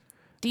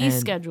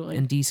 Descheduling.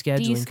 And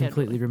descheduling,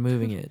 completely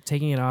removing it,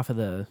 taking it off of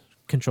the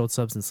controlled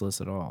substance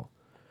list at all.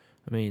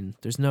 I mean,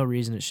 there's no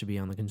reason it should be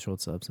on the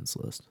controlled substance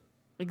list.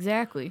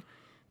 Exactly.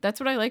 That's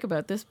what I like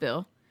about this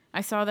bill.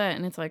 I saw that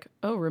and it's like,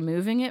 oh,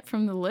 removing it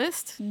from the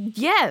list?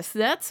 Yes,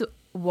 that's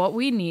what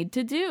we need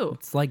to do.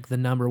 It's like the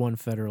 #1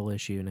 federal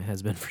issue, and it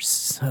has been for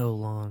so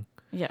long.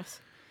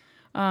 Yes.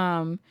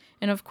 And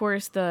of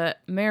course, the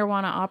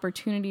Marijuana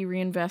Opportunity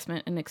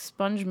Reinvestment and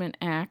Expungement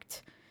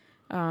Act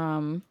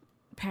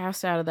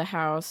passed out of the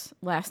House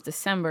last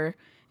December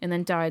and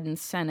then died in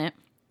Senate.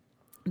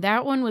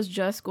 That one was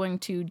just going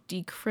to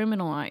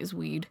decriminalize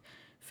weed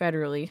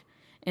federally,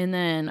 and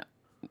then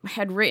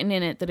had written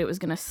in it that it was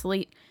going to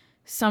slate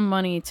some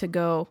money to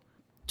go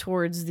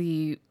towards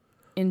the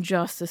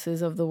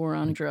injustices of the war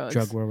on drugs.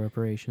 Drug war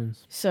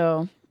reparations.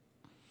 So,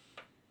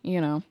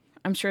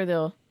 I'm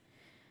sure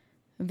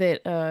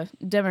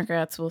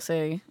Democrats will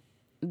say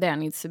that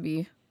needs to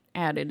be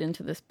added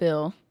into this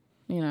bill,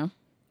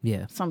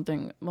 Yeah.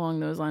 something along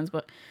those lines.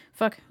 But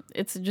fuck,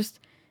 it's just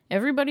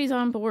everybody's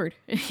on board,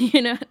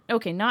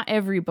 Okay, not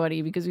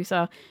everybody, because we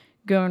saw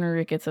Governor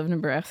Ricketts of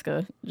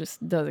Nebraska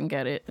just doesn't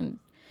get it and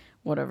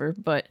whatever.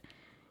 But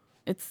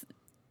it's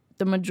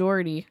the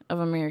majority of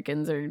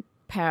Americans are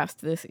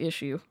past this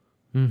issue.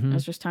 Mm-hmm.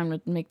 It's just time to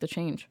make the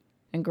change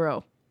and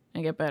grow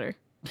and get better.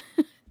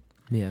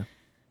 Yeah.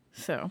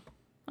 So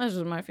that's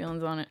just my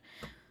feelings on it.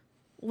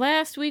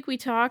 Last week we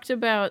talked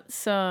about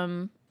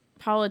some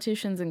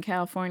politicians in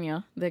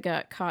California that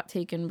got caught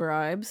taking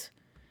bribes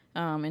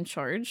and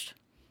charged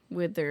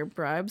with their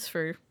bribes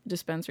for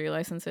dispensary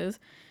licenses.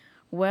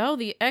 Well,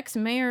 the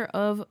ex-mayor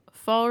of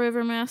Fall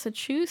River,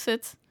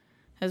 Massachusetts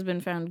has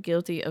been found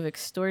guilty of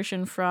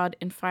extortion, fraud,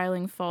 and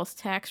filing false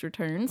tax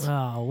returns.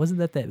 Oh, wasn't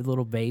that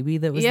little baby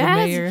that was the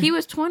mayor? Yes, he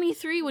was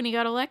 23 when he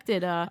got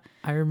elected. I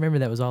remember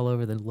that was all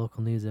over the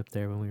local news up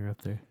there when we were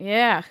up there.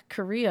 Yeah,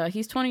 Korea.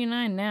 He's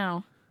 29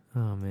 now.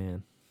 Oh,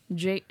 man.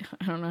 I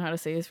don't know how to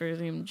say his first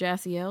name.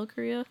 Jassiel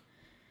Korea?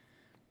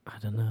 I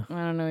don't know. I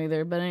don't know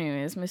either. But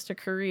anyways, Mr.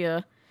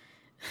 Korea.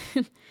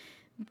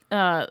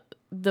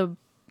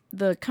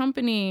 The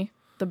company,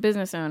 the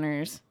business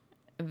owners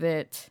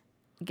that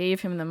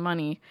gave him the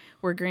money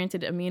were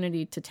granted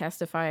immunity to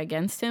testify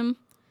against him.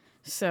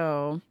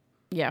 So,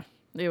 yeah,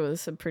 it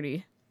was a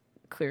pretty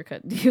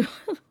clear-cut deal.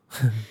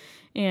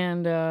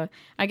 And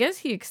I guess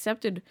he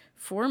accepted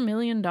 $4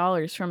 million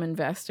from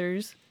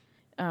investors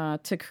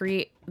to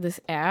create this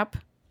app.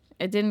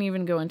 It didn't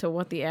even go into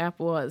what the app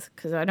was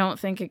because I don't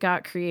think it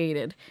got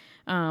created.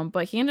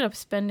 But he ended up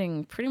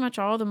spending pretty much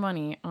all the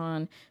money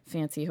on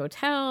fancy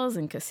hotels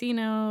and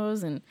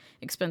casinos and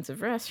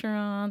expensive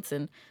restaurants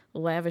and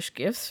lavish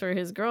gifts for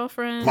his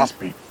girlfriend. Must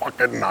be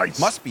fucking nice.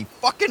 Must be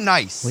fucking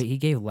nice. Wait, he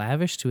gave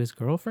lavish to his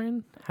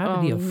girlfriend? How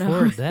did he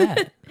afford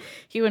that?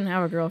 He wouldn't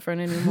have a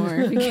girlfriend anymore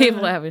if he gave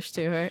lavish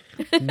to her.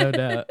 No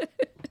doubt.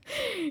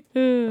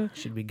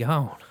 Should be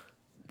gone.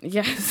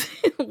 Yes,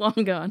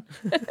 long gone.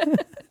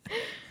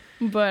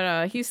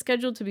 But he's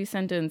scheduled to be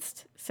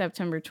sentenced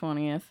September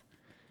 20th.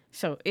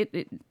 So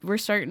we're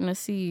starting to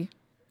see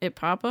it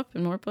pop up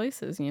in more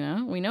places, We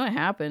know it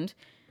happened.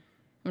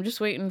 I'm just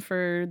waiting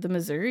for the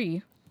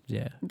Missouri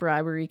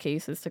bribery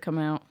cases to come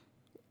out.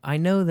 I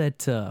know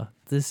that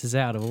this is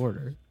out of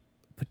order,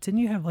 but didn't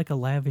you have like a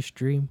lavish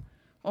dream?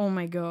 Oh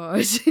my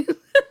gosh.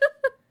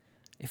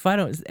 If I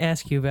don't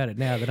ask you about it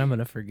now, then I'm going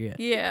to forget.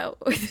 Yeah.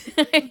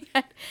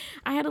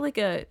 I had like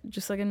a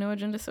No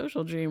Agenda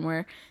social dream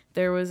where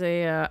there was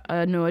a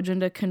No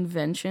Agenda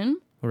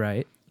convention.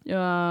 Right.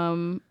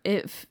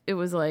 It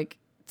was like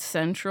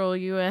Central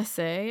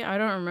USA. I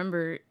don't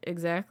remember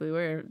exactly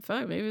where.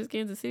 Fuck, maybe it was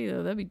Kansas City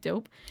though. That'd be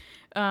dope.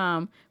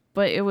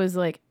 But it was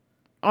like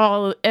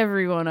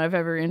everyone I've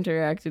ever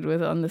interacted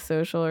with on the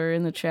social or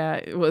in the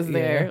chat was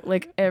there. Yeah.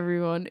 Like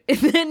everyone. And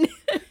then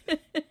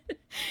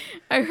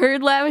I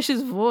heard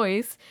Lavish's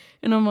voice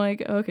and I'm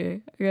like, okay,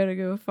 I gotta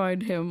go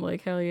find him.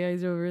 Like, hell yeah,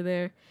 he's over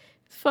there.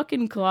 It's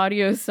fucking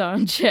Claudio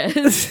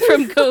Sanchez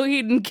from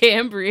Coheed and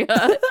Cambria.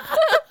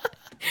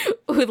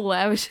 With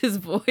Lavish's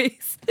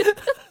voice.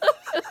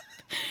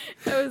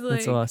 I was like,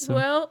 that's awesome.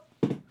 Well,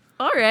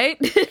 all right.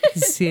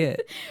 See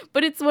it.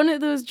 But it's one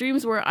of those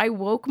dreams where I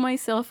woke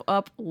myself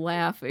up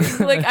laughing.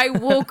 Like, I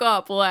woke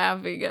up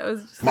laughing. I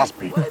was just Must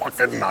be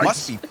fucking nice.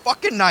 Must be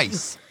fucking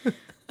nice.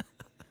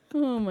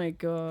 Oh, my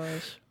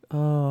gosh.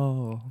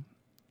 Oh,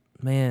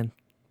 man.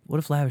 What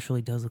if Lavish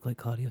really does look like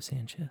Claudio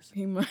Sanchez?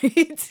 He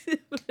might.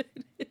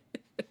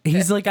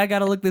 He's like, I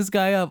gotta look this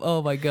guy up.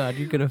 Oh my god,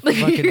 you're gonna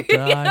fucking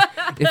die.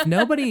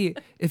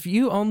 If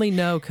you only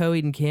know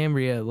Coheed and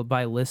Cambria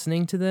by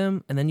listening to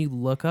them, and then you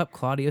look up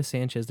Claudio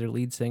Sanchez, their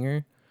lead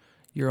singer,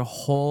 your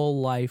whole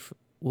life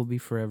will be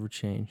forever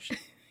changed.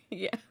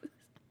 Yeah.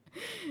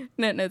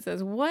 Net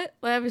says, what?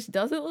 Lavish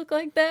doesn't look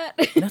like that?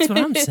 That's what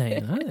I'm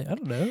saying. I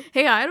don't know.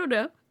 Hey, I don't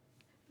know.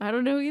 I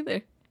don't know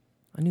either.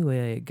 I knew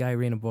a guy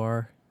ran a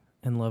bar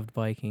and loved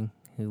biking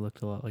who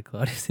looked a lot like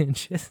Claudio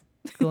Sanchez.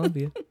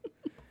 Columbia.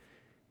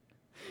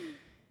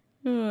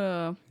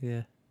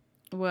 Yeah.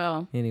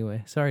 Well.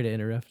 Anyway, sorry to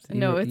interrupt.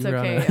 No, it's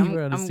okay. You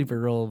were on a super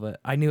roll,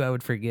 but I knew I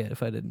would forget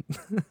if I didn't.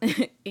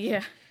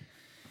 Yeah.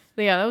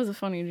 But yeah, that was a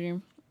funny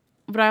dream.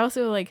 But I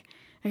also I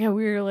got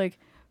weird,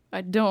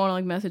 I don't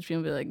want to message people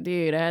and be like,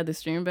 dude, I had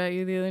this dream about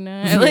you the other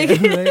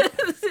night.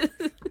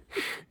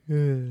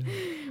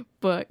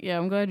 But yeah,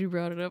 I'm glad you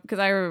brought it up because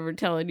I remember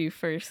telling you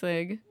first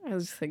thing. I I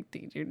was just like,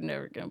 dude, you're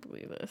never going to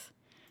believe this.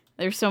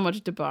 There's so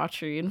much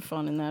debauchery and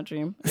fun in that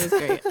dream. It was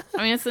great.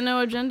 I mean, it's a no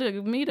agenda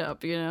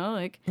meetup, you know,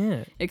 like,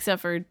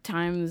 except for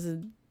times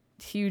a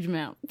huge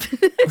amount.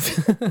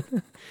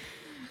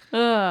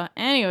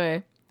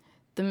 Anyway,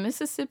 the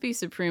Mississippi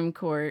Supreme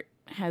Court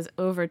has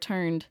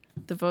overturned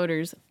the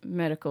voters'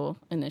 medical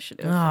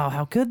initiative. Oh,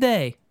 how could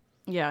they?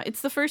 Yeah,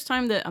 it's the first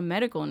time that a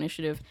medical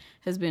initiative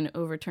has been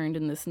overturned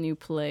in this new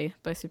play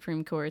by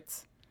Supreme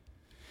Courts.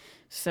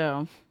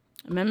 So,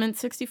 Amendment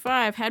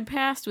 65 had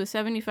passed with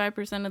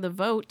 75% of the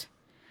vote,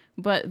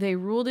 but they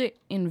ruled it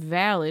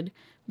invalid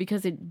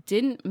because it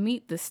didn't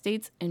meet the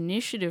state's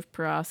initiative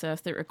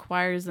process that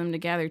requires them to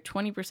gather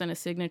 20% of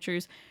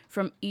signatures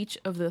from each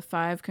of the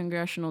 5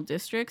 congressional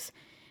districts.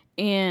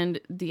 And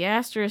the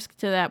asterisk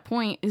to that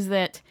point is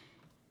that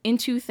in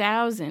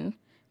 2000,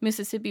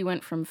 Mississippi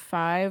went from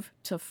 5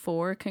 to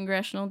 4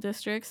 congressional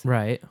districts.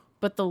 Right.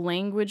 But the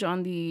language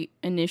on the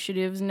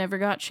initiatives never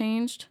got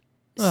changed.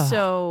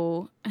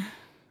 Ugh.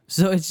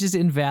 So it's just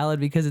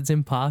invalid because it's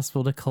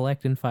impossible to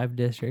collect in 5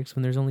 districts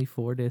when there's only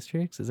 4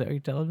 districts? Is that what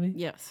you're telling me?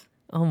 Yes.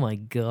 Oh my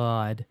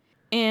God.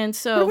 And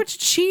so... What a bunch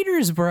of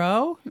cheaters,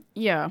 bro.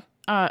 Yeah.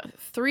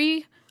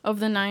 3 of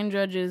the 9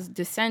 judges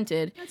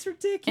dissented. That's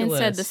ridiculous. And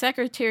said the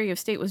Secretary of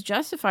State was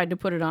justified to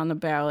put it on the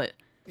ballot.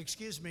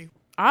 Excuse me.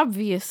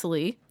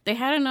 Obviously, they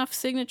had enough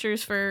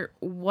signatures for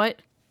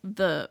what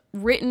the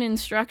written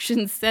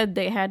instructions said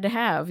they had to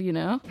have, you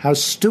know? How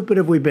stupid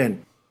have we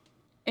been?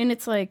 And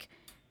it's like,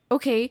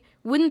 okay,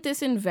 wouldn't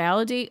this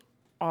invalidate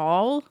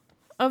all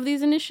of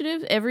these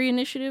initiatives, every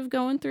initiative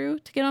going through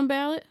to get on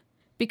ballot?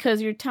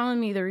 Because you're telling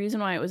me the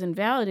reason why it was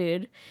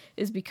invalidated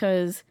is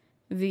because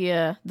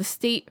the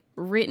state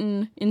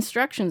written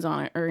instructions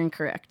on it are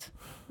incorrect,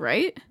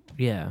 right?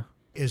 Yeah.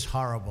 Is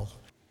horrible.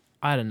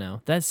 I don't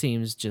know. That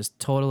seems just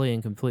totally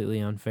and completely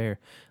unfair.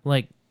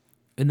 Like,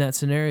 in that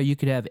scenario, you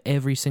could have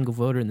every single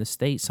voter in the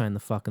state sign the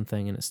fucking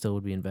thing and it still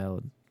would be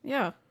invalid.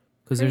 Yeah.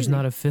 Because there's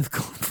not a 5th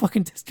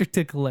fucking district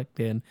to collect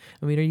in.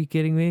 I mean, are you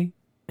kidding me?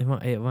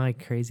 Am I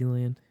crazy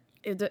land?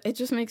 It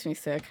just makes me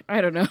sick. I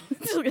don't know.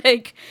 It's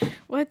like,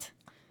 what?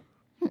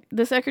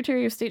 The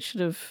Secretary of State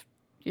should have,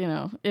 you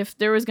know, if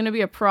there was going to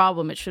be a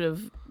problem, it should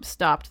have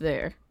stopped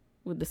there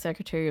with the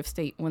Secretary of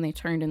State when they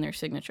turned in their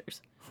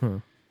signatures.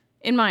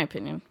 In my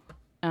opinion.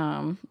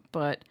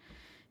 But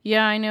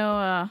yeah, I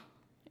know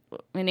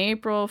in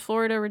April,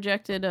 Florida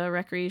rejected a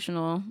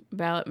recreational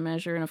ballot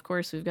measure. And of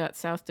course, we've got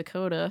South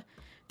Dakota.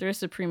 Their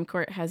Supreme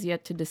Court has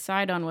yet to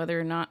decide on whether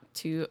or not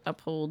to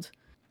uphold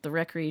the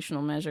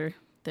recreational measure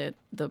that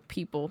the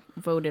people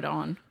voted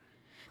on.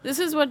 This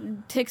is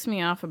what ticks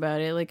me off about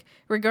it. Like,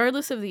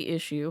 regardless of the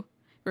issue,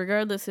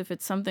 regardless if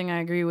it's something I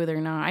agree with or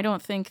not, I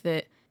don't think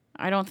that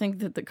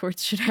the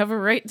courts should have a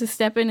right to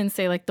step in and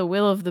say, like, the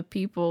will of the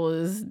people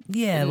is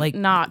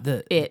not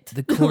it.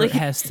 The court like,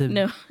 has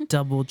to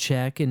double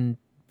check and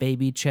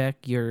baby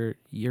check your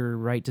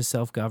right to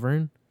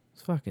self-govern.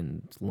 It's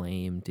fucking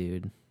lame,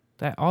 dude.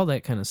 All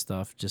that kind of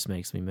stuff just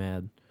makes me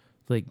mad.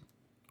 Like,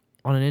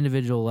 on an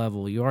individual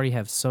level, you already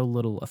have so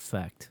little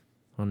effect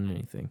on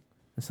anything.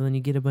 And so then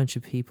you get a bunch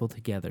of people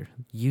together,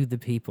 you the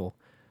people,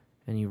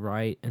 and you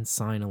write and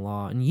sign a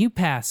law, and you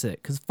pass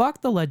it, because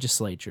fuck the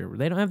legislature.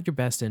 They don't have your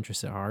best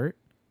interests at heart.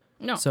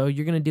 No. So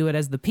you're going to do it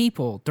as the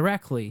people,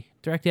 directly,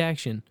 direct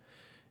action.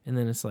 And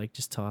then it's like,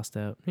 just tossed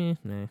out. It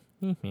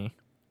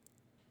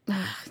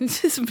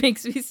just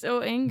makes me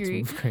so angry.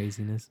 It's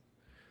craziness.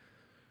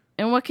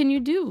 And what can you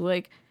do?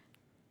 Like,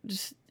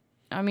 just,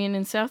 I mean,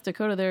 in South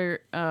Dakota,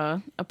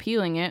 they're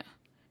appealing it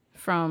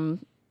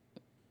from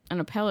an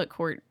appellate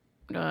court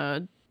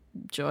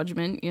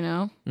judgment, you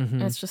know? Mm-hmm.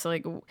 And it's just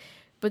like,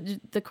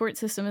 but the court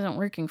system isn't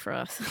working for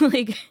us.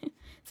 Like,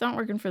 it's not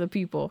working for the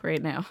people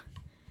right now.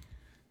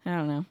 I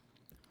don't know.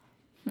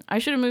 I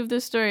should have moved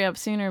this story up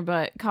sooner,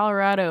 but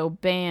Colorado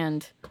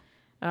banned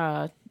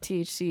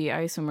THC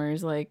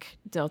isomers like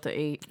Delta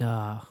 8.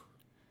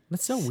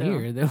 That's so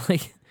weird. They're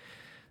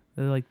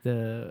like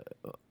the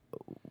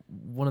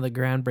one of the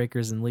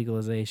groundbreakers in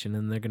legalization,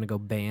 and they're gonna go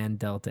ban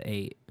Delta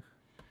 8.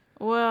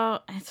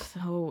 Well,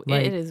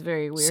 it is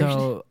very weird.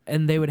 So,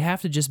 and they would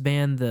have to just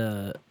ban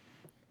the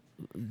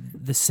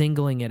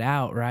singling it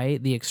out,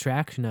 right? The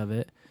extraction of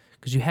it,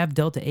 because you have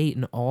Delta 8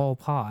 in all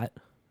pot.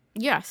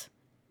 Yes.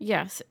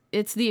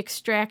 It's the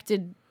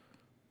extracted,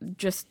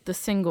 just the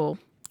single.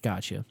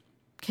 Gotcha.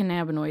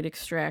 Cannabinoid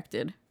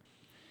extracted.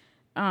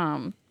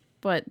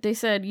 But they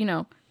said, you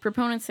know,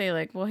 proponents say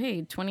like, well,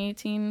 hey,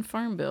 2018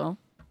 Farm Bill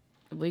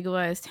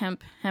legalized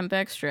hemp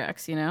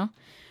extracts, you know,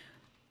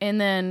 and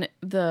then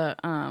the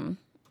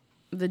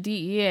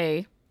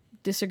DEA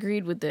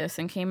disagreed with this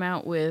and came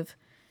out with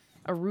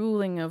a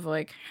ruling of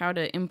like how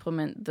to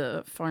implement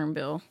the Farm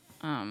Bill.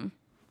 When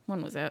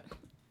was that?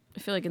 I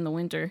feel like in the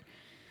winter.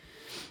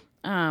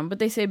 But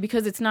they say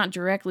because it's not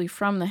directly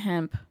from the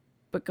hemp,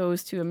 but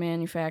goes to a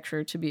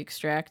manufacturer to be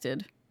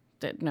extracted,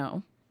 that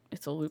no,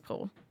 it's a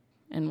loophole,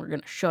 and we're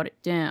gonna shut it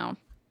down.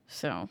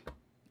 So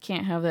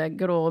can't have that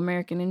good old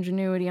American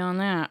ingenuity on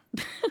that.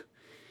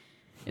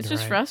 It's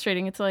just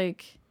frustrating. It's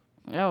like,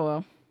 oh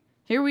well,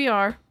 here we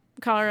are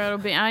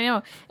Colorado, I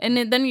know. And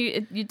then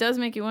it does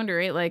make you wonder,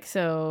 right? Like,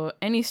 so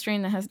any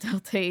strain that has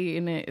Delta 8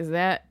 in it, is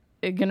that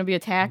going to be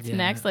attacked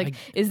next? Like,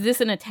 is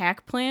this an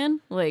attack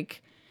plan?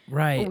 Like,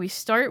 right. We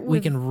start with...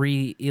 We can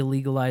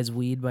illegalize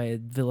weed by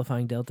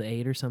vilifying Delta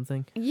 8 or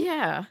something?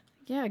 Yeah.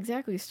 Yeah,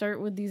 exactly. Start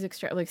with these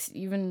like,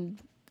 even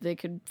they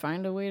could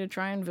find a way to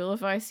try and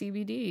vilify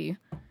CBD.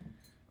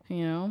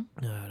 You know?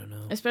 I don't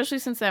know. Especially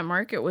since that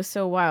market was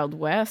so Wild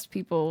West,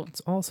 people... It's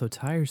also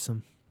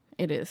tiresome.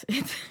 It is.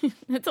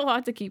 It's a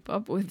lot to keep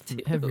up with, too.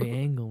 From every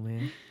angle,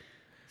 man.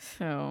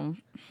 So...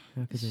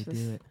 How could they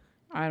do it?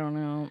 I don't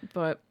know.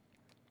 But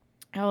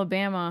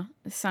Alabama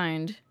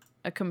signed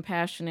a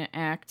Compassionate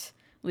Act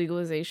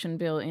legalization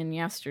bill in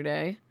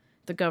yesterday.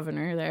 The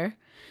governor there.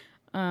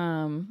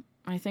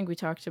 I think we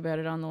talked about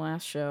it on the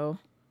last show,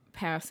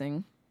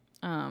 passing.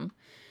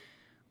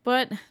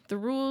 But the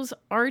rules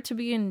are to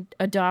be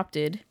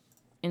adopted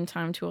in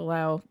time to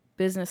allow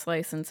business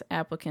license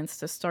applicants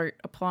to start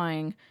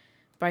applying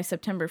by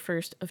September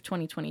 1st of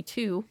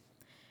 2022.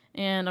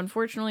 And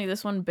unfortunately,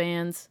 this one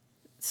bans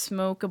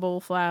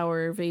smokable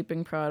flower,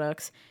 vaping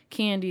products,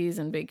 candies,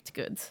 and baked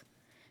goods.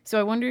 So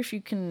I wonder if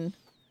you can...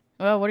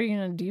 Well, what are you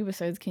going to do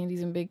besides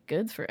candies and baked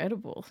goods for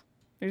edibles?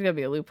 There's got to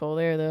be a loophole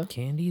there, though.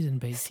 Candies and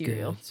baked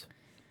goods.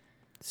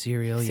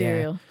 Cereal,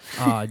 yeah.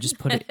 Just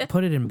put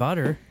it in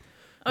butter.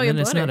 Oh, and yeah,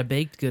 then it's butter. not a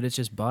baked good, it's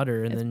just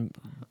butter, and then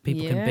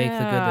people can bake the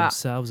good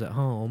themselves at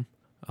home.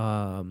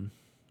 And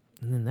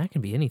then that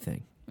can be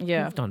anything.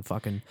 Yeah. I've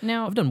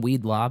done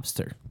weed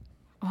lobster.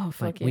 Oh,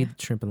 fuck like yeah. weed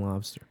shrimp and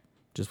lobster.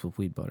 Just with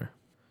weed butter.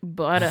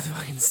 Butter. That's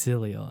fucking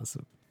silly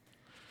awesome.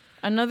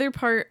 Another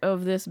part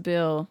of this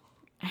bill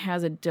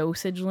has a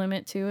dosage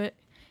limit to it.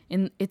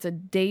 And it's a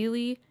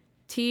daily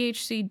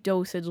THC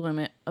dosage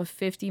limit of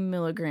 50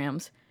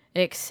 milligrams,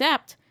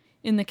 except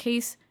in the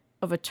case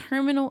of a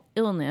terminal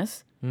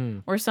illness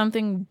or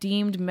something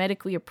deemed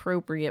medically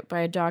appropriate by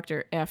a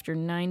doctor after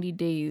 90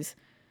 days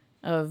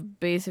of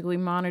basically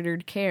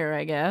monitored care,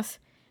 I guess.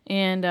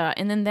 And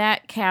then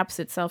that caps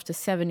itself to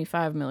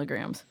 75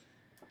 milligrams.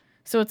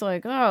 So it's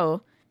like, oh,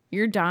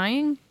 you're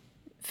dying?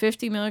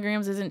 50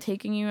 milligrams isn't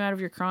taking you out of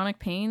your chronic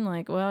pain?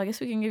 Like, well, I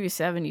guess we can give you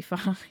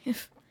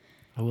 75.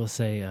 I will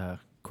say,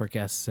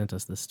 Quirkcast sent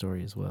us this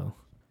story as well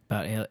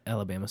about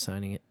Alabama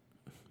signing it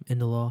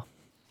into law.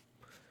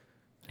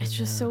 It's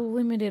just so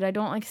limited. I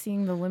don't like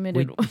seeing the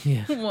limited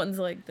ones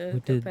like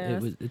this.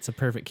 It's a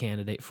perfect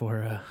candidate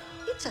for...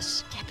 It's a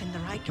step in the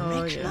right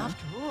direction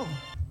after all.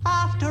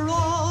 After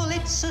all,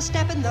 it's a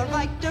step in the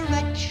right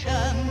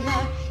direction.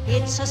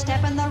 It's a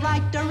step in the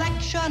right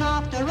direction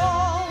after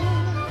all.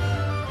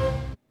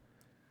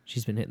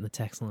 She's been hitting the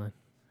text line.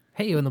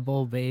 Hey, you in the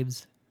bowl,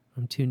 babes.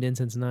 I'm tuned in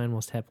since 9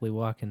 whilst happily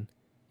walking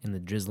in the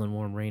drizzling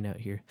warm rain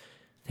out here.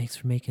 Thanks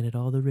for making it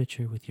all the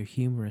richer with your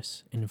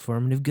humorous and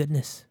informative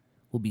goodness.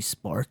 We'll be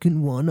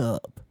sparking one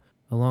up.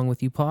 Along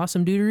with you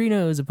possum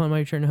deuterinos upon my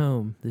return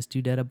home. This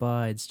dudette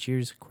abides.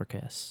 Cheers,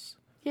 Quirkcast.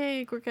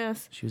 Yay,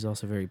 Quirkcast. She was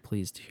also very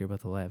pleased to hear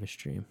about the lavish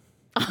dream.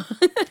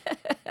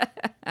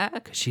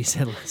 Because she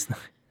said last night.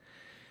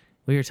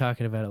 We were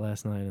talking about it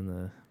last night in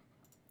the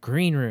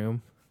green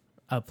room,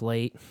 up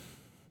late.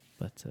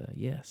 But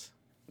yes.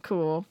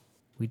 Cool.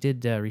 We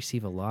did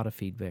receive a lot of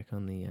feedback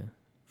on the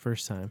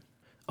first time.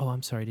 Oh,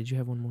 I'm sorry. Did you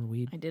have one more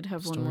weed? I did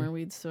have story? one more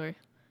weed story.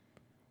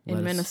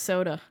 In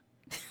Minnesota.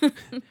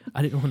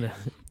 I didn't want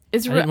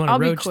to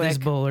roach this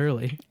bowl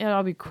early. Yeah,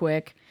 I'll be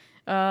quick.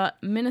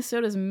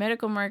 Minnesota's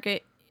medical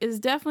market is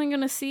definitely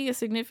going to see a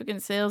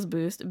significant sales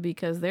boost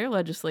because their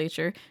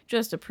legislature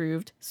just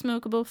approved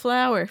smokable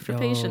flower for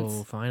patients.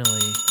 Oh,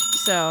 finally.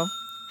 So,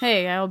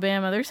 hey,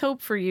 Alabama, there's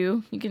hope for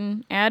you. You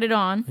can add it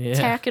on,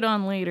 tack it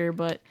on later,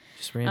 but...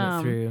 Just ran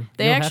it through.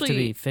 They You'll actually have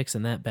to be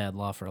fixing that bad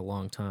law for a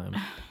long time.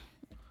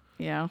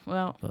 Yeah,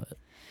 well... But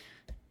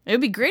it would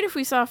be great if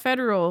we saw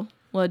federal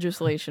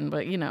legislation,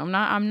 but, you know,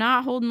 I'm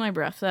not holding my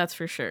breath, that's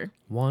for sure.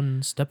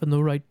 One step in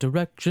the right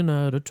direction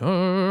at a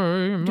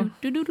time.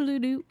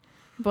 Do.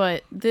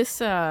 But this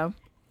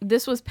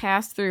was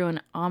passed through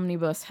an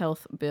omnibus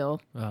health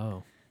bill.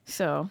 Oh.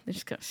 So they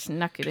just got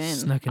snuck it in.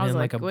 Snuck it in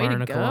like a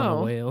barnacle on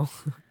a whale.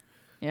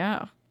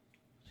 Yeah.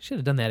 Should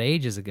have done that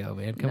ages ago,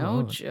 man. Come on.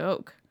 No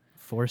joke.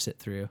 Force it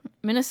through.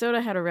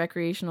 Minnesota had a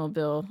recreational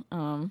bill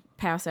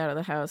pass out of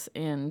the House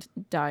and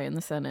die in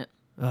the Senate.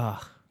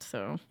 Ugh.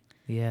 So.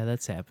 Yeah,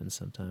 that's happened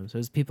sometimes.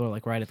 Those people are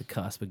like right at the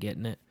cusp of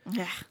getting it.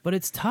 Yeah. But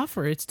it's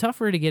tougher. It's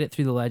tougher to get it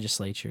through the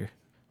legislature,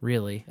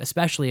 really,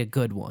 especially a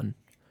good one.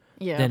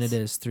 Yes. Than it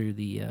is through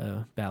the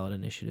ballot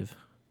initiative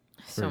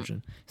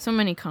version. So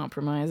many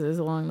compromises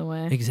along the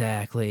way.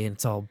 Exactly, and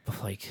it's all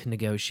like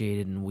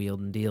negotiated and wheeled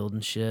and dealed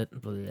and shit.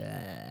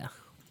 Blah.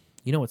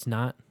 You know what's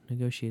not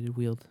negotiated,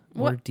 wheeled,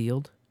 or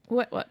dealed?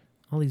 What?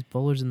 All these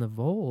bowlers in the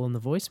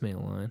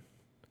voicemail line.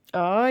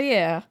 Oh,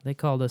 yeah. They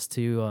called us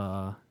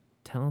to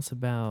tell us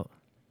about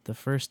the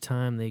first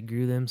time they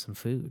grew them some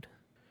food.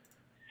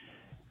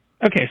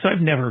 Okay, so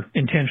I've never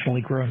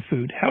intentionally grown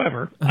food.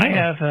 However, I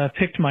have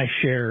picked my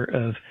share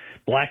of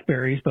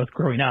blackberries, both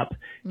growing up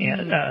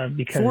and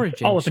because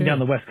Foraging, all up and down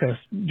sure. the West Coast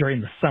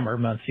during the summer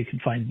months, you can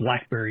find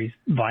blackberries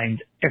vines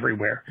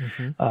everywhere.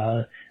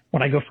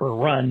 When I go for a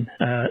run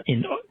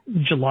in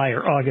July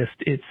or August,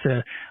 it's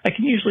I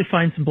can usually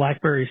find some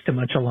blackberries to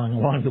munch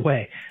along the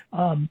way.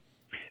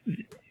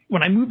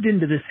 When I moved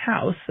into this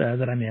house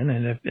that I'm in,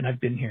 and I've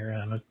been here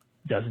a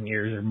dozen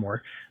years or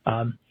more,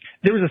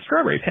 there was a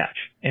strawberry patch,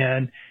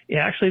 and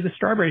actually the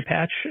strawberry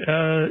patch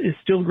is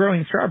still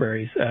growing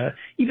strawberries,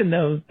 even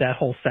though that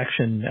whole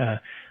section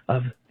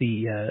of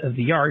the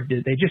yard,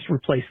 they just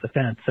replaced the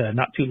fence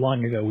not too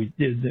long ago. We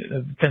did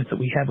the fence that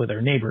we have with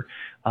our neighbor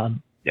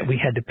that we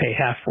had to pay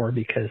half for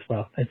because,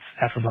 well, it's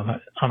half of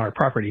on our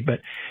property.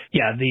 But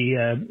yeah,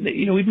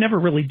 we've never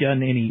really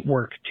done any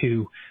work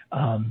to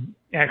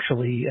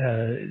actually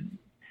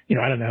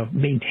I don't know,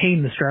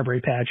 maintain the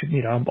strawberry patch.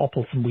 I'll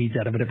pull some weeds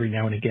out of it every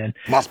now and again.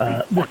 Must be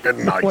fucking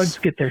the nice. slugs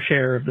get their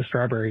share of the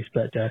strawberries,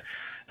 but that's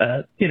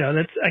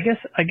I guess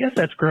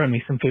that's growing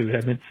me some food.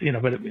 I mean,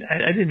 but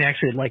I didn't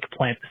actually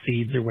plant the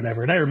seeds or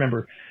whatever. And I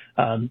remember,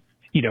 I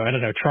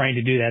don't know, trying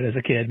to do that as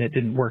a kid and it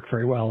didn't work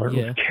very well, or it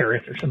was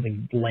carrots or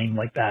something lame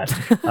like that.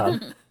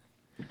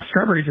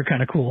 Strawberries are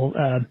kind of cool.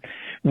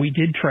 We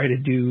did try to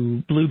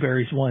do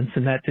blueberries once,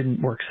 and that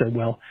didn't work so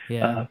well.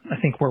 Yeah. I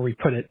think where we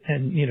put it,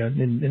 and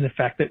in the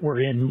fact that we're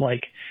in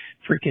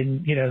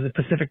freaking the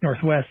Pacific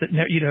Northwest, that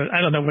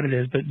I don't know what it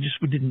is, but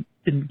just we didn't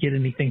get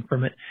anything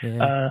from it.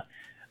 Yeah.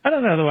 I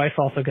don't know. The wife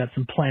also got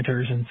some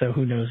planters, and so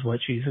who knows what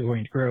she's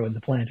going to grow in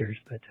the planters.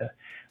 But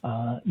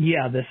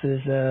this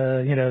is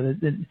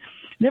haven't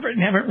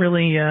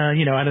really I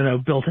don't know,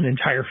 built an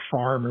entire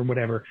farm or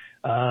whatever.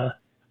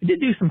 I did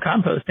do some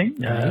composting.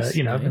 Nice.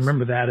 I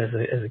remember that as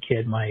a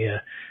kid. My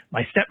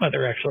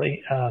stepmother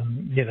actually,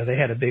 they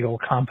had a big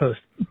old compost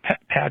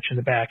patch in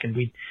the back, and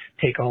we'd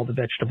take all the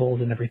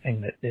vegetables and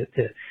everything that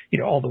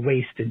all the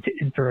waste and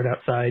throw it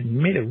outside, and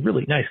made a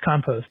really nice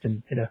compost.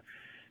 And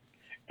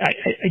I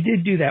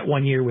did do that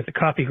one year with the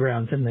coffee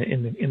grounds in the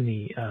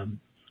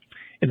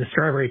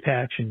strawberry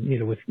patch,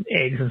 and with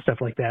eggs and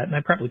stuff like that. And I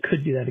probably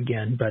could do that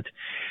again, but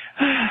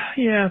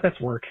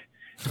that's work.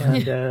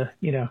 And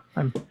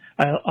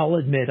I'll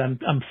admit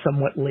I'm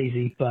somewhat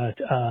lazy, but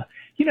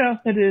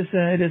it is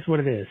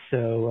what it is.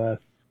 So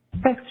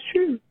that's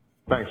true.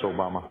 Thanks,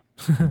 Obama.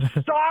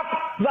 Stop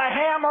the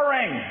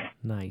hammering!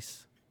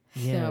 Nice.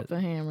 Stop the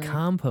hammering.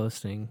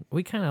 Composting.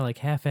 We kind of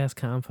half-ass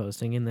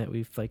composting in that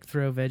we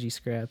throw veggie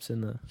scraps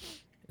in the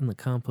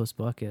compost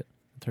bucket,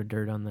 throw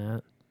dirt on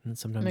that, and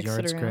sometimes Mix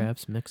yard it around.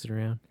 scraps, mix it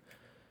around.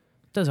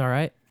 Does all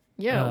right.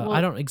 Yeah.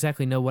 I don't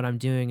exactly know what I'm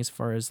doing as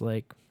far as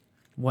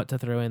what to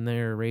throw in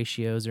there,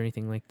 ratios or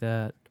anything like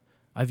that.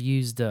 I've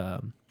used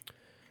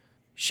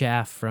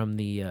chaff from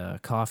the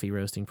coffee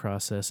roasting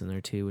process in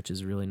there too, which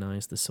is really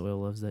nice. The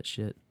soil loves that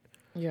shit.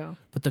 Yeah.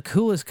 But the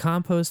coolest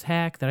compost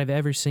hack that I've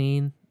ever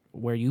seen,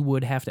 where you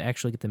would have to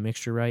actually get the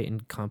mixture right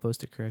and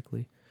compost it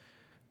correctly.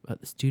 But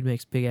this dude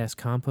makes big ass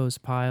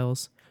compost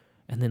piles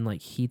and then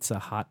heats a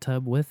hot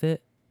tub with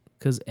it.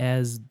 Because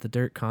as the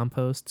dirt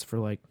composts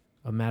for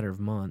a matter of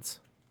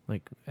months,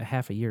 a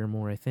half a year or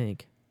more, I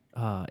think,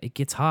 it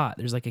gets hot.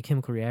 There's a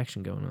chemical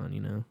reaction going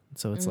on,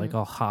 So it's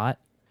all hot,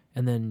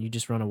 and then you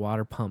just run a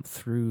water pump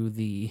through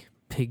the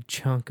big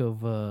chunk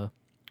of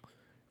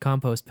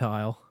compost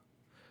pile,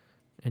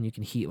 and you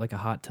can heat like a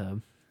hot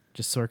tub,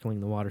 just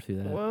circling the water through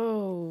that.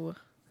 Whoa.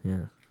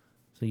 Yeah.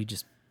 So you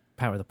just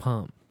power the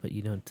pump, but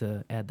you don't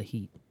add the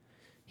heat.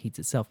 Heats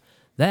itself.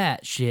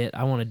 That shit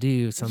I want to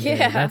do someday.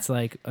 Yeah.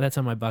 That's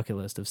on my bucket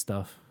list of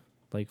stuff,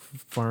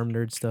 farm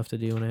nerd stuff to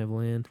do when I have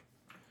land.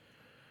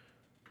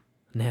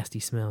 Nasty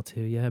smell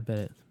too. Yeah, I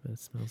bet it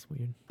smells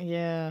weird.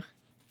 Yeah.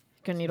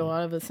 Gonna need a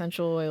lot of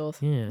essential oils.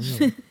 Yeah.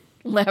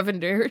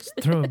 Lavender.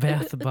 Throw a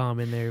bath bomb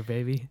in there,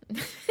 baby.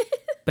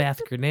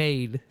 Bath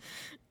grenade.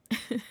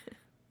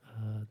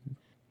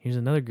 Here's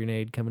another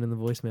grenade coming in the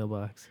voicemail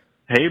box.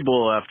 Hey,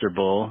 Bull After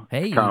Bull.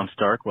 Hey. Tom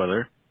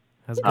Starkweather.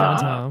 How's it going,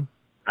 Tom?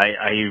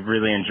 I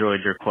really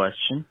enjoyed your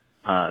question.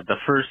 The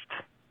first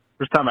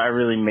time I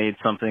really made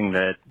something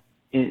that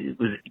it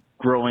was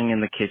growing in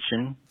the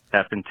kitchen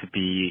happened to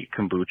be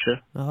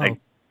kombucha. Oh, nice.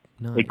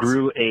 It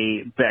grew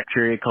a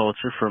bacteria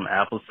culture from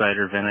apple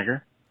cider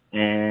vinegar,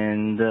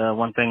 and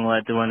one thing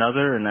led to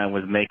another, and I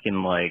was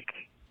making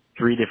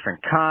 3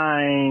 different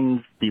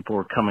kinds. People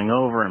were coming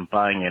over and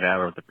buying it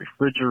out of the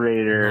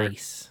refrigerator.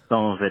 Nice.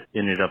 Some of it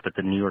ended up at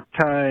the New York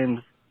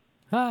Times.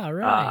 Ah,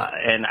 right.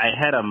 And I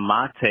had a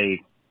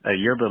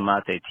yerba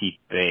mate tea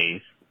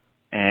base,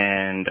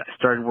 and I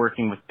started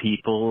working with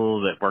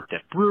people that worked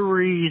at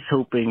breweries,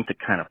 hoping to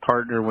kind of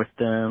partner with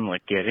them,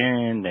 get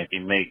in, maybe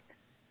make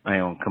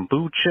my own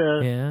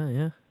kombucha.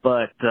 Yeah.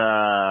 But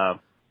I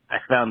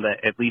found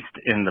that at least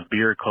in the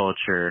beer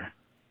culture,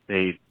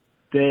 they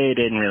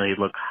didn't really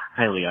look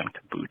highly on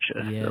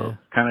kombucha. Yeah. So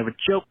kind of a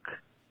joke.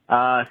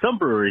 Some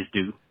breweries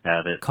do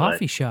have it.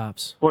 Coffee but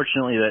shops.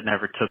 Fortunately, that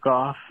never took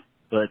off.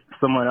 But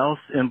someone else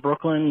in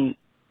Brooklyn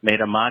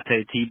made a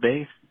mate tea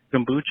base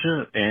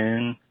kombucha,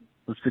 and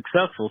it was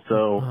successful,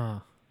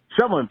 so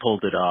someone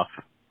pulled it off.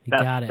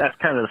 Got it. That's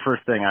kind of the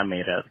first thing I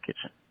made out of the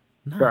kitchen.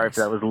 Nice. Sorry if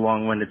that was a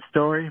long-winded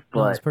story,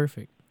 but No, it's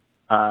perfect.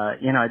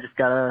 I just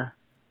gotta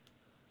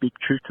speak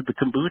truth to the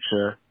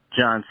kombucha,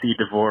 John C.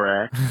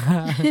 Dvorak.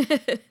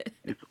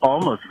 It's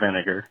almost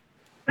vinegar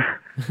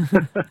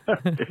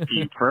if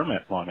you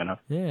ferment long enough.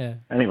 Yeah.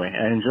 Anyway,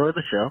 I enjoyed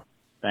the show.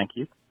 Thank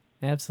you.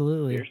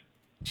 Absolutely.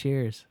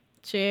 Cheers.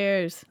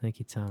 Cheers. Thank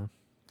you, Tom.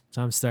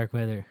 Tom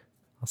Starkweather,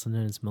 also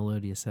known as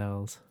Melodious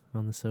Owls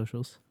on the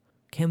socials.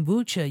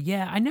 Kombucha,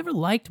 yeah, I never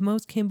liked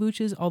most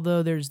kombuchas,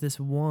 although there's this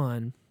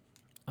one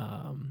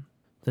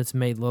that's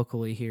made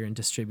locally here and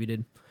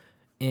distributed.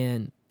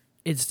 And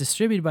it's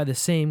distributed by the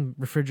same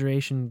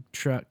refrigeration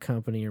truck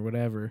company or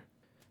whatever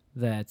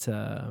that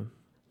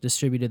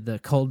distributed the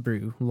cold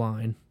brew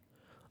line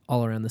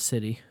all around the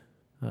city.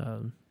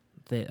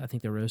 I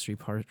think the roastery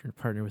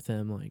partnered with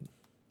them, like,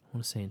 I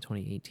want to say in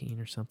 2018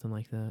 or something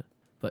like that.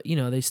 But,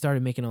 they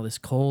started making all this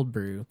cold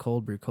brew,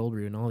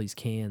 and all these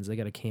cans. They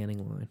got a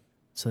canning line.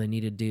 So they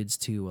needed dudes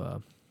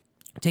to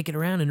take it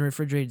around in a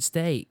refrigerated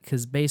state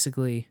because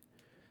basically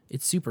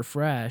it's super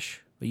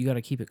fresh, but you got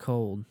to keep it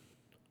cold.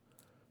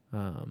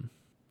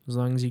 As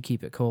long as you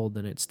keep it cold,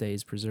 then it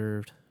stays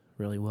preserved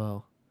really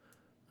well.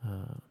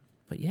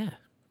 But yeah,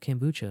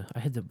 kombucha. I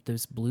had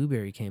this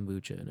blueberry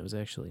kombucha, and it was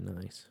actually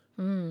nice.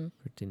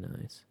 Pretty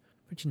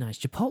nice.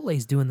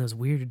 Chipotle's doing those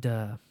weird...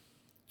 oh,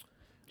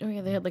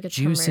 yeah, they had like a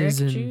juices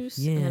turmeric juice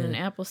yeah. and then an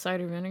apple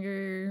cider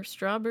vinegar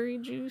strawberry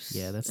juice.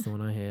 Yeah, that's the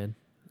one I had.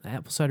 The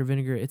apple cider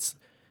vinegar, it's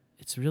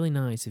really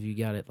nice if you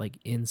got it like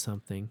in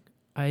something.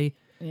 I've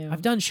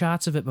done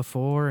shots of it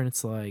before, and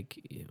it's like,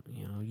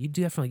 you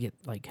definitely get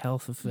like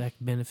health effect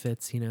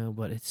benefits,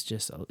 but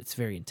it's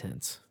very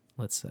intense,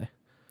 let's say.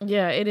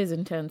 Yeah, it is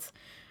intense.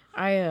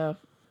 In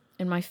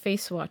my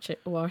face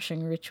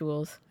washing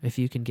rituals. If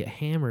you can get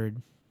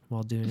hammered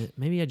while doing it,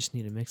 maybe I just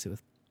need to mix it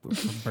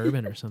with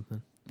bourbon or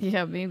something.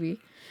 Yeah, maybe.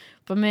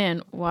 But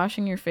man,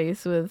 washing your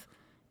face with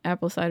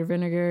apple cider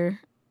vinegar,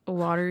 a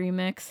watery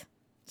mix,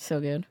 so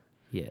good.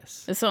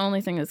 Yes. It's the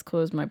only thing that's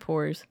closed my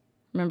pores.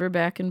 Remember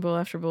back in Bowl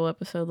After Bowl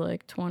episode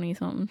like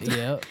 20-something?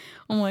 Yep.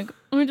 I'm like,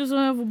 I just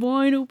have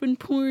wide open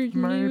pores.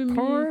 My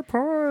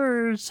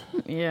pores.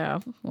 Yeah.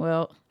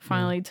 Well,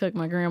 finally took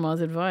my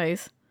grandma's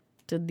advice.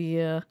 Did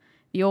the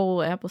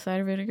old apple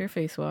cider vinegar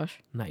face wash.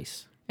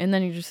 Nice. And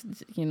then you just,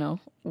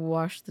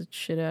 wash the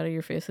shit out of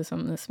your face with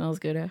something that smells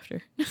good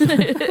after.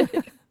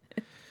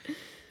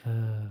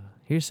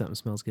 Here's something that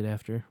smells good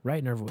after. Right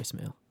in our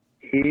voicemail.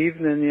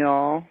 Evening,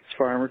 y'all. It's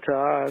Farmer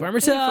Todd. Farmer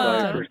Todd.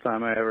 It's the first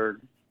time I ever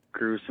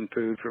grew some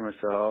food for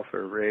myself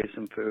or raised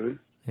some food.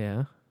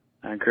 Yeah.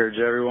 I encourage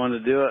everyone to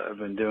do it. I've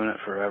been doing it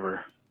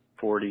forever.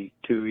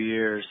 42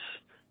 years.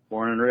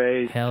 Born and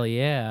raised. Hell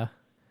yeah.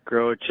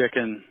 Grow a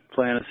chicken,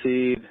 plant a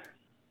seed,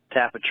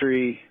 tap a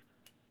tree,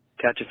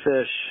 catch a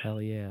fish.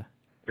 Hell yeah.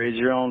 Raise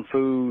your own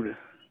food.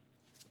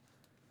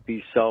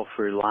 Be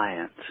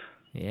self-reliant.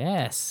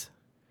 Yes.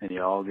 And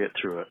you all get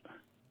through it.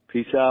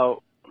 Peace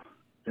out.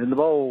 In the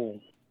bowl.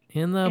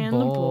 In the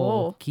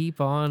bowl.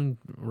 Keep on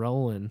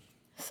rolling.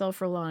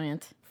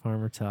 Self-reliant.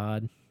 Farmer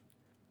Todd.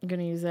 I'm going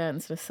to use that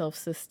instead of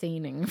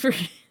self-sustaining. For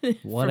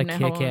what a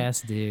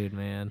kick-ass dude,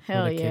 man.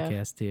 Hell what a yeah.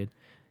 kick-ass dude.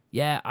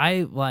 Yeah,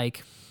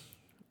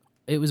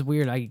 it was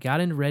weird. I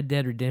got into Red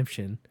Dead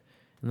Redemption,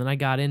 and then I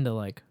got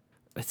into,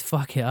 it's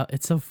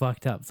so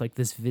fucked up. It's like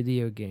this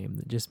video game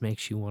that just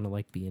makes you want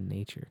to, be in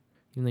nature.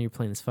 Even though you're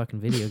playing this fucking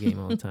video game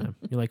all the time.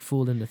 You're,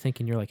 fooled into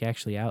thinking you're,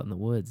 actually out in the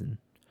woods and,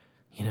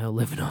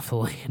 living off the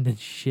land and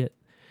shit.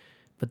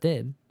 But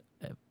then,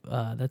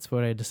 that's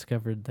where I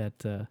discovered that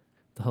the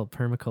whole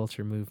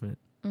permaculture movement.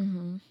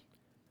 Mm-hmm.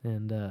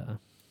 And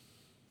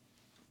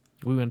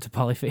we went to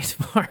Polyface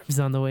Farms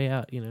on the way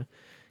out,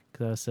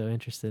 because I was so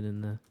interested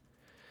in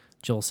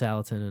Joel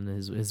Salatin and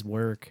his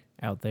work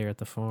out there at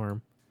the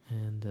farm.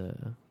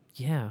 And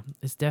yeah,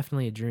 it's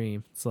definitely a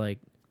dream. It's like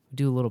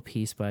do a little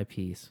piece by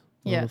piece.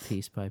 Little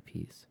piece by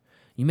piece.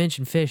 You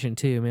mentioned fishing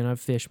too, man. I've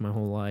fished my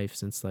whole life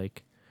since I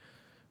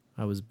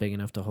was big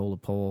enough to hold a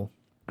pole.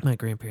 My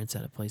grandparents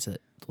had a place at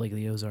Lake of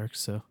the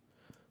Ozarks, so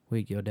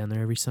we'd go down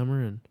there every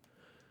summer, and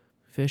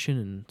fishing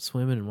and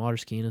swimming and water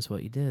skiing is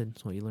what you did.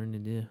 It's what you learned to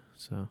do.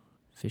 So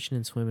fishing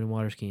and swimming and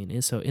water skiing.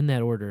 And so in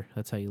that order,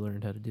 that's how you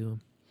learned how to do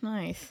them.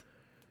 Nice.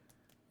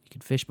 You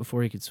could fish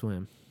before you could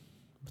swim.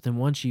 But then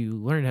once you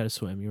learned how to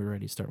swim, you were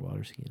ready to start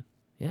water skiing.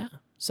 Yeah.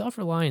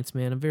 Self-reliance,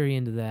 man. I'm very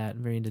into that.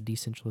 I'm very into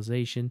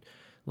decentralization.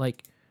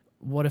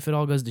 What if it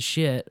all goes to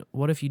shit?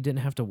 What if you didn't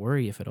have to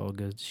worry if it all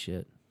goes to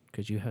shit?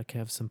 Because you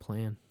have some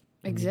plan.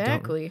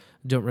 Exactly.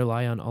 Don't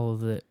rely on all of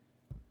the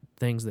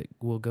things that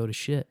will go to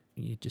shit.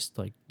 You just,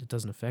 it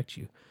doesn't affect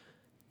you.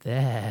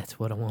 That's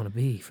what I want to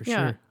be, for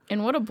sure.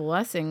 And what a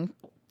blessing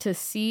to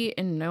see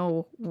and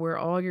know where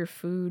all your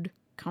food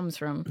comes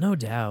from. No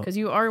doubt. Because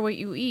you are what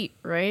you eat,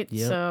 right?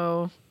 Yep.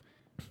 So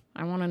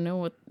I want to know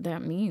what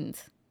that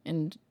means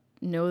and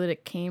know that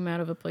it came out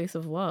of a place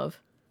of love.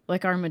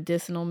 Like our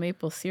medicinal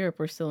maple syrup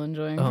we're still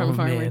enjoying from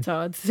Farmer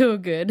Todd. So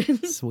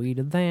good.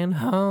 Sweeter than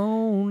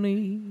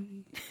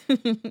honey.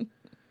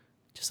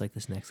 just like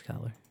this next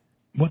caller.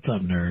 What's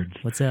up, nerds?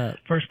 What's up?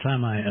 First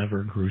time I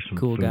ever grew some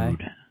Cool food.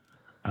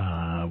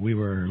 guy. We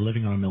were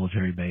living on a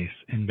military base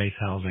in base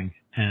housing,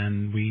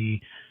 and we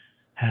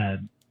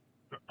had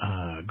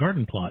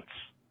garden plots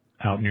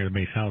out near the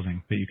base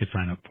housing that you could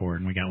sign up for,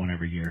 and we got one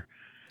every year.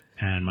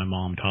 And my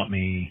mom taught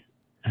me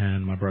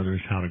and my brothers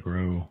how to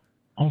grow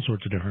all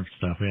sorts of different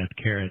stuff. We had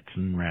carrots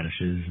and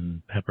radishes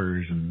and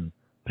peppers and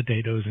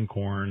potatoes and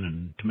corn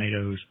and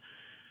tomatoes,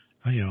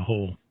 you know, a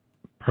whole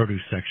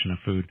produce section of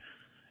food.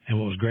 And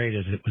what was great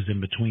is it was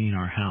in between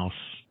our house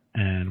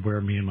and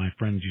where me and my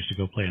friends used to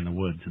go play in the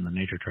woods and the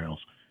nature trails.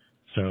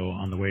 So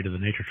on the way to the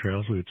nature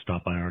trails, we would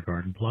stop by our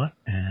garden plot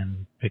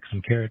and pick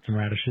some carrots and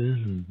radishes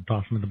and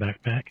toss them in the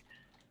backpack.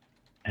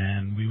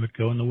 And we would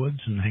go in the woods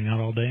and hang out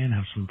all day and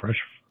have some fresh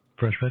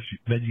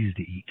veggies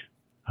to eat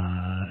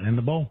in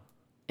the bowl.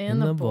 In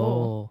the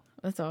bowl.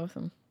 That's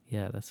awesome.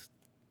 Yeah, that's...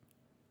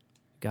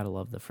 Gotta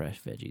love the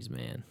fresh veggies,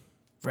 man.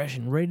 Fresh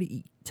and ready to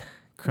eat.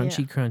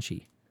 Crunchy,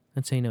 crunchy.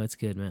 That's how you know it's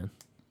good, man.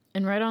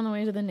 And right on the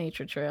way to the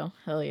nature trail.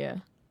 Hell yeah.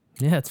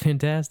 Yeah, it's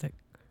fantastic.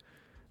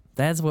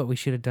 That's what we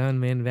should have done,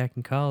 man, back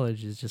in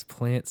college, is just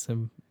plant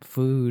some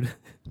food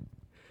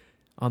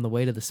on the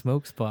way to the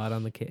smoke spot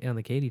on the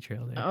Katy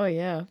Trail there. Oh,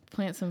 yeah.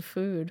 Plant some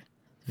food.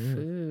 Yeah.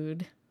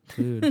 Food.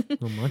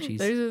 Little munchies.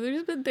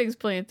 There's been things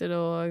planted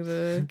along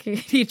the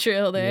Katy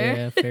Trail there.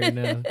 Yeah, fair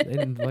enough. They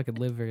didn't fucking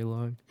live very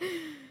long.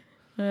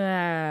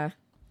 Ah.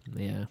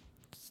 Yeah.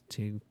 It's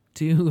too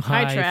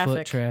high traffic.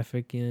 foot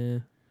traffic, yeah.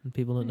 And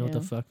people don't know what the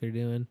Yeah. fuck they're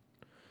doing.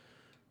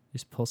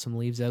 Just pull some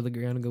leaves out of the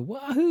ground and go,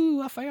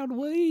 wahoo, I found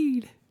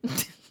weed.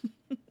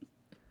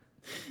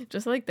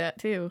 Just like that,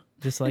 too.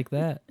 Just like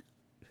that.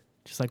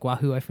 Just like,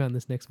 wahoo, I found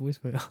this next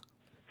voicemail.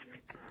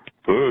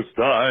 First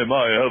time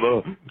I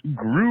ever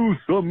grew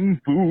some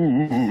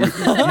food.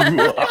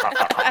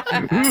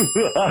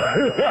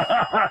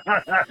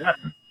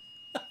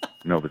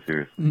 No, but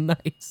seriously.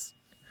 Nice.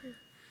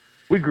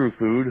 We grew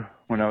food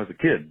when I was a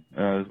kid.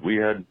 We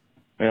had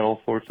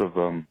all sorts of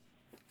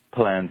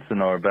plants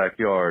in our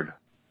backyard.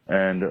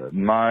 And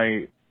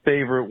my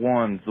favorite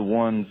ones, the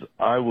ones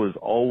I was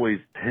always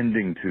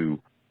tending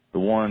to, the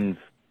ones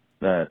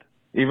that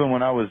even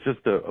when I was just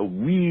a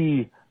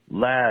wee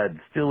lad,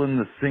 still in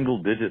the single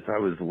digits, I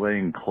was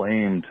laying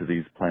claim to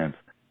these plants,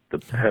 the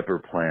pepper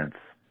plants.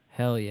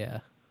 Hell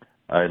yeah.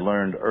 I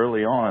learned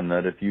early on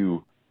that if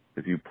you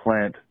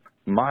plant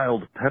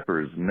mild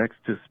peppers next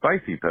to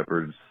spicy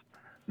peppers,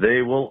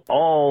 they will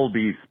all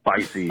be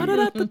spicy.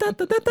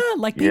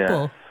 Like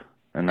people. Yes.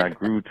 And I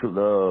grew to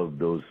love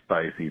those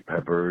spicy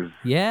peppers.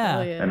 Yeah.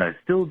 Oh, yeah. And I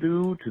still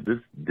do to this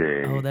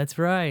day. Oh, that's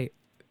right.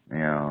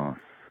 Yeah.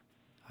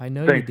 I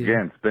know Thanks you do.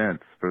 again,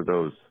 Spence, for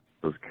those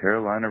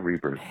Carolina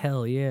Reapers.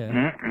 Hell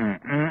yeah.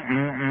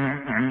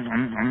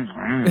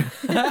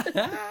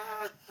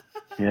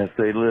 Yes,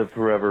 they live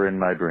forever in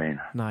my brain.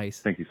 Nice.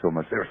 Thank you so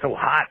much. They were so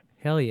hot.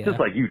 Hell yeah. Just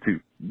like you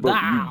two.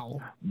 Wow.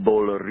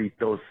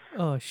 Boleritos.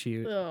 Oh,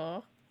 shoot.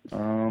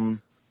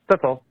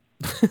 That's all.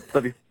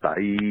 Love you.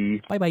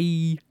 Bye.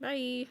 Bye-bye.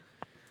 Bye.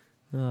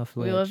 Oh,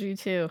 We love you,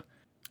 too.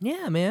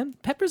 Yeah, man.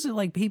 Peppers are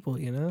like people,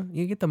 you know?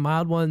 You get the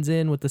mild ones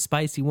in with the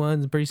spicy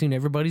ones, and pretty soon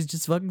everybody's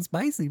just fucking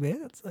spicy,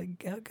 man. It's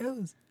like how it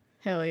goes.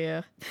 Hell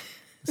yeah.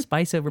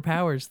 Spice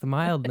overpowers the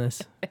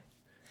mildness.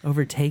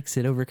 Overtakes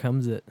it,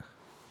 overcomes it.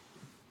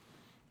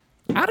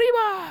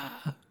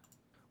 Arriba!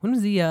 When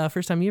was the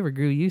first time you ever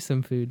grew you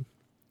some food?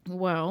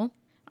 Well,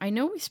 I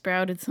know we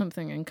sprouted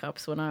something in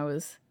cups when I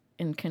was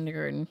in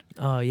kindergarten.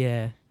 Oh,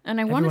 yeah. And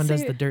I want to Everyone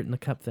say... does the dirt in the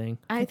cup thing.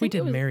 I think we it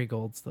did was-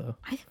 marigolds, though.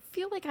 I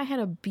feel like I had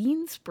a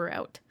bean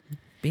sprout.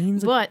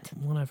 Beans But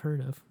one I've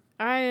heard of.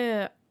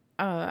 I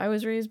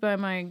was raised by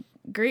my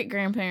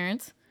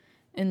great-grandparents,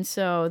 and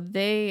so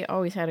they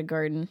always had a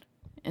garden.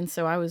 And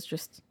so I was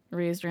just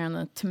raised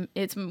around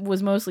it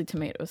was mostly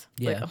tomatoes.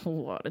 Like Yeah. a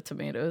whole lot of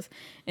tomatoes.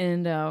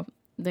 And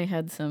they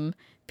had some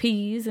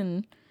peas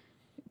and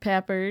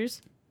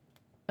peppers.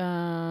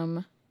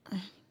 I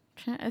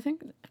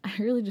think I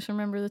really just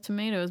remember the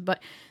tomatoes.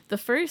 But the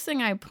first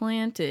thing I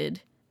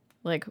planted,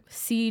 like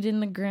seed in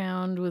the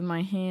ground with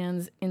my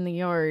hands in the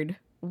yard,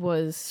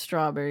 was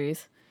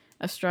strawberries.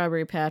 A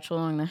strawberry patch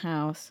along the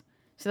house.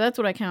 So that's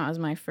what I count as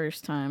my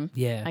first time.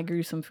 Yeah. I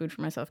grew some food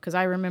for myself because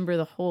I remember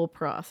the whole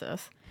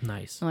process.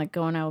 Nice. And like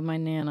going out with my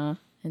Nana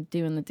and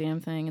doing the damn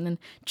thing and then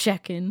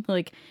checking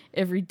like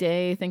every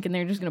day thinking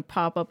they're just going to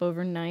pop up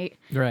overnight.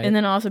 Right. And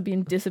then also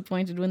being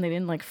disappointed when they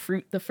didn't like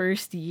fruit the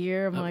first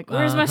year. I'm like,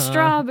 where's my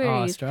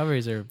strawberries? Oh,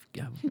 strawberries are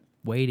a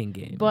waiting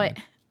game. But,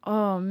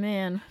 oh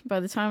man, by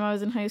the time I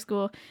was in high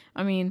school,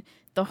 I mean,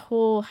 the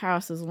whole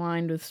house is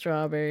lined with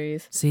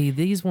strawberries. See,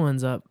 these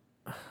ones up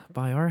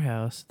by our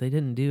house, they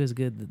didn't do as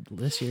good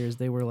this year as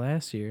they were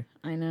last year.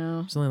 I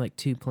know. There's only like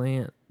two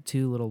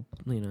little,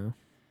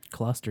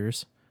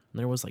 clusters. And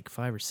there was like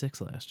 5 or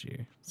 6 last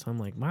year. So I'm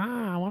like,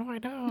 Ma, what do I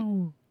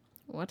do?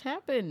 What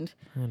happened?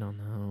 I don't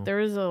know. There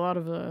was a lot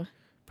of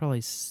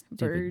Probably stupid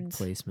birds.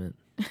 placement.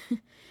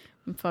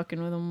 I'm fucking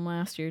with them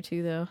last year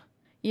too, though.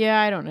 Yeah,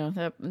 I don't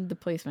know. The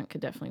placement could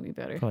definitely be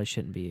better. Probably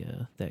shouldn't be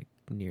that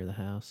near the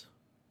house.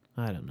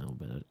 I don't know,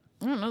 but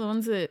I don't know, the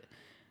ones that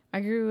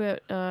I grew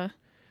at...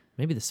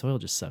 Maybe the soil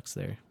just sucks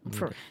there.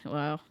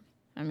 Well,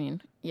 I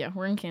mean, yeah,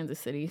 we're in Kansas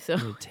City, so...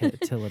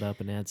 till it up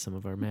and add some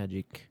of our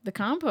magic... The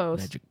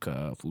compost. Magic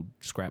food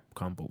scrap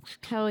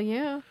compost. Hell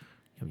yeah.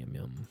 Yum, yum,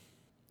 yum.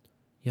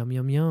 Yum,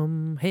 yum,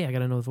 yum. Hey, I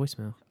got another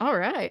voicemail. All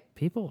right.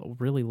 People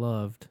really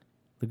loved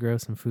the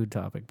gross and food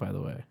topic, by the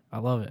way. I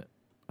love it.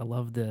 I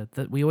love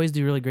that. We always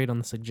do really great on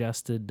the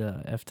suggested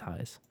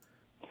F-ties.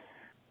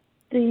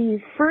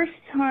 The first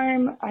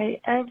time I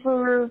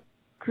ever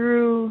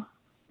grew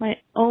my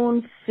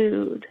own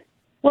food.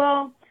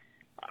 Well,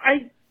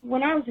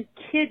 when I was a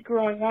kid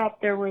growing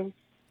up,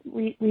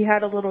 we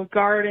had a little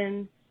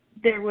garden.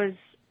 There was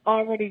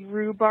already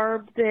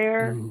rhubarb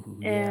there. Ooh,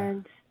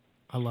 and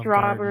I love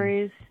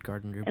strawberries.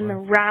 Garden rhubarb. And the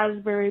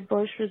raspberry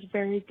bush was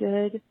very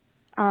good.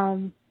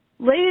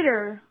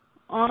 Later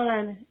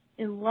on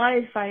in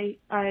life, I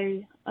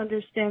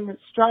understand that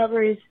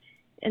strawberries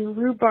and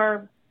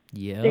rhbarb,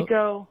 they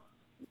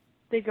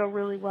go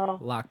really well.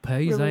 Like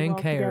peas really and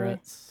well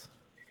carrots.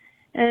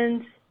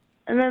 Together.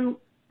 And then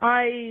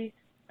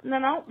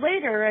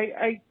later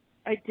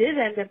I did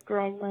end up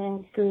growing my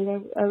own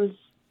food. I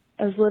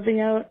was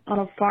living out on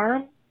a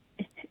farm,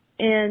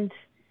 and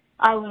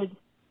I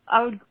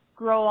would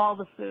grow all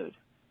the food.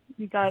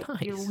 You got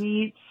your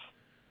wheats,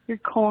 your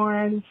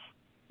corns,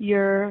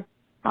 your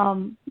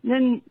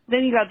then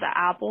you got the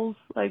apples,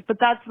 but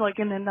that's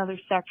in another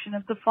section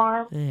of the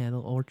farm. Yeah, a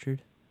little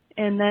orchard.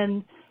 And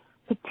then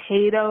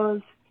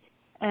potatoes,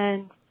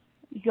 and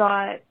you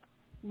got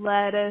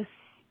lettuce,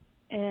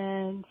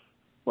 and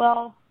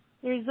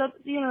there's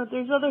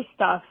other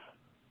stuff.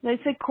 Did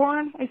I say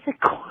corn? I said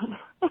corn.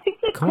 I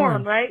said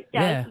corn, right?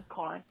 Yeah, I said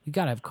corn. You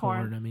gotta have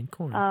corn. I mean,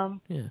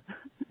 corn. Yeah.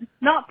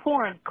 Not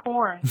porn,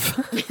 corn.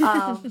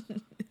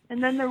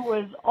 And then there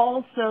was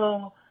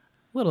also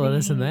little of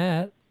this and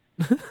that.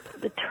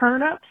 The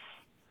turnips.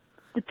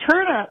 The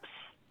turnips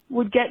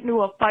would get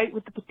into a fight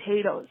with the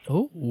potatoes.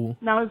 Oh.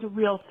 And that was a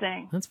real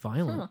thing. That's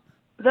violent.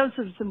 But those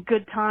were some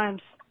good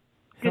times.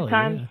 Hell Good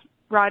times yeah.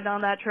 riding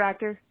on that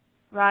tractor,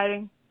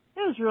 riding.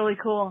 It was really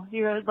cool.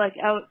 You're out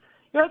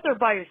there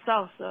by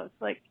yourself, so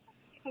it's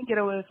you can get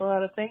away with a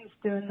lot of things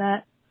doing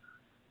that.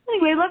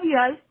 Anyway, love you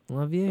guys.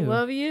 Love you.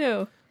 Love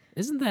you.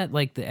 Isn't that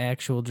the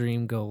actual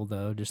dream goal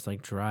though? Just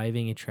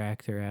driving a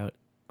tractor out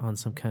on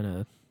some kind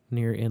of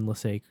near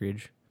endless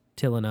acreage,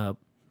 tilling up,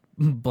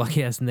 black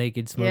ass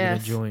naked, smoking a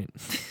joint.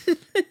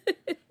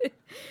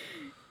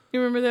 You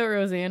remember that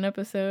Roseanne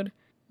episode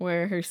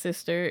where her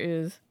sister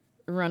is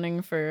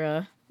running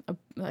for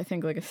I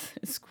think a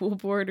school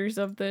board or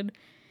something,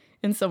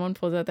 and someone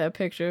pulls out that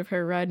picture of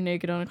her riding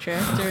naked on a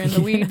tractor in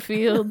the weed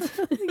fields?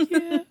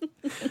 Yeah.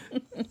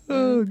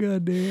 Oh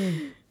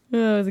goddamn.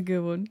 That was a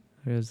good one.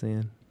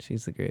 Roseanne,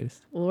 she's the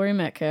greatest. Lori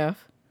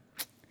Metcalf.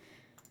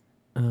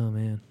 Oh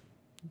man.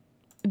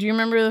 Do you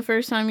remember the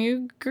first time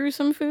you grew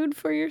some food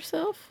for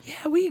yourself?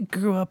 Yeah, we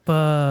grew up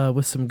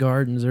with some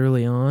gardens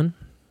early on,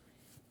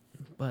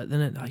 but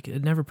then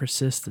it never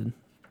persisted,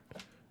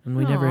 and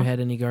we never had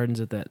any gardens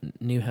at that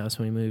new house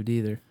when we moved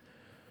either.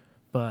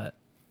 But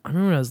I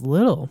remember when I was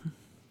little,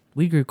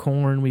 we grew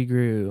corn, we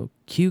grew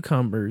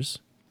cucumbers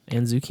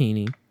and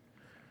zucchini,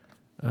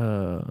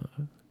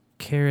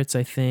 carrots,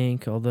 I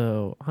think.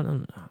 Although I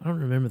don't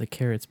remember the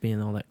carrots being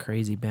all that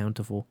crazy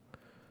bountiful.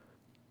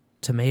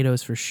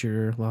 Tomatoes for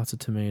sure, lots of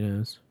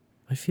tomatoes.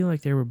 I feel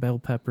like there were bell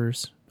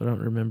peppers, but I don't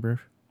remember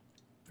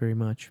very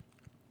much.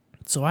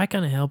 So I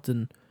kind of helped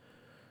and,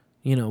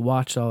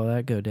 watched all of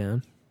that go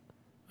down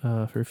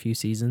for a few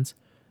seasons.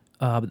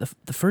 But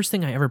the first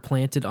thing I ever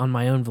planted on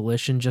my own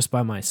volition, just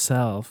by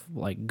myself,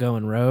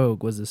 going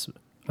rogue, was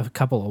a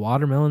couple of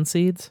watermelon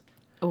seeds.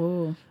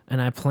 Oh.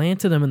 And I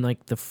planted them in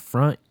the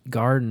front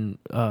garden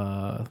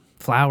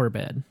flower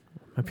bed.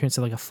 My parents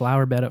had a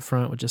flower bed up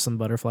front with just some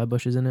butterfly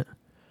bushes in it.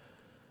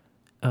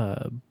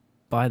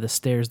 By the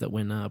stairs that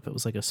went up. It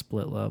was a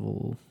split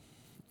level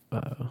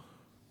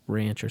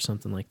ranch or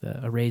something like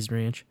that, a raised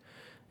ranch,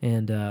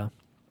 and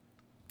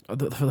for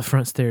the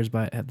front stairs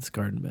had this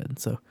garden bed.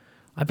 So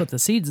I put the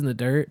seeds in the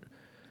dirt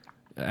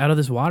out of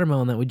this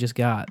watermelon that we just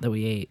got that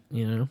we ate,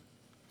 Yeah.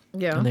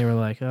 And they were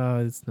like,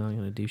 "Oh, it's not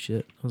gonna do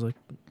shit." I was like,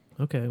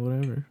 "Okay,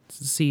 whatever. It's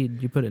a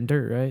seed. You put it in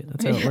dirt, right?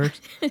 That's how it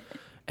works."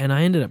 And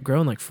I ended up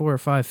growing 4 or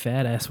 5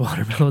 fat ass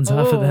watermelons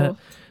off of that,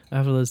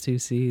 after those 2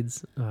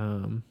 seeds.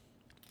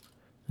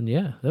 And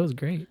yeah, that was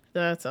great.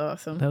 That's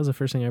awesome. That was the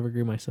first thing I ever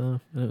grew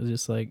myself, and it was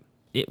just I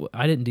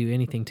didn't do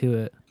anything to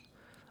it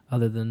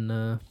other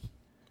than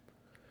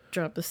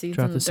drop the seeds.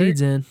 Drop in the dirt.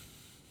 seeds in.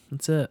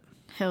 That's it.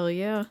 Hell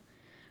yeah,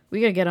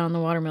 we gotta get on the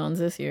watermelons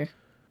this year.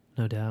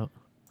 No doubt.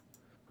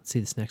 Let's see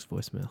this next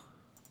voicemail.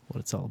 What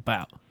it's all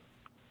about.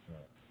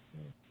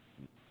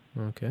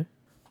 Okay.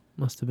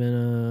 Must have been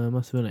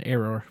an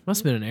error. Must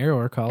have been an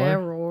error caller.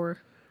 Error.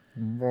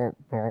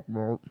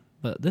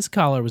 But this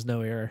caller was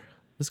no error.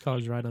 This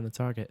caller's right on the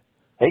target.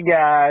 Hey,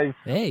 guys.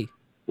 Hey.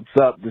 What's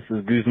up? This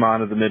is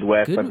Guzman of the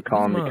Midwest. I'm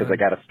calling Guzman. because I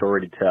got a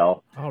story to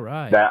tell. All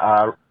right. That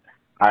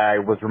I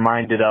was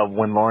reminded of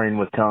when Lauren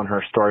was telling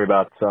her story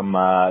about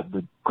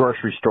the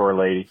grocery store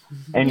lady.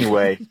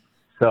 Anyway,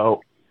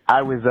 So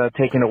I was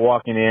taking a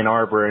walk in Ann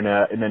Arbor in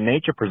a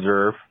nature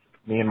preserve.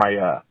 Me and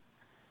my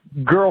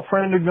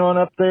girlfriend had gone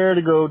up there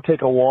to go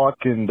take a walk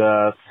and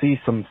see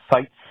some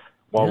sights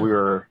while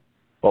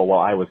while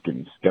I was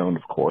getting stoned,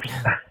 of course.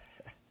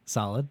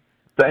 Solid.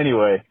 So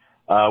anyway,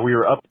 we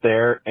were up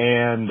there,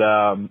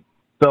 and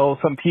so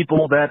some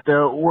people that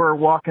were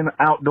walking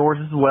outdoors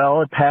as well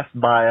had passed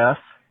by us,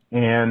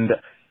 and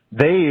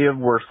they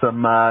were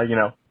some,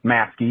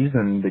 maskies,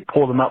 and they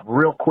pulled them up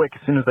real quick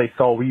as soon as they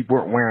saw we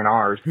weren't wearing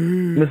ours.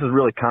 And this is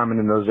really common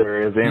in those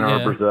areas. Ann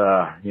Arbor's,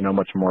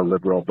 much more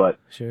liberal, but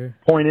sure.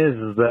 Point is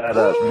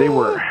that they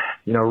were,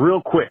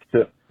 real quick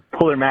to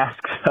pull their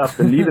masks up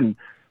and even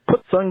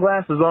put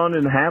sunglasses on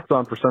and hats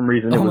on for some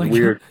reason. It was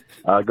weird,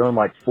 going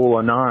like full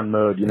Anon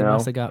mode, They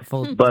must have got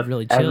full, But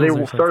really as chills they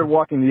or started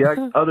walking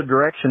the other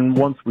direction,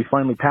 once we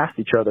finally passed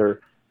each other,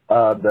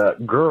 the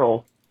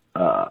girl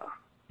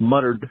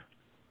muttered,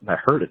 I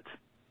heard it.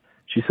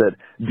 She said,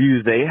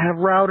 "Do they have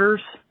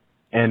routers?"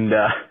 And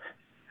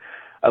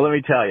let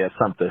me tell you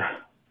something.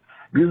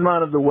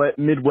 Guzman of the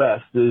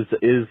Midwest is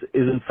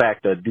in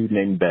fact a dude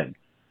named Ben.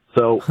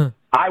 So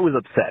I was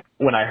upset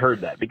when I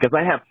heard that because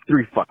I have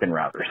 3 fucking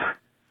routers.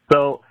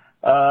 So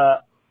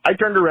I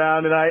turned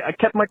around and I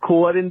kept my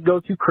cool. I didn't go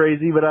too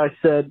crazy, but I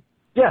said,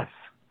 "Yes,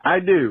 I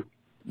do,"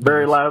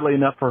 very loudly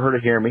enough for her to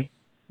hear me.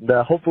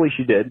 Hopefully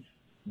she did.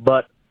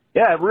 But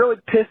yeah, it really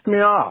pissed me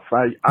off.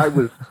 I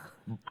was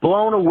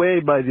blown away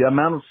by the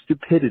amount of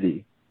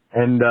stupidity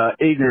and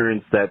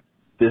ignorance that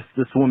this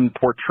woman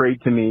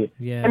portrayed to me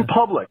in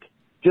public.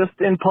 Just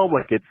in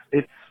public,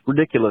 it's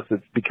ridiculous.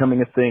 It's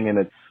becoming a thing, and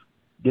it's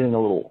getting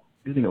a little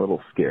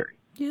scary.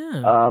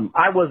 Yeah.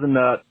 I wasn't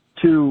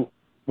too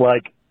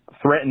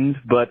threatened,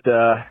 but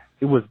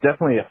it was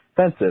definitely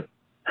offensive.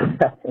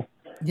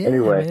 Yeah,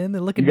 anyway, man,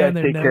 they're looking you guys down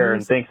their take care,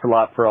 nose. and thanks a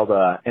lot for all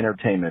the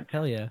entertainment.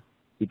 Hell yeah.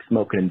 Keep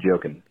smoking and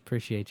joking.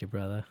 Appreciate you,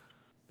 brother.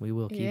 We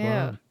will keep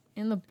Yeah. on.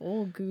 In the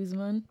bowl,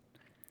 Guzman.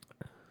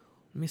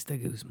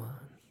 Mr. Guzman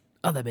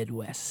of the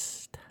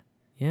Midwest.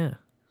 Yeah.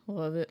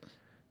 Love it.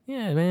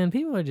 Yeah, man.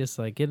 People are just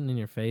like getting in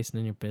your face and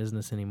in your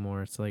business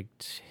anymore. It's like,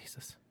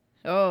 Jesus.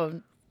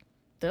 Oh,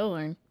 they'll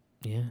learn.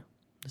 Yeah.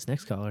 This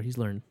next caller, he's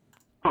learned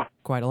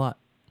quite a lot.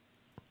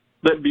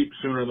 That beeped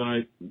sooner than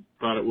I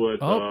thought it would.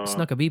 Oh,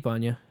 snuck a beep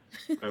on you.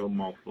 I have a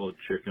mouthful of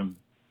chicken.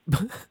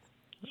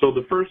 So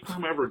the first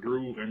time I ever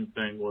grew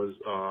anything was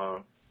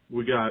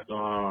we got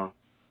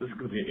this is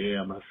going to be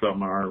AMS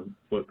seminar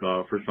with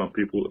for some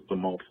people with a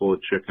mouthful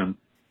of chicken.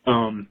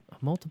 A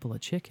multiple of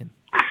chicken.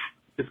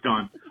 It's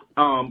gone.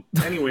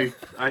 Anyway,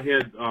 I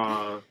had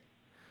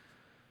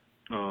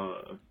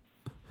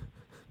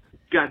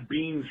got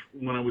beans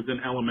when I was in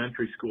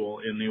elementary school,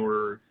 and they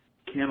were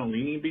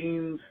cannellini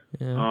beans.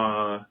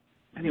 Yeah.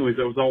 Anyways,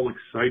 I was all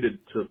excited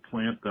to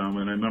plant them,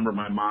 and I remember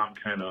my mom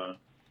kind of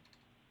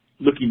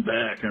looking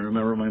back. I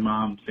remember my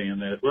mom saying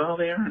that, well,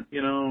 they aren't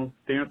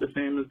the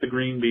same as the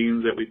green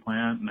beans that we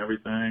plant and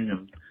everything,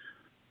 and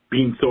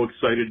being so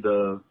excited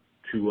to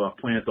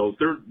plant those.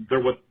 They're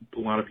what a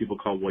lot of people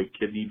call white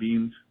kidney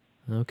beans.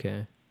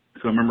 Okay.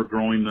 So I remember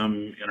growing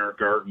them in our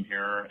garden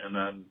here, and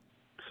then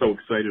so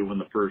excited when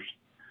the first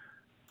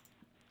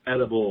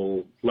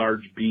edible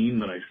large bean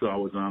that I saw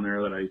was on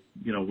there that I,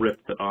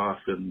 ripped it off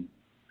and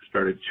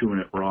started chewing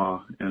it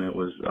raw, and it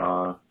was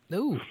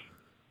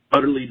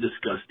utterly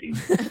disgusting.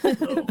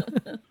 So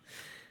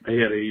I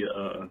had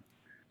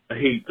a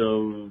hate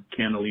of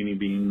cannellini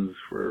beans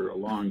for a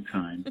long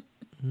time.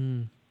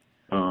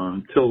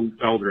 Until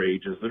elder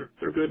ages.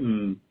 They're good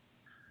in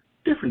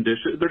different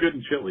dishes. They're good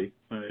in chili.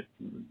 If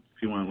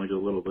you want like a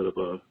little bit of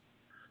a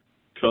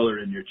color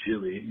in your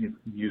chili, you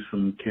use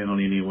some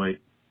cannellini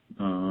white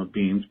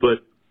beans.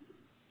 But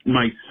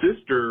my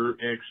sister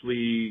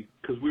actually,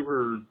 because we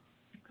were,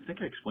 I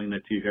think I explained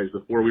that to you guys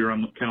before, we were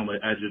on kind of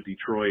the edge of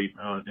Detroit,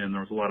 and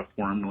there was a lot of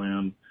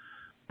farmland.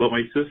 But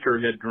my sister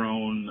had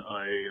grown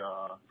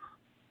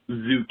a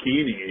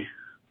zucchini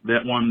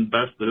that won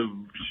best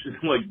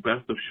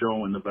of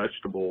show in the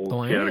vegetable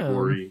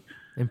category.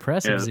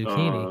 Impressive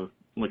zucchini.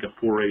 Like a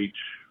 4-H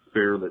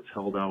fair that's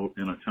held out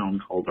in a town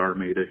called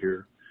Armada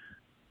here.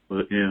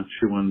 But yeah,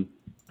 she won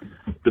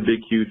the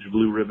big, huge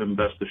blue ribbon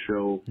best of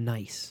show.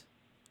 Nice.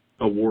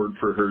 Award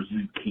for her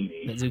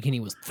zucchini. That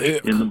zucchini was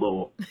thick. In the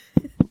bowl.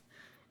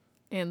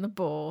 In the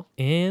bowl.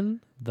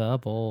 In the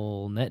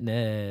bowl. Net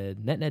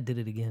did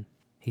it again.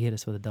 He hit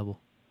us with a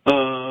double.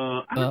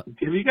 Have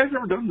you guys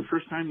ever done the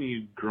first time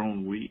you've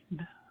grown weed?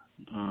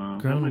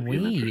 Grown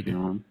weed?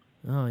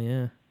 Oh,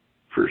 yeah.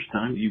 First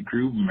time you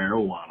grew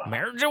marijuana.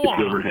 If you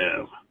ever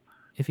have.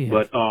 If you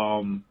have. But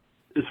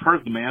as far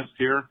as the masks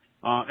here,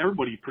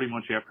 everybody pretty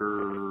much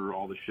after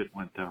all the shit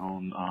went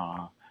down,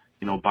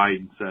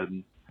 Biden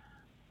said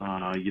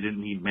you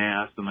didn't need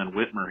masks, and then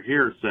Whitmer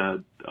here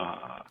said,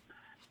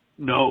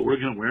 no, we're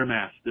going to wear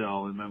masks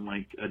still. And then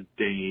like a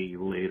day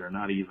later,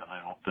 not even, I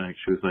don't think,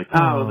 she was like,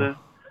 the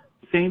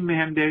same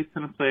mandates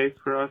in place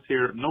for us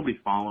here. Nobody's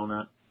following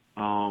it.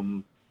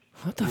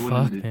 What the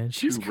fuck, man?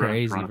 She's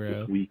crazy, bro.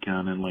 This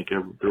weekend, and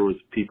there was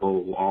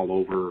people all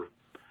over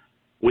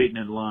waiting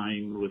in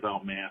line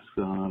without masks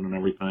on and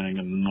everything,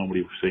 and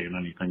nobody was saying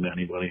anything to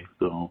anybody.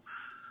 So,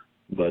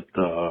 but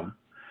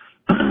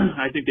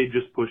I think they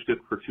just pushed it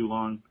for too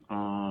long.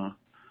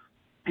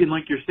 And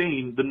like you're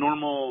saying, the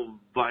normal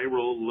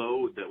viral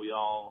load that we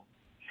all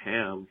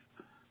have,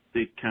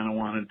 they kind of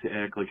wanted to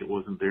act like it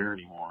wasn't there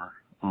anymore.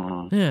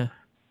 Yeah.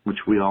 Which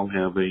we all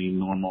have a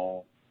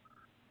normal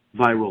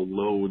viral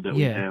load that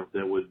we have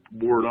that would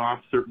ward off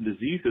certain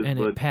diseases. And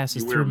but it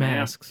passes you wear through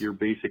masks. You're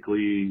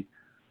basically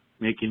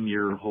making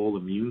your whole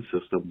immune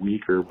system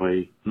weaker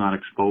by not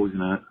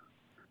exposing it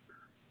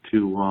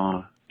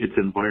to its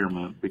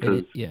environment,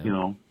 because you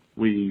know,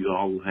 we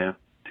all have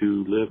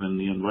to live in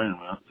the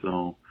environment.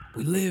 So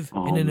we live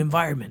in an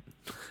environment.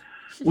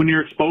 When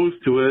you're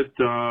exposed to it,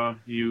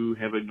 you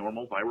have a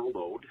normal viral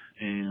load,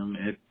 and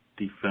it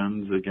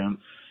defends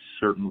against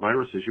certain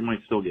viruses. You might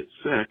still get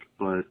sick,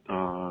 but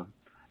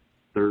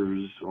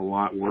there's a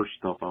lot worse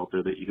stuff out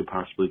there that you could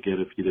possibly get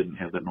if you didn't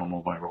have that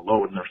normal viral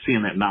load. And they're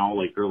seeing that now,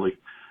 like they're like,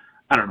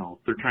 I don't know,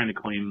 they're trying to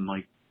claim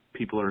like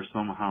people are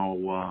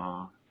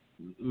somehow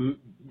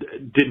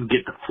didn't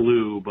get the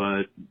flu,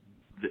 but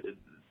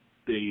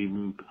they,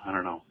 I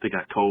don't know, they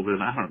got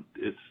COVID.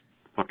 It's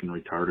fucking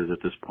retarded at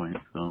this point.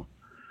 So,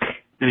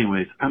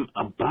 anyways, I'm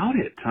about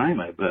at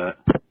time, I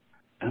bet.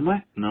 Am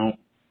I? No.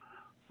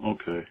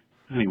 Okay.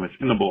 Anyways,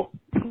 in the bowl.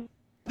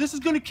 This is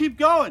going to keep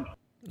going.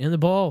 In the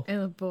bowl. In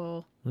the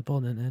bowl. The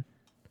bowl, Ned.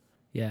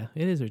 Yeah,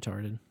 it is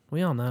retarded.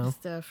 We all know. It's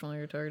definitely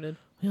retarded.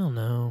 We all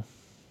know.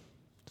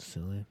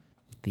 Silly.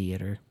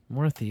 Theater.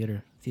 More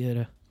theater.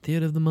 Theater.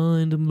 Theater of the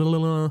mind. Blah,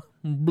 blah,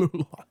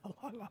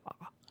 blah.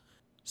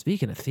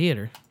 Speaking of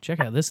theater, check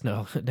out this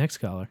next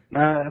caller.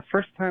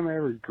 First time I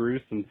ever grew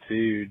some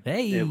food.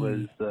 Hey. It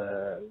was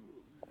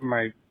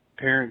my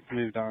parents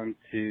moved on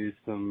to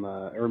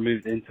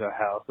moved into a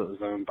house that was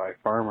owned by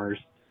farmers.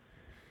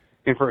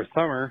 And for a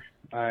summer,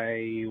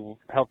 I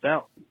helped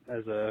out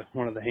as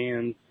one of the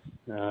hands,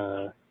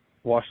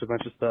 washed a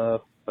bunch of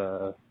stuff.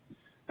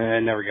 And I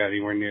never got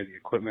anywhere near the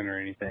equipment or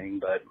anything,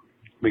 but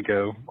we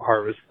go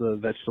harvest the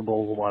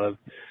vegetables, a lot of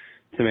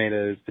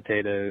tomatoes,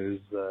 potatoes,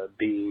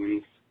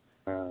 beans,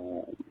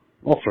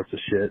 all sorts of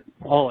shit.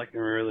 All I can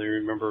really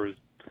remember was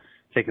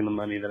taking the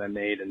money that I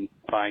made and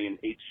buying an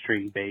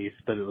 8-string bass,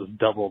 but it was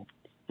doubled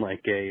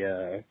like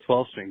a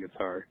 12-string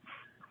guitar.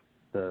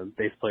 The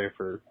bass player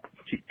for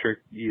Cheap Trick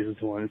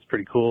uses one. It's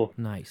pretty cool.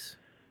 Nice.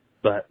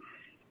 But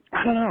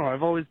I don't know.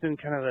 I've always been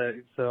kind of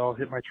so I'll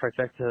hit my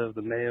trifecta of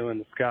the mayo and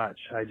the scotch.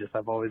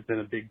 I've always been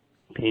a big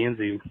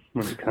pansy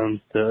when it comes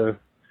to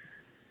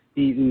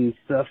eating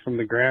stuff from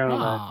the ground.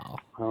 I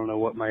don't know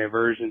what my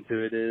aversion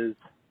to it is.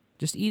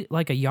 Just eat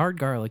like a yard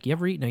garlic. You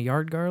ever eaten a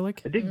yard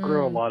garlic? I did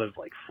grow a lot of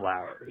like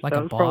flowers. Like that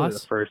a was boss? probably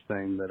the first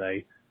thing that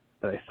I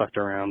fucked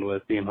around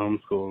with being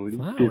homeschooled. We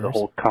Flowers? do the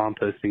whole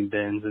composting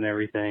bins and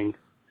everything.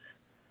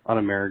 A lot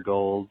of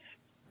marigolds.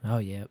 Oh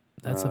yeah,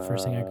 that's the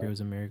first thing I grew was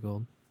a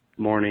marigold.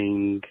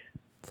 Morning.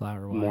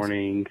 Flower-wise.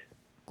 Morning.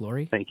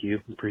 Glory? Thank you.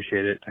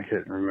 Appreciate it. I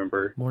couldn't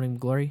remember. Morning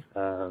glory?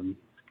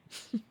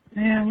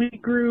 Yeah, we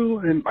grew,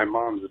 and my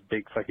mom's a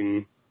big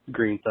fucking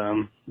green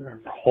thumb. Her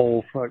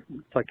whole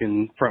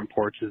fucking front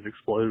porches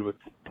exploded with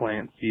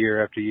plants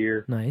year after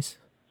year. Nice.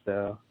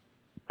 So,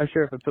 I'm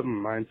sure if I put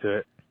my mind to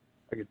it,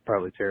 I could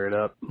probably tear it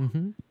up.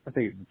 Mm-hmm. I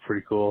think it'd be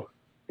pretty cool.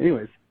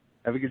 Anyways,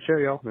 have a good show,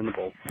 y'all. In the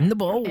bowl. In the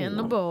bowl. In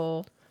the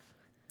bowl.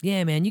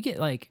 Yeah, man, you get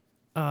like,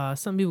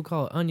 some people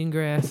call it onion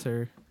grass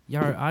or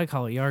I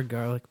call it yard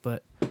garlic,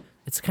 but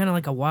it's kind of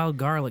like a wild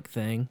garlic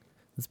thing.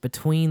 It's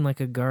between like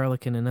a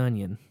garlic and an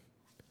onion.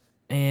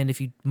 And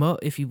if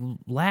you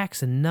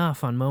lax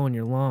enough on mowing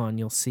your lawn,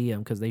 you'll see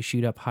them because they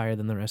shoot up higher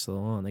than the rest of the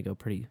lawn. They go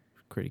pretty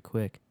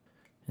quick.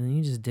 And then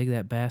you just dig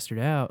that bastard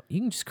out.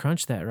 You can just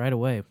crunch that right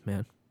away,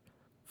 man.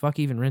 Fuck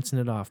even rinsing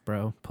it off,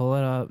 bro. Pull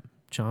it up,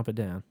 chomp it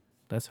down.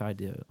 That's how I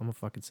do it. I'm a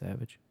fucking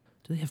savage.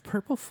 Do they have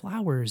purple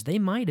flowers? They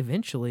might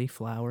eventually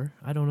flower.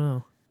 I don't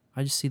know.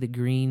 I just see the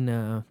green.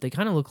 They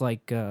kind of look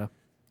like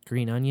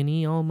green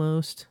onion-y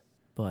almost,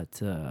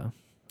 but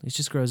it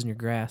just grows in your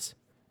grass.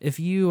 If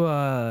you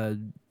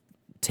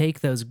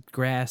take those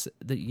grass,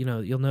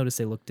 you'll notice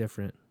they look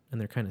different, and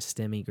they're kind of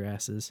stemmy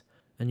grasses,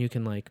 and you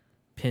can like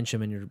pinch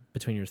them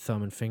between your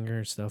thumb and finger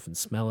and stuff, and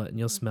smell it, and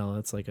you'll smell it.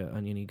 It's like a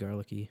oniony,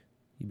 garlicky.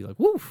 You'd be like,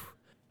 woof.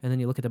 And then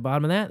you look at the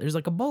bottom of that. There's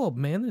like a bulb,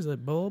 man. There's a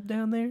bulb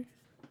down there.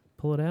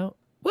 Pull it out.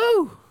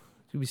 Woo!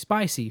 It's gonna be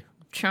spicy.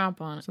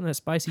 Chomp on it. Some of that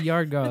spicy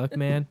yard garlic,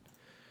 man.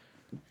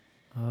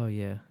 Oh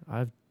yeah,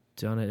 I've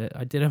done it.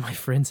 I did it at my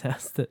friend's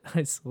house that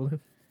I sold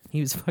him. He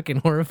was fucking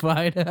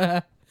horrified.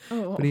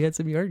 But he had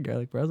some yard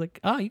garlic, bro. I was like,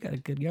 oh, you got a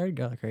good yard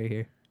garlic right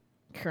here.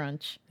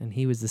 Crunch. And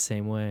he was the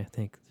same way. I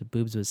think the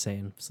boobs was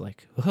saying, it's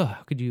like, oh,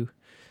 how could you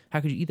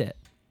eat that?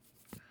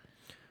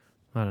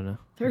 I don't know.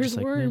 There's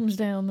like, worms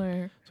down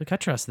there. It's like, I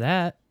trust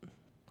that.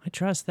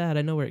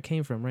 I know where it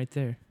came from right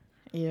there.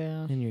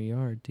 Yeah. In your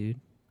yard, dude.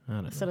 I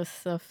don't Instead know. of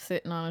stuff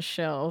sitting on a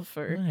shelf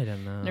or I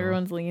don't know.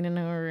 everyone's leaning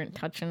over and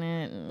touching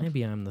it. And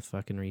Maybe I'm the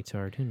fucking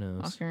retard. Who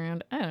knows? walking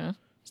around. I don't know.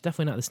 It's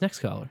definitely not this next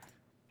caller.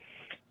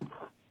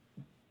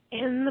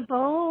 In the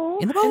bowl.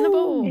 In the bowl. In the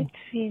bowl. It's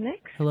Phoenix.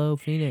 Hello,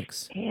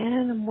 Phoenix.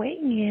 And I'm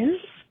weighing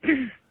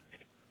in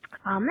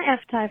on the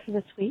F-tie for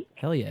this week.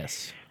 Hell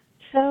yes.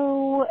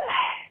 So,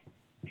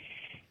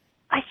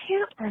 I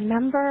can't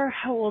remember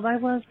how old I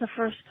was the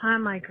first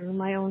time I grew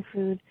my own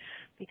food,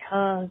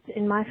 because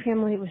in my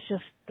family it was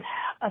just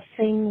a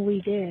thing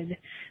we did.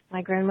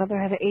 My grandmother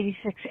had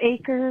 86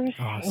 acres,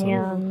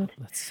 and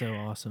that's so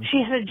awesome.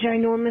 she had a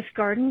ginormous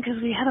garden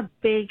because we had a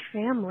big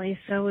family,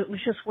 so it was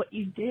just what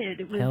you did.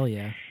 It was Hell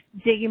yeah.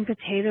 digging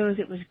potatoes,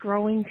 it was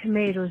growing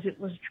tomatoes, it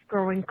was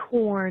growing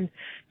corn,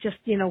 just,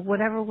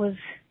 whatever was,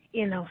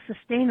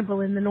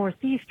 sustainable in the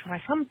Northeast where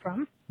I come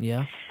from.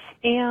 Yeah.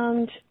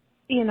 And,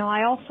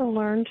 I also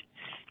learned,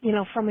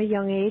 from a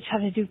young age how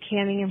to do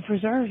canning and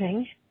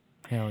preserving.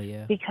 Hell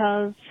yeah.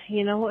 Because,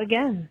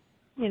 again,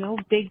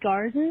 big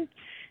garden,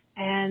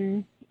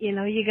 and,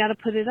 you got to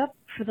put it up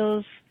for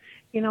those,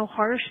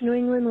 harsh New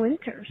England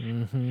winters.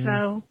 Mm-hmm.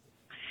 So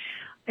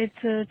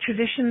it's a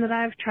tradition that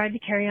I've tried to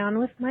carry on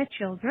with my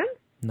children.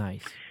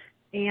 Nice.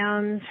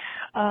 And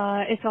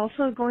it's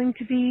also going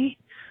to be,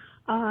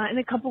 in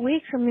a couple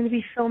weeks, I'm going to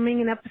be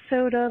filming an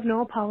episode of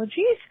No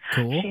Apologies.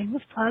 Cool.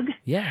 Shameless plug.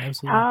 Yeah,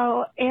 absolutely.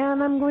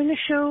 And I'm going to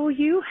show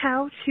you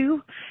how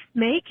to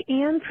make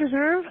and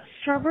preserve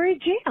strawberry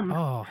jam.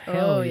 Oh,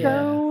 hell yeah.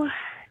 So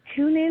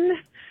tune in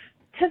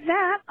to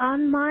that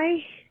on my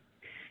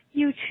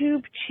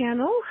YouTube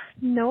channel,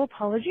 No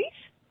Apologies.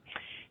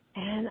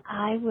 And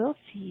I will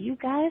see you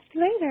guys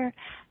later.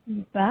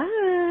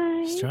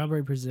 Bye.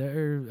 Strawberry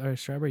preserve or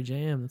strawberry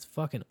jam. That's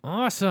fucking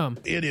awesome.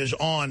 It is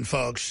on,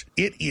 folks.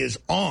 It is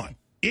on.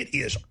 It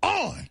is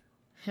on.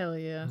 Hell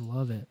yeah. I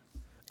love it.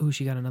 Ooh,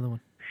 she got another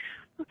one.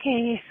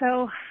 Okay,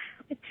 so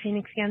it's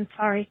Phoenix again.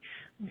 Sorry.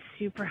 I'm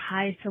super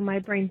high, so my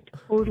brain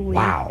totally...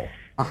 Wow.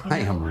 I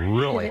am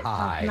really shit.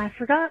 high. And I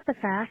forgot the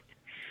fact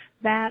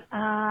that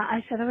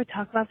I said I would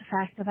talk about the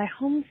fact that I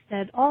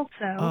homestead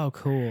also. Oh,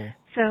 cool.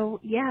 So,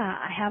 yeah,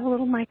 I have a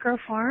little micro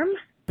farm.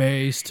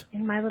 Based.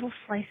 In my little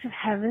slice of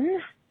heaven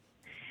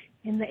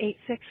in the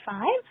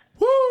 865.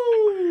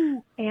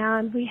 Woo!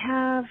 And we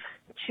have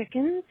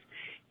chickens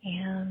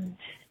and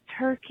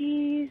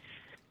turkeys.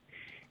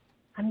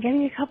 I'm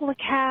getting a couple of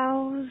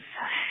cows.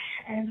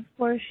 And, of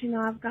course,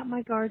 I've got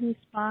my garden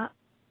spot.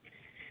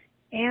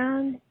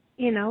 And,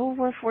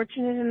 we're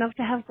fortunate enough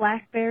to have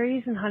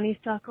blackberries and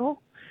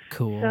honeysuckle.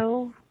 Cool.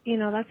 So,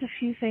 that's a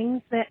few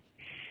things that,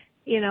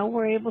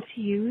 we're able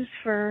to use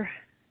for,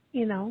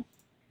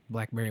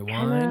 blackberry wine.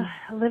 kind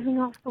of living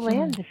off the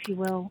land, if you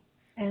will,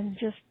 and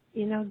just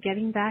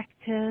getting back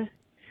to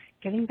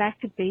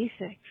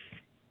basics.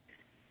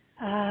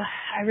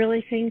 I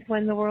really think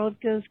when the world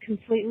goes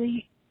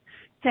completely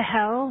to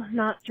hell,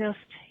 not just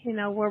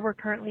where we're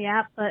currently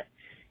at, but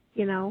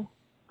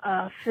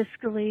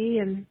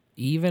fiscally and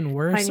even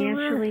worse,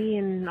 financially,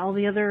 and all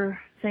the other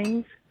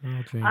things.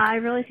 I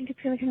really think it's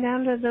going to come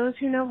down to those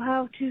who know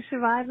how to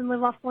survive and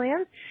live off the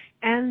land,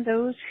 and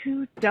those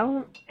who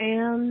don't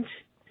and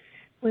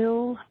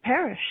will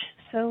perish.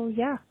 So,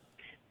 yeah,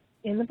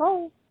 in the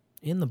bowl.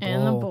 In the bowl.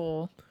 In the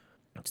bowl.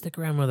 Stick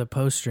around with a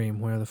post stream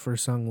where the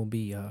first song will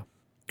be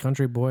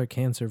Country Boy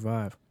Can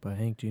Survive by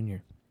Hank Jr.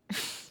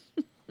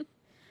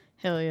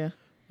 Hell yeah.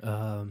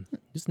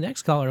 This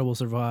next caller will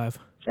survive.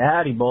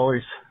 Howdy,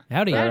 boys.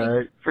 Howdy.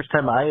 First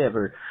time I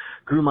ever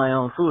grew my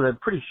own food, I'm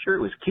pretty sure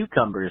it was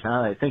cucumbers,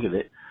 now that I think of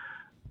it.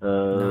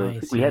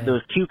 Nice, we had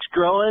those cukes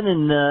growing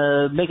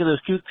and making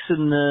those cukes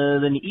and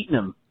then eating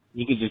them.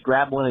 You could just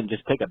grab one and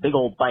just take a big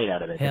old bite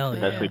out of it. Hell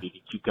That's what you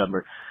get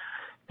cucumber.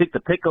 I think the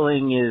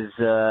pickling is,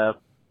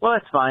 well,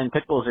 that's fine.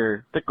 Pickles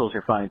are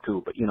fine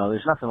too, but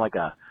there's nothing like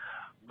a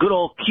good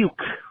old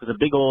cuke with a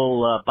big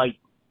old bite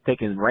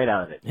taken right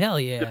out of it. Hell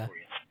yeah.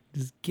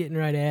 Just getting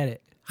right at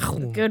it.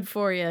 Good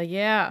for you,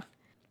 yeah.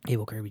 Hey,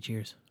 well, Kirby,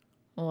 cheers.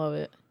 Love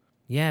it.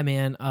 Yeah,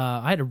 man.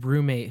 I had a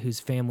roommate whose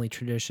family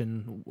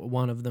tradition,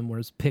 one of them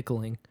was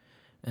pickling,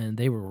 and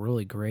they were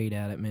really great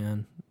at it,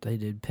 man. They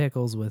did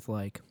pickles with,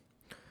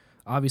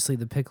 obviously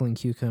the pickling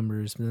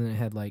cucumbers, but then it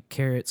had,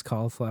 carrots,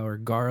 cauliflower,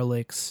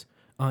 garlics,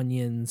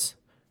 onions,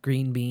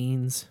 green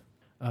beans,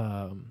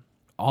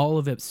 all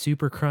of it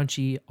super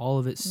crunchy, all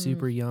of it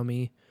super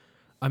yummy.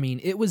 I mean,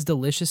 it was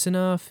delicious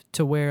enough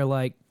to where,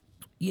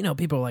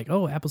 people are like,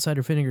 oh, apple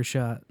cider vinegar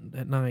shot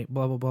at night,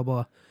 blah, blah, blah,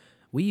 blah.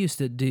 We used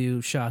to do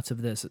shots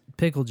of this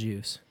pickle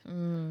juice,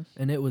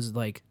 and it was,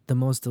 the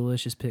most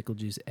delicious pickle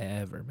juice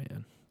ever,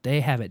 man. They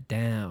have it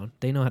down.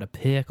 They know how to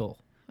pickle.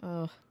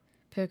 Oh,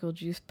 pickle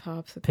juice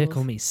popsicles.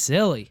 Pickle me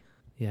silly.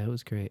 Yeah, it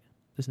was great.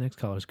 This next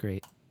caller's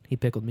great. He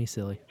pickled me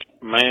silly.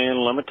 Man,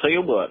 let me tell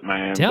you what,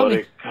 man. Tell buddy.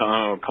 me.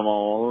 Come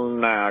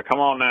on now.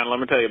 Let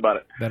me tell you about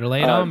it. Better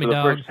lay it on me, the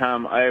dog. first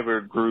time I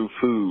ever grew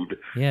food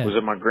was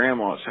at my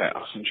grandma's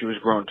house, and she was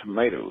growing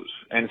tomatoes.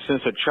 And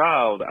since a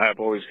child, I've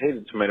always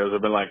hated tomatoes.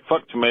 I've been like,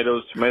 fuck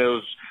tomatoes.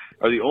 Tomatoes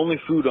are the only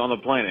food on the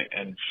planet.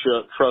 And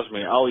trust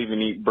me, I'll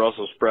even eat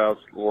Brussels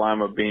sprouts,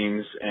 lima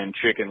beans, and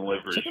chicken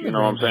livers. You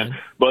know what I'm saying?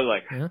 But,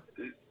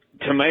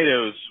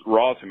 tomatoes,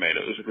 raw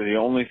tomatoes, were the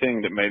only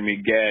thing that made me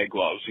gag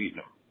while I was eating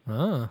them.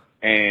 Oh.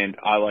 And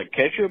I like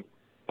ketchup,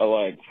 I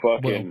like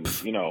fucking,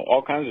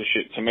 all kinds of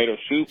shit. Tomato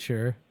soup.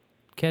 Sure.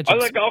 Ketchup. I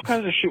like all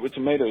kinds of shit with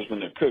tomatoes when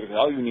they're cooked.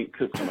 I'll even eat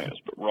cooked tomatoes,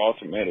 but raw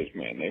tomatoes,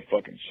 man, they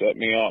fucking set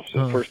me off.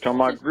 So the first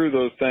time I grew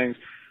those things,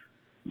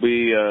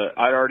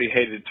 I'd already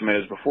hated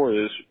tomatoes before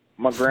this.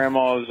 My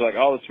grandma was like,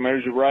 "Oh, the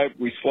tomatoes are ripe."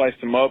 We sliced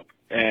them up,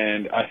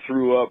 and I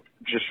threw up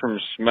just from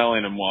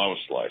smelling them while I was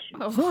slicing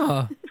them.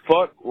 Huh.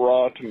 Fuck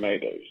raw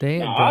tomatoes. Damn,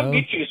 now, bro. I'll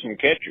get you some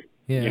ketchup.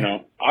 Yeah.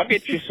 I'll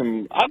get you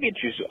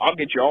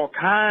all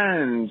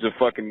kinds of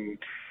fucking,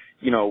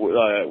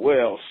 what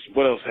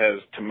else has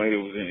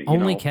tomatoes in it?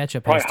 Only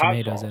ketchup has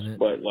Probably hot tomatoes sauce, in it.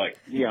 But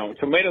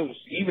tomatoes,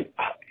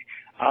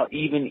 I'll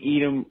even eat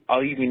them.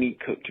 I'll even eat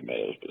cooked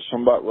tomatoes. But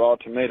something about raw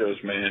tomatoes,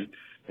 man,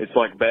 it's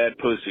like bad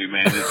pussy,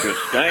 man. It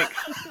just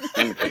stinks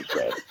and it tastes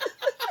bad.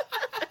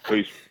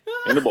 Please,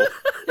 in the bowl.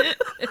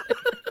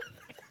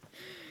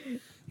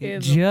 It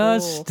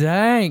just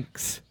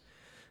stinks.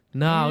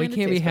 No, we And it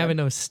can't be tastes having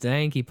bad. no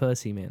stanky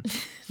pussy, man.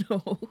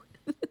 No.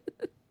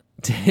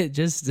 It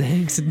just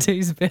stinks and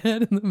tastes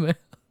bad in the mouth.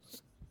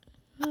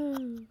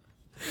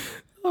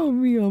 Oh,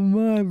 me, oh,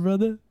 my,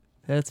 brother.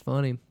 That's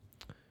funny.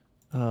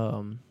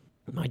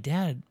 My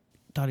dad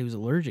thought he was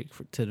allergic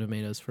to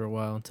tomatoes for a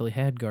while until he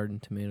had garden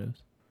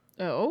tomatoes.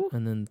 Oh?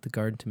 And then the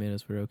garden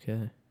tomatoes were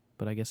okay.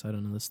 But I guess, I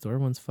don't know, the store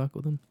ones fuck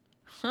with him.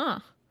 Huh.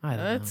 I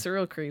don't That's know.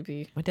 real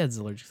creepy. My dad's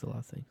allergic to a lot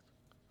of things.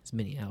 His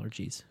mini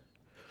allergies.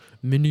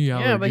 Mini allergies.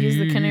 Yeah, but he's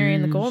the canary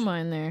in the coal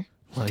mine there.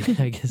 Like,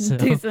 I guess so.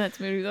 Tasting that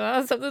tomato.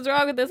 Oh, something's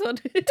wrong with this one.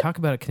 Talk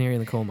about a canary in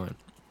the coal mine.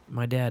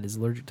 My dad is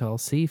allergic to all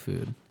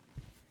seafood,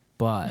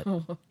 but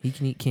he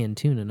can eat canned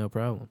tuna, no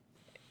problem.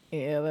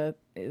 Yeah, that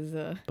is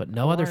But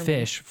no other alarming.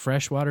 fish,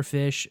 freshwater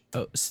fish,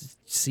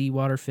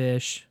 seawater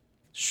fish,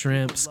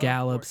 shrimp,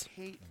 scallops.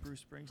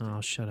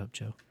 Oh, shut up,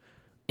 Joe.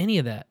 Any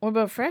of that. What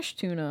about fresh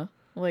tuna?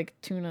 Like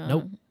tuna?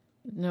 Nope.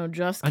 No,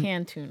 just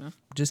canned tuna.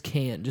 Just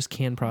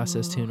canned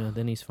processed tuna.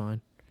 Then he's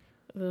fine.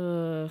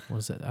 Ugh. What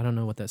is that? I don't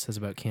know what that says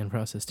about canned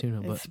processed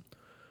tuna, but It's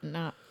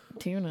not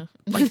tuna.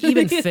 like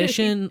even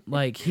fishing,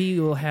 like he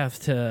will have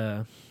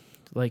to,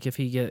 like if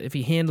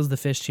he handles the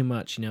fish too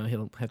much,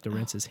 he'll have to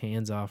rinse his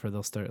hands off, or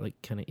they'll start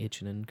like kind of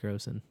itching and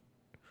gross and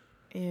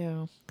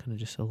Ew. kind of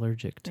just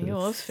allergic to He the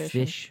loves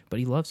fishing. fish. But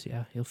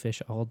he'll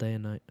fish all day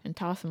and night. And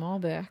toss them all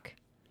back.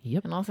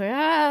 Yep. And I'll say,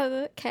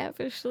 that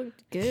catfish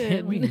looked good.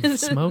 Can't we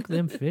smoke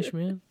them fish,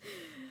 man?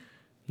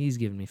 He's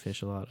given me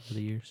fish a lot over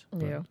the years.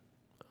 But, Yeah.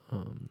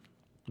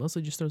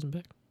 Mostly just throws them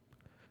back.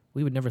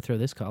 We would never throw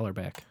this collar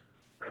back.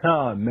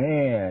 Oh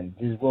man,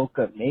 just woke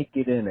up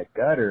naked in a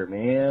gutter,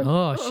 man.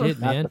 Oh, shit,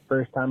 Not man. the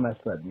first time I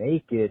slept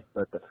naked,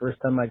 but the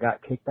first time I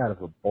got kicked out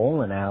of a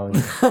bowling alley.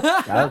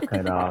 That was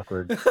kind of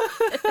awkward.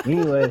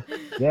 Anyway,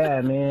 yeah,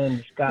 man,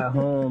 just got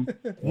home.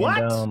 What?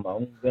 And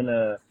I'm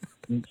gonna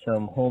eat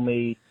some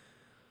homemade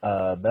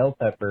bell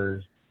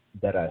peppers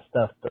that I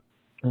stuffed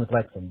with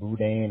like some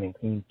boudin and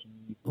cream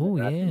cheese. Oh,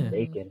 and yeah. some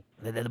bacon.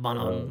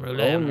 Growing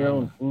Growing your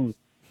own food,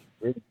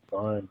 really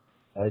fun.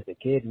 As a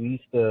kid, we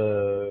used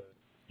to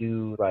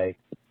do like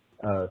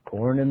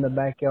corn in the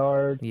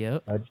backyard.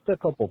 Yep. Just a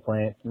couple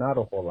plants, not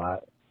a whole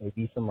lot.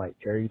 Maybe some like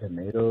cherry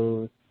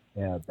tomatoes,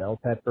 bell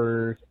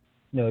peppers.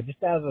 Just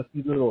have a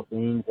few little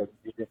things that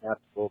you didn't have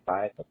to go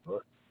buy at the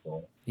grocery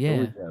store. Yeah.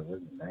 It was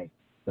really nice.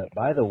 But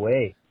by the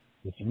way,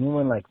 if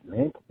anyone likes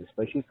mint,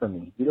 especially for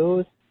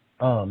mojitos,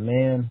 oh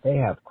man, they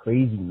have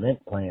crazy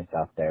mint plants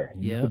out there.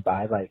 You Yep. could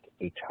buy like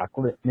a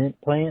chocolate mint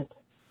plant,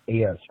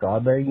 a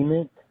strawberry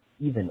mint,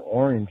 even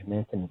orange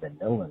mint and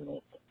vanilla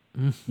mint.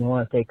 You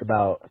want to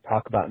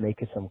talk about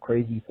making some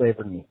crazy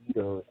flavored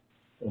mojitos,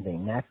 and they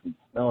naturally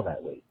smell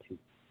that way too.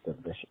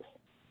 Delicious.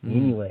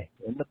 Anyway,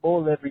 in the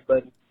bowl,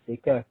 everybody.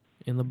 Take care.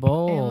 In the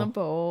bowl. In the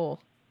bowl.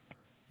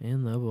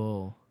 In the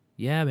bowl.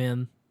 Yeah,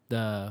 man.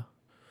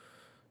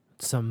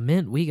 Some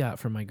mint we got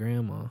from my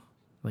grandma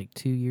like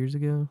 2 years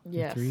ago. or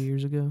Yes. 3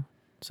 years ago.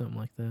 Something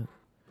like that.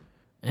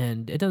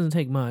 And it doesn't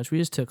take much. We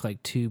just took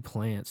like 2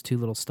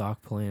 little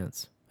stock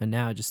plants. And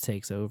now it just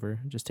takes over.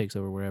 It just takes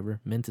over wherever.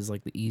 Mint is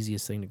like the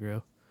easiest thing to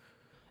grow.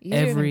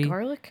 Easier than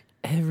garlic?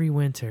 Every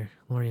winter,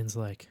 Lorian's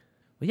like,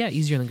 well, yeah,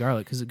 easier than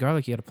garlic, because the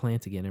garlic you got to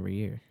plant again every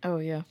year. Oh,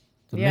 yeah.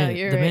 The Yeah, mint,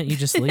 you're the right. mint, you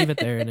just leave it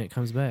there and it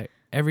comes back.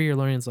 Every year,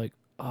 Lorian's like,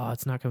 oh,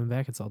 it's not coming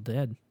back. It's all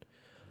dead.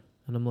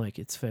 And I'm like,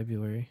 it's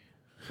February.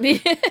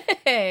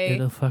 Hey.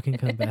 It'll fucking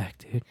come back,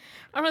 dude.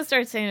 I'm going to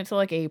start saying it till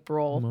like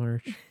April.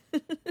 March.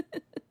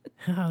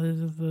 Oh,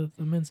 the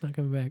mint's not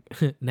coming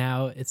back.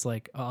 Now it's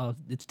like, oh,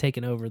 it's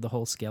taken over the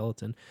whole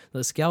skeleton.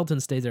 The skeleton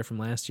stays there from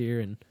last year,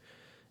 and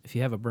if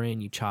you have a brain,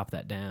 you chop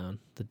that down,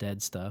 the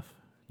dead stuff.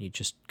 You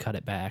just cut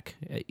it back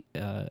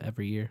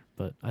every year,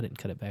 but I didn't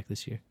cut it back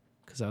this year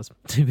because I was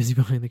too busy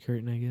behind the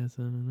curtain, I guess.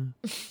 I don't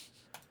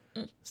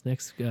know. This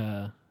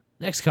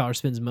next caller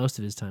spends most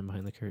of his time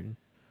behind the curtain.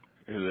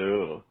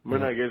 Hello.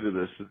 When I get to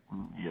this, I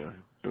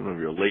don't know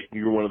if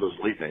you're one of those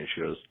late night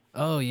shows.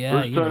 Oh,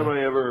 yeah. First time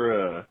I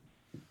ever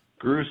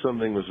grew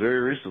something was very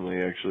recently,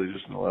 actually,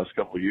 just in the last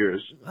couple of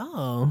years.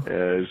 Oh.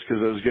 It's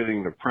because I was getting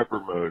into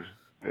prepper mode.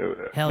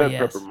 Hell Not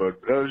yes. prepper mode,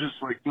 but I was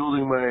just like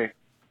building my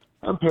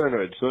I'm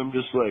paranoid, so I'm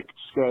just like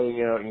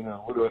scouting out,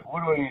 what do I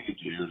need to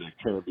do to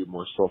kind of be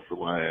more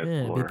self-reliant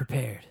Yeah, be or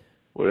prepared.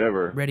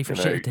 whatever. Ready for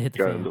and shit I to hit the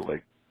got fan. into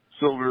like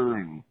silver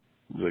and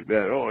like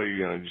that. Oh,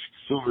 just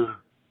silver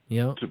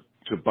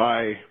to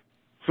buy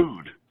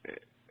food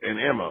and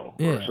ammo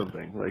or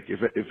something. Like if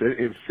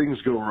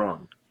things go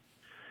wrong.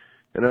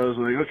 And I was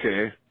like,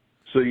 okay,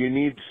 so you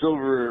need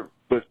silver,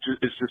 but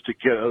it's just to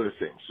get other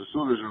things. So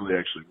silver's really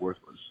actually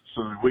worthless.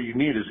 So what you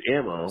need is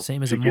ammo.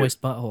 Same as to a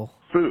moist butthole.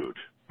 Food.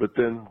 But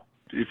then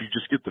if you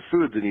just get the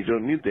food, then you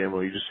don't need the ammo.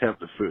 You just have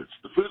the food.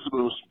 So the food's the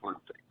most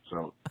important thing.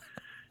 So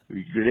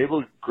if you're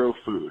able to grow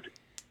food,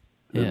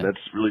 then that's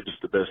really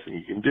just the best thing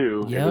you can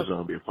do in a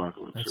zombie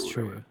apocalypse. That's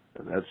or whatever. true.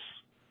 And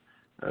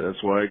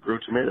that's why I grow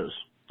tomatoes.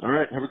 All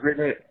right, have a great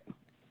night.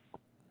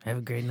 Have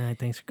a great night.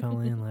 Thanks for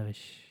calling in,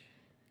 Levish.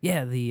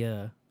 Yeah,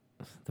 the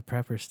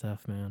prepper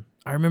stuff, man.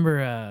 I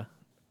remember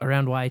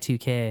around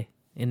Y2K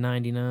in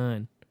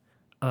 '99,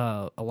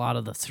 a lot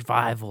of the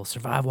Survive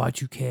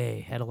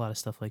Y2K had a lot of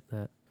stuff like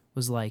that. It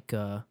was like,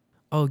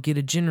 get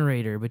a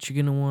generator, but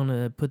you're gonna want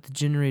to put the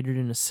generator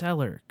in a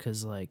cellar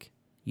because like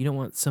you don't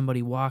want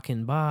somebody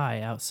walking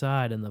by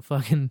outside in the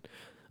fucking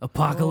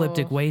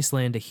apocalyptic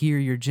wasteland to hear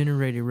your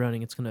generator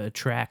running. It's gonna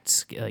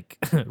attract like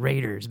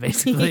raiders,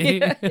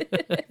 basically.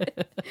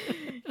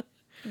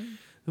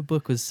 The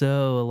book was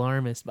so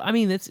alarmist, but I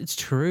mean, it's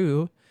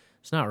true.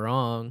 It's not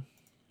wrong.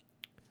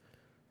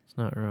 It's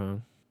not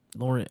wrong.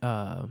 Lauren,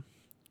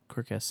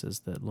 Quirkess says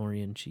that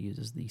Lorian, she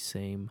uses the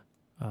same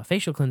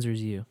facial cleanser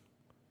as you.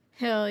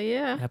 Hell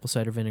yeah. Apple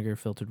cider vinegar,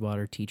 filtered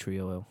water, tea tree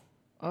oil.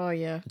 Oh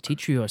yeah. The tea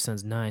tree oil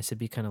sounds nice. It'd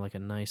be kind of like a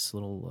nice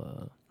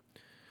little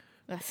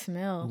that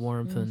smell.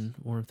 Warmth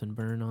and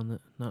burn on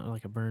it. Not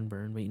like a burn,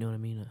 but you know what I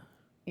mean.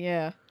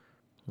 Yeah.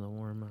 The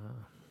warm.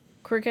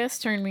 Quirkess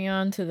turned me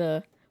on to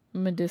the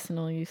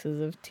medicinal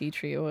uses of tea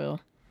tree oil.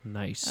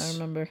 Nice. I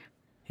remember.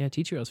 Yeah,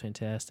 tea tree oil is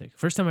fantastic.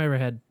 First time I ever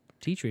had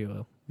tea tree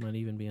oil. Might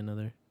even be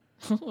another.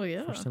 Oh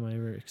yeah. First time I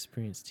ever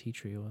experienced tea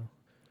tree oil.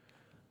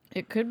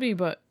 It could be,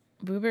 but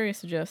Blueberry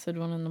suggested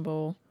one in the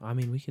bowl. I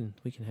mean, we can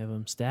have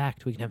them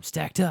stacked. We can have them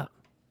stacked up.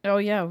 Oh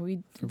yeah, for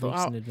weeks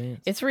in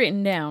advance. It's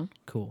written down.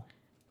 Cool.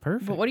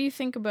 Perfect. But what do you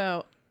think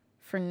about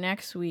for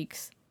next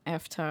week's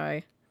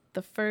FTI?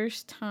 The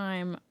first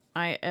time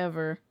I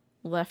ever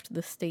left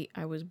the state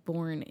I was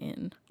born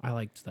in. I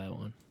liked that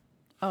one.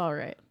 All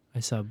right. I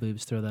saw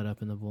Boobs throw that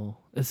up in the bowl.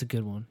 It's a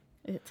good one.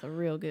 It's a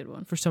real good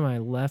one. First time I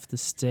left the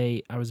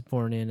state I was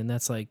born in, and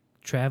that's like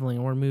traveling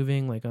or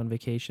moving, like on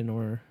vacation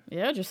or...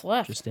 Yeah, just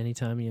left. Just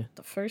anytime you...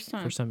 The first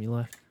time. First time you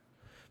left.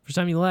 First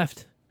time you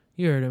left.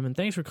 You heard him, and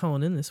thanks for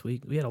calling in this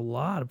week. We had a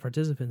lot of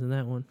participants in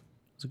that one.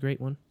 It was a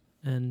great one.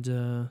 And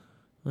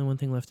only one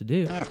thing left to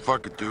do.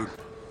 Fuck it, dude.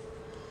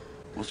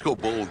 Let's go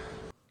bowling.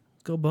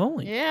 Go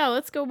bowling. Yeah,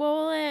 let's go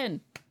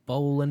bowling.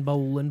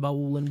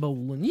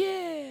 Bowling.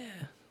 Yeah.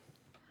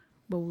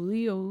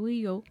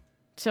 Bowlio.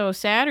 So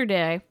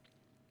Saturday,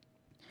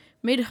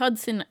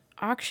 Mid-Hudson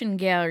Auction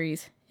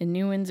Galleries in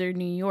New Windsor,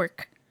 New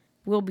York,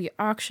 will be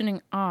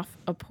auctioning off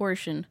a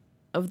portion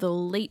of the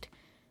late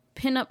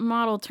pinup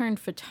model turned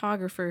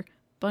photographer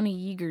Bunny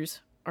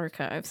Yeager's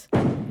archives.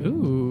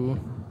 Ooh.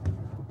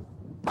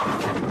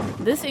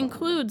 This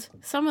includes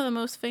some of the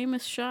most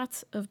famous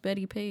shots of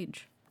Betty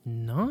Page.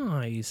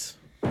 Nice.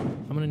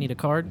 I'm going to need a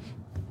card.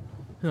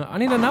 I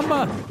need a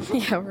number.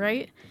 Yeah,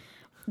 right?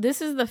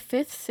 This is the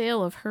 5th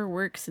sale of her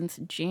work since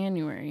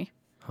January.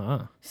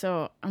 Huh.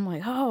 So I'm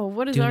like, oh,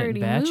 what is Doing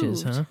already it in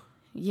batches, moved? huh?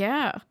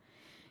 Yeah.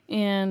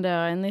 And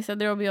they said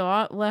there will be a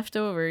lot left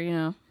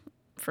over,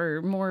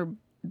 for more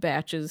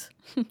batches.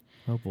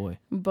 Oh, boy.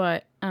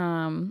 But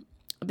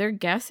they're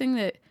guessing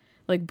that,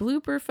 like,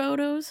 blooper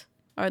photos,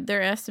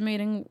 they're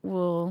estimating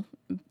will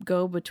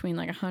go between,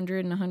 like, $100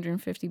 and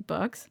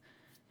 $150.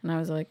 And I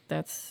was like,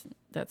 that's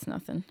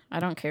nothing. I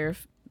don't care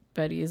if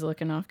Betty is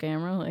looking off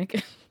camera.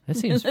 Like, that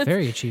seems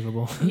very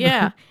achievable.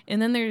 Yeah.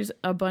 And then there's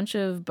a bunch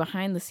of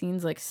behind the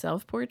scenes, like,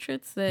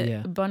 self-portraits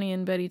that Bunny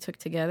and Betty took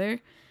together.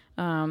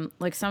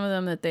 Like, some of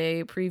them that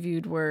they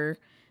previewed were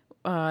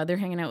they're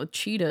hanging out with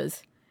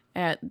cheetahs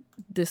at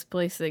this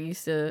place that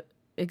used to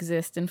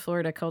exist in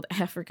Florida called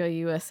Africa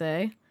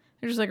USA.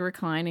 They're just, like,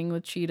 reclining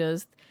with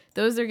cheetahs.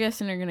 Those they're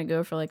guessing are going to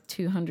go for, like,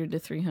 $200 to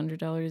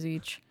 $300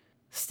 each.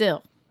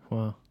 Still.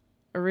 Wow.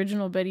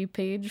 Original Betty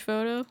Page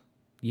photo.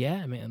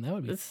 Yeah, man, that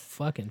would be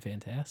fucking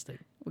fantastic.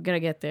 We gotta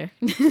get there.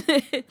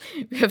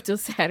 We have till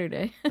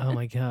Saturday. Oh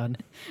my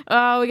god.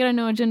 Oh, we got a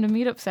No Agenda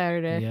meetup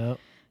Saturday. Yep.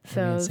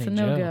 So it's a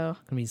no-go.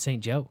 I mean,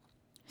 St. Joe.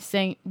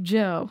 St.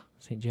 Joe.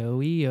 St. Joe,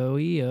 E-O.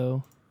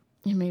 You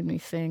made me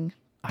sing.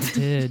 I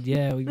did,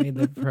 yeah. We made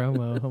the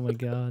promo. Oh my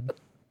god.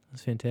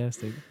 That's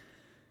fantastic.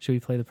 Should we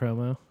play the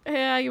promo?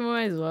 Yeah, you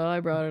might as well. I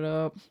brought it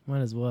up.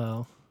 Might as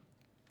well.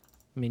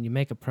 I mean, you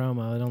make a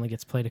promo, it only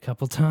gets played a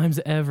couple times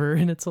ever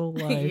in its whole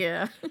life.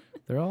 Yeah.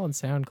 They're all on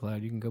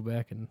SoundCloud. You can go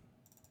back and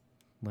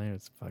land.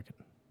 It's fucking...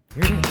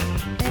 Here it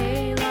is.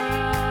 Hey,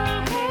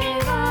 La,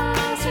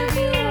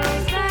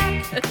 Survivors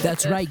back.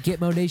 That's right,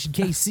 Gitmo Nation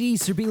KC.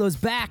 Cerbilo's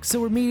back, so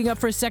we're meeting up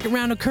for a second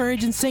round of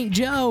Courage in St.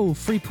 Joe.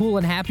 Free pool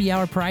and happy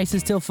hour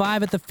prices till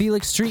 5 at the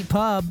Felix Street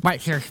Pub. But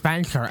Sir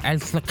Spencer,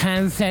 it's the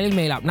Kansas City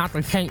meetup, not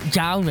the St.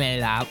 Joe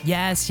meetup.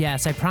 Yes,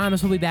 I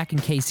promise we'll be back in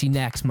KC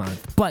next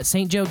month. But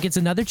St. Joe gets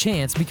another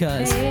chance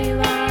because...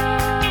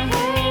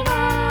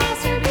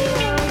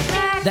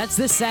 That's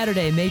this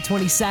Saturday, May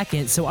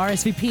 22nd, so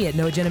RSVP at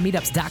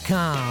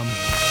noagendameetups.com.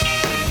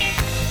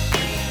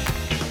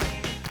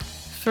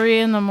 3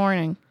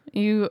 a.m.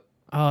 You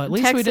at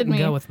least we didn't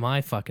go with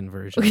my fucking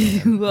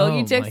version. Well,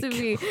 you texted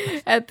me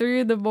at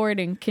 3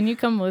 a.m. Can you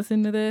come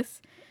listen to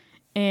this?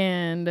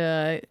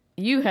 And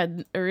you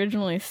had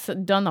originally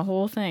done the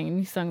whole thing, and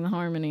you sung the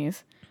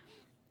harmonies.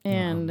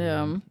 And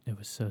it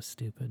was so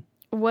stupid.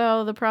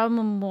 Well, the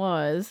problem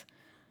was...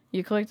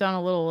 You clicked on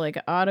a little like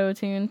auto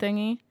tune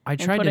thingy. I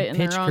tried to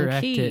pitch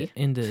correct it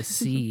into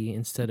C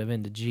instead of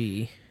into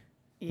G,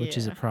 which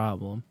is a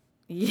problem.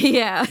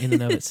 Yeah. In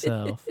and of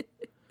itself.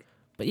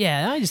 But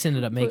yeah, I just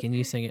ended up making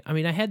you sing it. I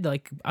mean,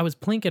 I was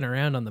plinking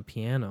around on the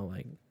piano,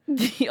 like.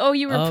 Oh,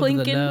 you were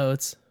plinking? The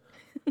notes.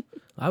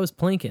 I was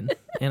plinking,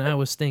 and I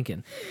was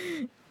stinking.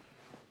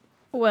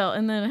 Well,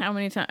 and then how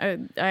many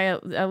times? I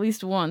at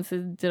least once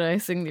did I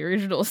sing the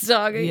original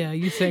song. Yeah,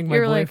 you sang My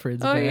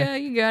Boyfriend's Back. Oh, yeah,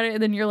 you got it.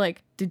 And then you're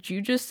like, did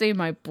you just say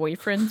My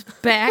Boyfriend's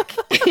Back?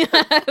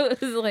 I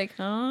was like,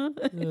 huh?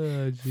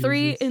 Oh,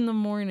 3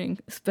 a.m,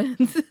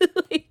 Spence.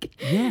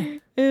 Yeah.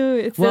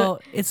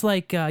 It's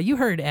like you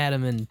heard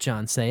Adam and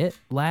John say it.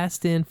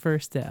 Last in,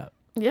 first out.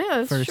 Yeah,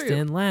 that's true. First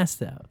in,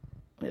 last out.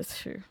 That's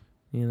true.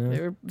 You know?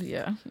 They were,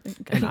 yeah.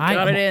 And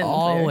I'm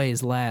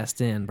always last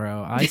in,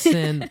 bro. I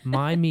send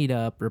my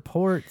meetup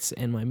reports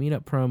and my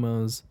meetup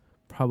promos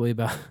probably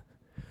about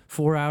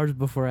 4 hours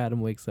before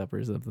Adam wakes up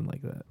or something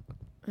like that.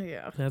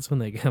 Yeah. That's when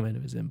they come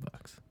into his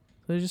inbox. So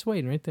they're just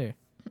waiting right there.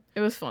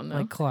 It was fun, though.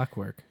 Like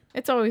clockwork.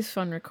 It's always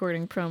fun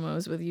recording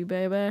promos with you,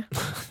 baby.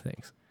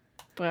 Thanks.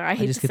 But I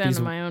hate the sound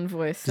of my own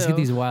voice. Just get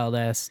these wild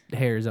ass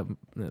hairs up,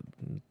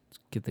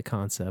 get the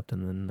concept,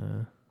 and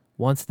then...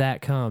 Once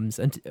that comes,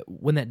 and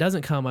when that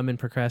doesn't come, I'm in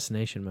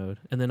procrastination mode.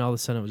 And then all of a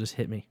sudden it will just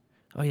hit me.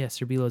 Oh, yeah,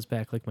 Cerbilo's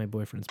back like My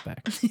Boyfriend's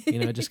back.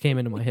 It just came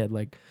into my head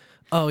like,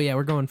 oh, yeah,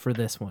 we're going for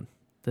this one.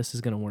 This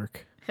is going to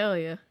work. Hell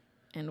yeah.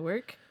 And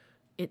work?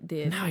 It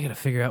did. Now I got to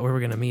figure out where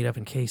we're going to meet up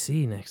in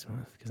KC next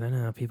month. Because I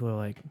know people are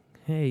like,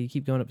 hey, you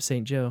keep going up to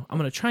St. Joe. I'm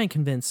going to try and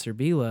convince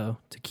Cerbilo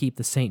to keep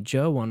the St.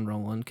 Joe one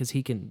rolling because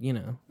he can, he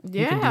can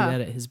do that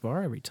at his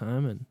bar every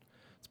time. And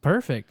it's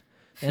perfect.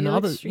 And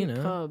all the, Street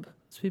Pub.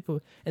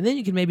 People, and then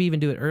you can maybe even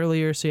do it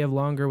earlier so you have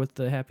longer with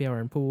the happy hour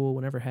and pool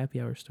whenever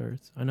happy hour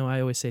starts. I know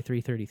I always say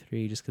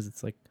 3:33 just because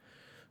it's like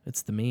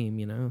it's the meme,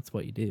 it's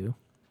what you do.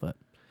 But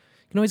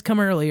you can always come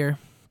earlier,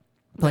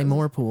 play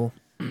more pool.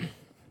 Yeah,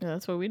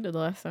 that's what we did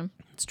last time.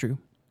 It's true.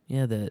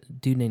 Yeah, the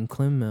dude named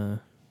Clem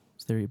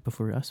was there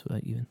before us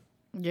without even.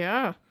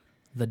 Yeah.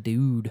 The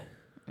dude.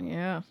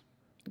 Yeah.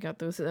 Got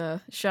those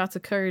shots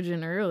of courage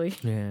in early.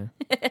 Yeah.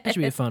 That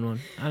should be a fun one.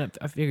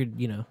 I figured,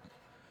 You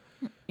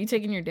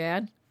taking your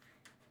dad?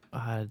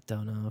 I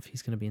don't know if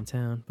he's going to be in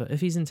town, but if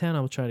he's in town, I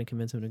will try to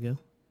convince him to go.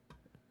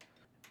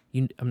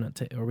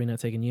 Are we not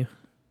taking you?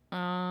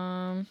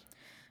 Well,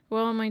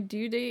 my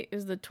due date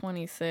is the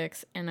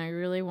 26th, and I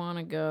really want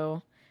to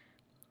go,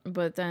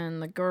 but then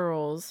the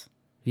girls.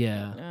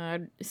 Yeah.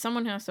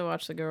 Someone has to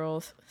watch the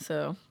girls,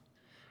 so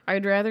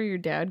I'd rather your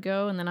dad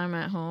go, and then I'm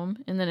at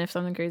home, and then if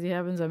something crazy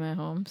happens, I'm at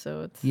home,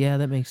 so it's. Yeah,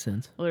 that makes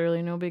sense.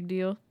 Literally no big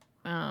deal.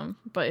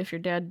 But if your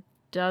dad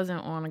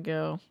doesn't want to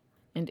go.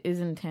 And is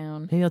in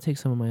town. Maybe I'll take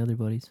some of my other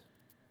buddies.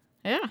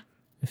 Yeah.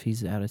 If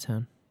he's out of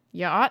town.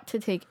 You ought to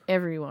take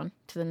everyone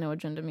to the No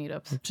Agenda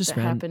meetups that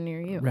happen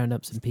near you. Round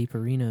up some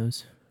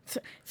peeperinos.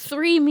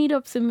 3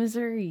 meetups in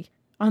Missouri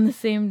on the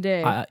same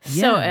day. Yeah.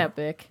 So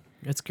epic.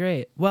 It's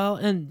great. Well,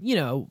 and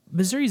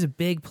Missouri's a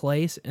big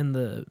place, and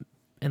the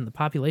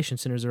population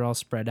centers are all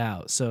spread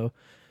out. So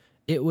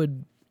it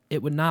would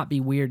not be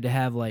weird to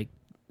have like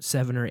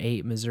 7 or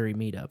 8 Missouri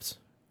meetups.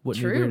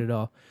 Wouldn't be weird at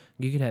all.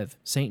 You could have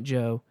St.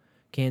 Joe,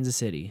 Kansas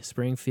City,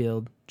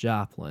 Springfield,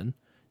 Joplin.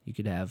 You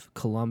could have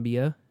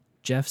Columbia,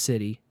 Jeff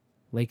City,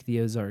 Lake of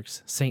the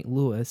Ozarks, St.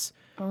 Louis,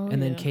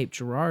 and then Cape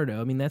Girardeau.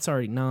 I mean, that's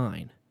already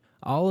 9.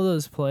 All of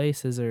those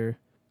places are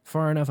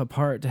far enough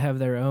apart to have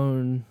their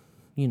own,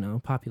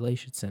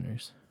 population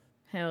centers.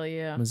 Hell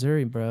yeah.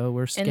 Missouri, bro.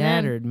 We're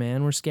scattered,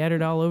 man. We're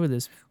scattered all over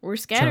this. We're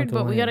scattered,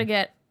 but we got to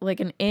get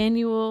like an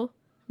annual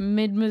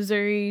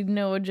Mid-Missouri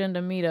No Agenda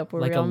meetup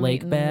where like we all a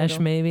lake bash,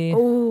 maybe.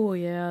 Oh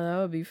yeah, that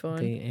would be fun.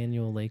 The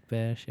annual lake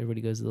bash.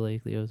 Everybody goes to the Lake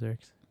of the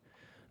Ozarks.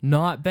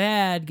 Not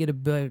bad. Get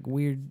a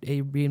weird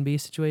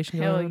Airbnb situation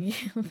going.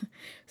 Hell yeah.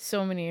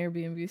 So many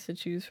Airbnbs to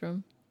choose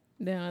from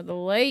down at the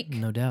lake.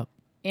 No doubt.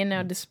 And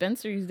now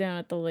dispensaries down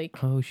at the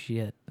lake. Oh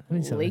shit.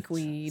 Lake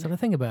weed. Something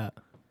to think about.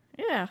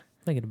 Yeah.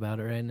 Thinking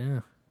about it right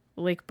now.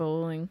 Lake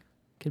bowling.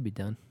 Could be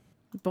done.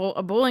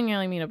 A bowling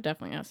alley meetup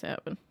definitely has to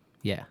happen.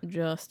 Yeah.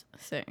 Just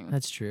saying.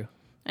 That's true.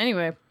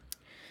 Anyway,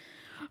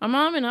 a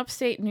mom in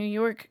upstate New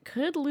York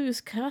could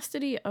lose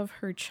custody of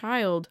her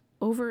child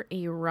over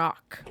a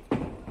rock.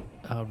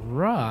 A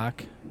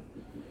rock?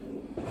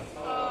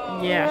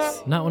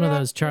 Yes. Not one of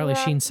those Charlie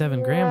Sheen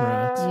 7 gram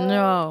rocks.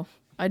 No.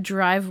 A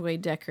driveway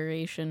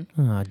decoration.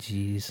 Oh,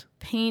 jeez.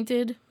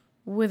 Painted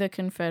with a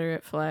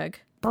Confederate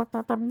flag.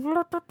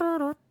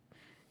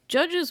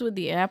 Judges with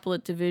the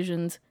Appellate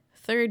Division's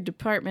 3rd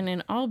Department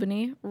in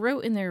Albany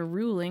wrote in their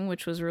ruling,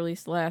 which was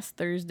released last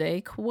Thursday,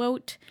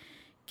 quote,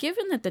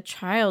 "Given that the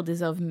child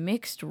is of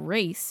mixed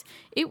race,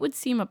 it would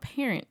seem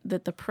apparent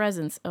that the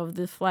presence of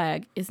the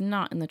flag is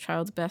not in the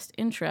child's best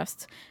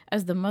interests,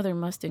 as the mother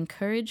must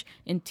encourage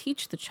and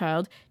teach the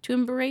child to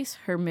embrace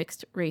her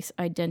mixed race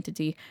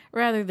identity,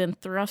 rather than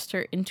thrust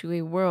her into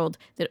a world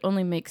that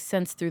only makes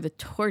sense through the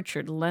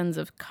tortured lens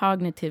of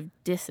cognitive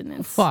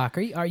dissonance." Fuck,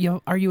 are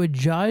you a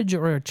judge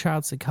or a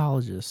child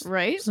psychologist?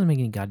 Right? Doesn't make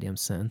any goddamn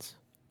sense.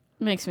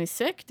 Makes me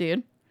sick,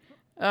 dude.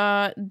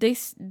 In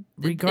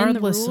the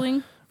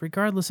ruling,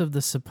 regardless of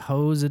the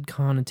supposed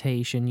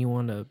connotation you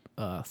want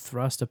to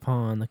thrust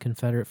upon the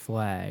Confederate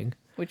flag,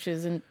 which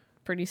isn't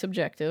pretty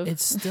subjective,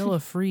 it's still a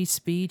free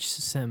speech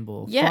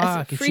symbol. Yes,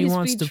 Fuck, free if she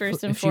wants speech to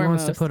first put, and if she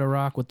wants to foremost. put a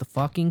rock with the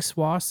fucking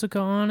swastika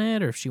on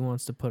it, or if she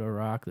wants to put a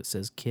rock that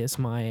says "kiss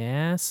my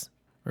ass,"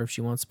 or if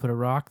she wants to put a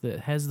rock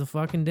that has the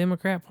fucking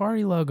Democrat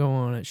Party logo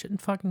on it,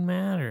 shouldn't fucking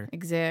matter.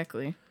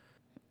 Exactly.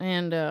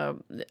 And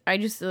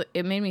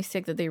it made me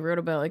sick that they wrote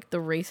about like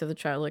the race of the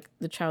child, like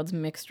the child's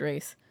mixed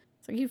race.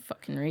 It's like, you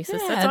fucking racist.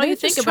 Yeah, That's all they're you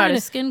think just about trying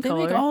is skin they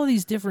color. make all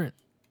these different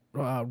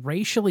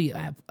racially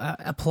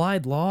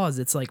applied laws.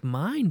 It's like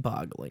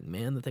mind-boggling,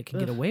 man, that they can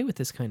get away with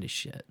this kind of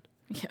shit.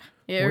 Yeah,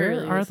 it Where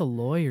really are is. the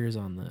lawyers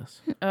on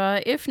this?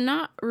 If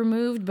not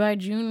removed by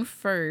June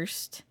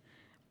 1st,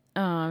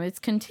 its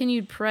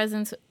continued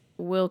presence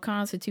will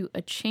constitute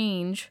a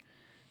change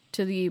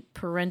to the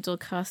parental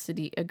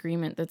custody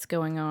agreement that's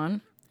going on.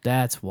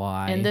 That's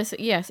why. And this,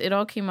 yes, it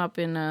all came up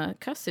in a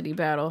custody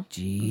battle.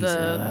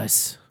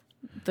 Jesus.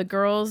 The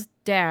girl's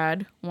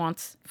dad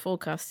wants full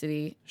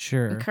custody.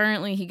 Sure. And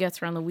currently he gets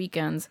her on the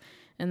weekends,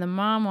 and the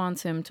mom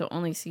wants him to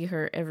only see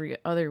her every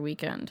other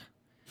weekend.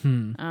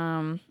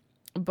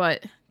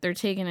 But they're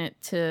taking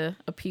it to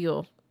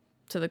appeal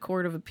to the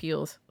Court of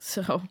Appeals.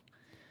 So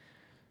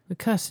the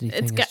custody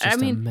thing is just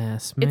a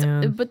mess,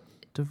 man.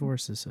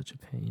 Divorce is such a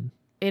pain.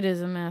 It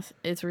is a mess.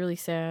 It's really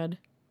sad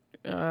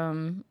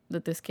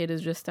that this kid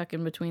is just stuck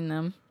in between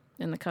them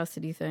in the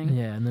custody thing.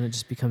 Yeah, and then it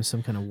just becomes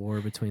some kind of war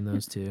between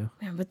those two.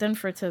 Yeah, but then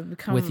for it to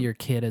become with your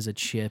kid as a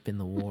chip in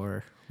the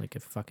war, like a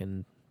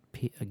fucking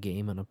a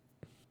game on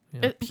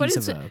a piece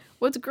of a...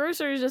 What's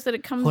grosser is just that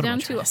it comes What am I down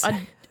to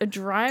trying to a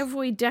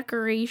driveway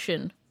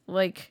decoration,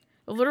 like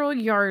a literal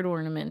yard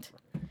ornament.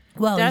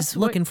 Well, That's he's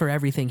looking for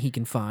everything he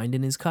can find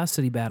in his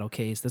custody battle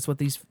case. That's what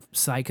these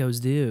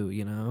psychos do,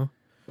 you know?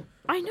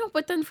 I know,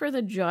 but then for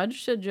the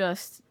judge to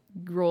just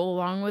roll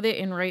along with it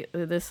and write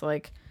this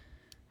like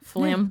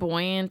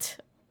flamboyant,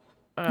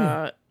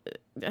 it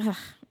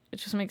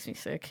just makes me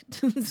sick.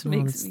 This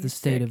makes me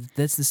sick.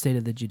 That's the state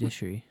of the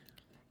judiciary.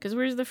 Because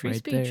where's the free Right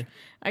speech? there.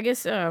 I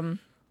guess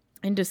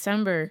in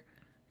December,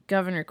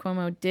 Governor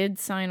Cuomo did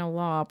sign a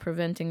law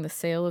preventing the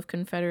sale of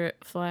Confederate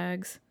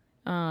flags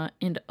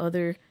and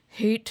other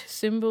hate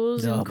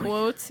symbols in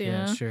quotes,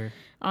 sure,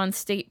 on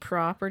state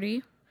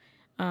property,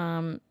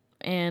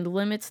 and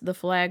limits the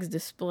flag's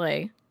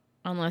display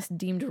unless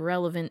deemed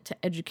relevant to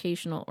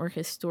educational or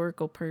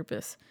historical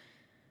purpose.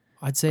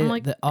 I'd say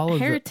that all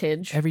of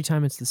heritage. every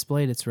time it's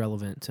displayed, it's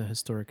relevant to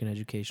historic and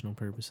educational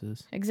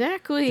purposes.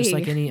 Exactly. Just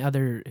like any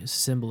other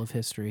symbol of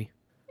history.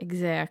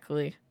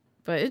 Exactly.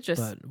 But it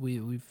just... But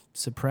we've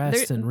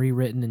suppressed and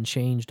rewritten and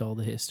changed all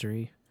the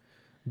history.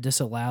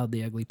 Disallowed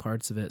the ugly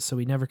parts of it, so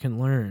we never can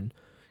learn.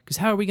 Because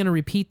how are we going to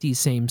repeat these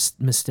same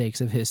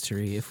mistakes of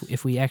history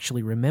if we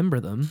actually remember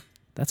them?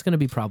 That's going to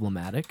be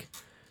problematic.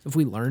 If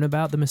we learn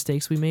about the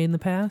mistakes we made in the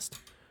past,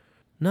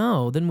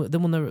 no, then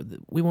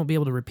we won't be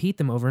able to repeat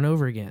them over and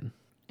over again.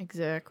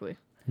 Exactly.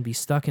 And be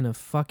stuck in a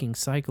fucking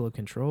cycle of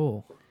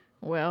control.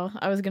 Well,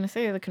 I was going to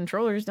say the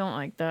controllers don't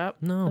like that.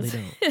 No,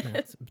 they don't.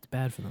 It's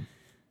bad for them.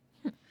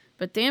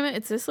 But damn it,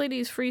 it's this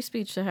lady's free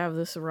speech to have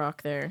this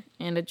rock there.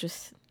 And it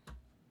just...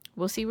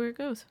 We'll see where it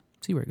goes.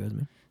 See where it goes,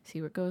 man.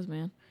 See where it goes,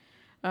 man.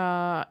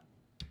 I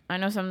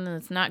know something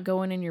that's not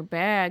going in your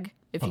bag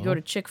if you go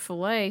to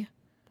Chick-fil-A.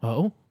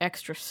 Oh?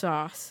 Extra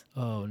sauce.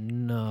 Oh,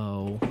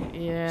 no.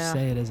 Yeah.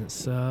 Say it isn't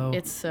so.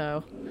 It's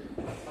so.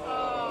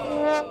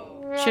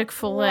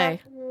 Chick-fil-A.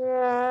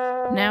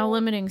 Now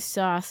limiting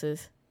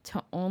sauces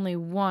to only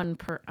one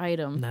per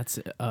item. That's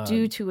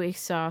due to a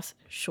sauce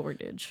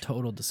shortage.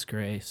 Total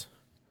disgrace.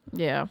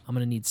 Yeah. I'm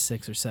gonna need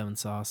 6 or 7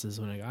 sauces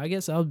when I go. I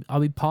guess I'll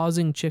be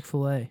pausing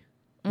Chick-fil-A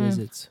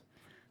visits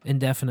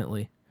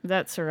indefinitely.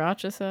 That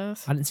sriracha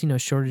sauce? I didn't see no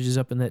shortages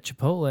up in that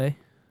Chipotle.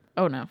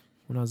 Oh no.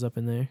 When I was up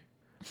in there.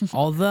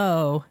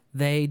 Although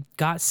they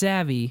got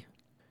savvy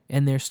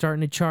and they're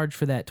starting to charge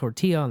for that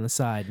tortilla on the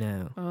side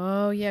now.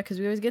 Oh yeah, because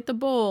we always get the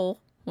bowl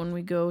when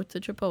we go to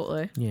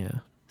Chipotle. Yeah.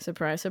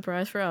 Surprise,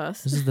 surprise for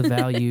us. This is the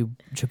value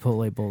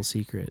Chipotle bowl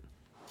secret.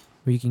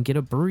 Where you can get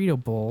a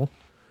burrito bowl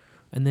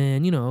and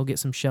then, get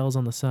some shells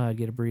on the side.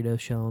 Get a burrito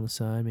shell on the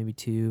side, maybe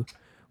 2,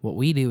 What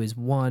we do is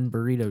 1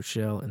 burrito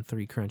shell and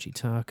 3 crunchy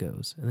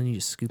tacos, and then you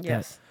just scoop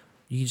that.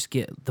 You just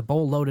get the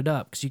bowl loaded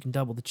up because you can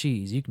double the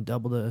cheese, you can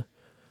double the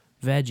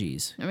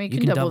veggies. I mean, you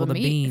can double the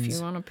meat beans. if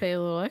you want to pay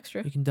a little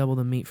extra. You can double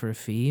the meat for a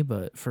fee,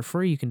 but for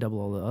free you can double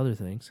all the other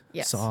things.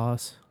 Yes.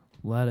 Sauce,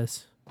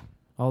 lettuce,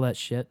 all that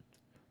shit.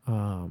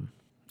 And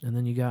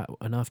then you got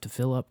enough to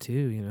fill up too,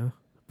 you know.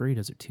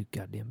 Burritos are too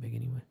goddamn big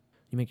anyway.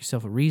 You make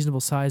yourself a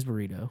reasonable sized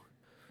burrito.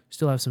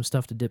 Still have some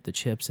stuff to dip the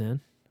chips in.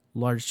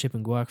 Large chip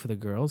and guac for the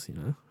girls, you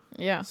know.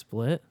 Yeah.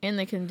 Split. And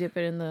they can dip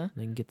it in the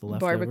They can get the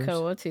leftovers.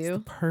 barbacoa too. It's the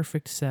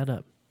perfect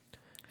setup.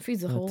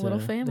 Feeds a whole little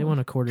family. They want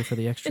a quarter for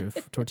the extra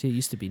tortilla.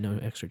 Used to be no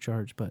extra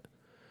charge, but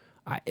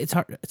it's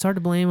hard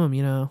to blame them,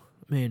 you know.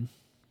 I mean,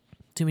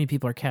 too many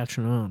people are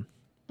catching on.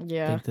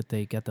 Yeah. Think that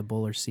they got the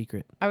bowler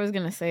secret. I was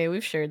going to say,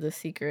 we've shared the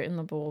secret in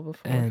the bowl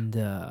before. And,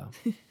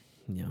 you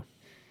know.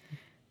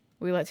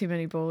 We let too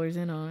many bowlers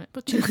in on it.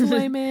 But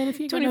Chick-fil-A, man, if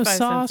you got no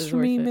sauce for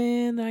me, it.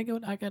 man, I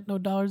got no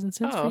dollars and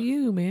cents for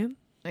you, man.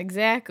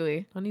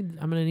 Exactly. I'm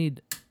gonna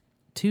need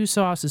 2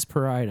 sauces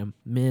per item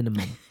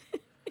minimum.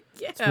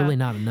 Yeah. It's really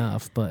not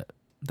enough, but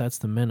that's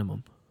the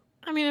minimum.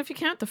 I mean, if you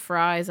count the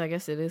fries, I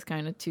guess it is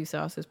kind of 2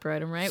 sauces per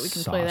item, right? We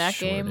can play that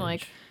game.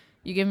 Like,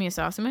 you give me a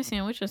sauce in my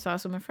sandwich, a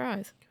sauce in my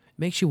fries.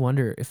 Makes you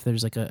wonder if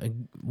there's like a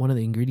one of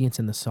the ingredients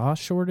in the sauce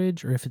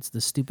shortage, or if it's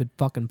the stupid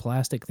fucking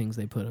plastic things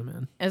they put them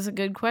in. That's a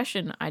good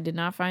question. I did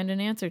not find an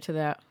answer to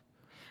that,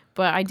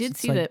 but I did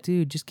see like, that.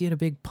 Dude, just get a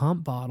big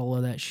pump bottle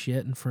of that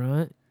shit in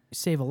front. You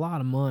save a lot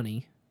of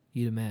money,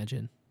 you'd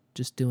imagine,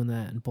 just doing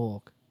that in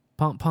bulk.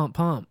 Pump, pump,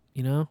 pump.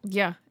 You know?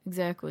 Yeah,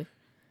 exactly.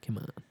 Come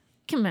on,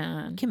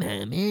 man. Come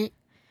on,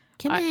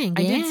 I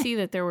did see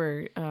that there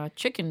were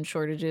chicken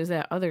shortages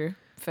at other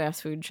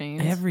fast food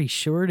chains. Every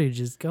shortage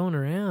is going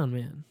around,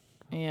 man.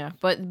 Yeah,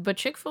 but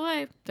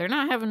Chick-fil-A, they're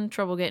not having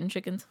trouble getting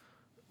chickens.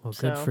 Well,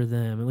 good for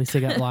them. At least they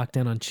got locked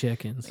in on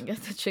chickens. They got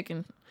the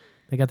chicken.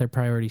 They got their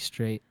priorities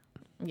straight.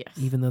 Yes.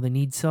 Even though they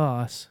need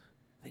sauce,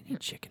 they need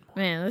chicken more.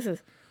 Man, this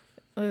is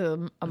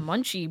a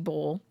munchie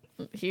bowl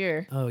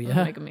here. Oh, yeah?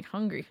 It's making me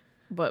hungry.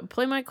 But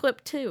play my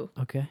clip, too.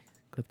 Okay.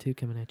 Clip 2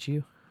 coming at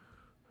you.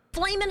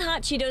 Flamin'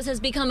 Hot Cheetos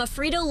has become a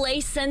Frito-Lay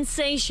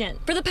sensation.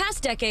 For the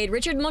past decade,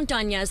 Richard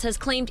Montañez has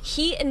claimed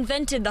he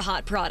invented the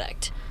hot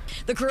product.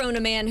 The Corona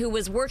man, who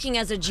was working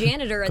as a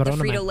janitor at the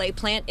Frito-Lay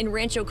plant in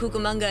Rancho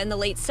Cucamonga in the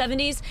late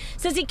 70s,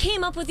 says he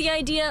came up with the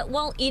idea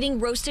while eating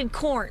roasted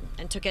corn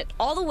and took it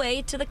all the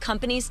way to the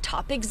company's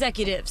top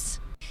executives.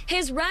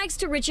 His rags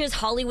to riches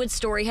Hollywood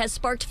story has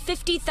sparked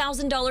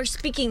 $50,000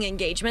 speaking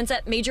engagements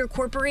at major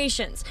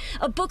corporations,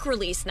 a book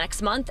release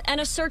next month,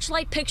 and a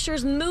Searchlight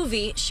Pictures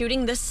movie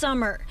shooting this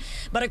summer.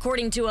 But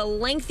according to a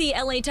lengthy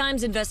LA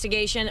Times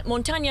investigation,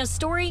 Montañez's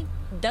story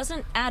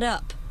doesn't add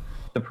up.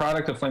 The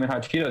product of Flamin'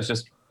 Hot Cheetos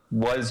just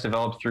was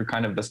developed through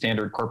kind of the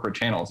standard corporate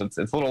channels. It's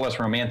a little less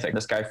romantic.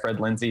 This guy, Fred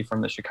Lindsay from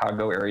the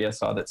Chicago area,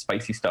 saw that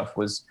spicy stuff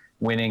was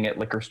winning at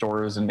liquor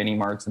stores and mini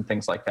marts and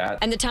things like that.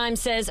 And the Times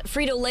says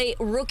Frito-Lay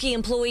rookie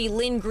employee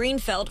Lynn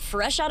Greenfeld,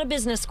 fresh out of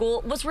business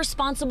school, was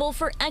responsible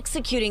for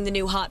executing the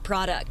new hot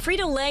product.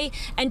 Frito-Lay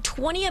and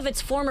 20 of its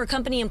former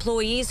company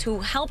employees who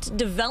helped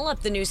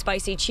develop the new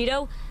spicy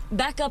Cheeto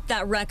back up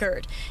that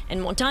record. And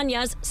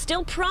Montañez,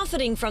 still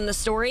profiting from the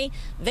story,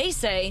 they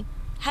say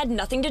had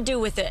nothing to do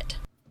with it.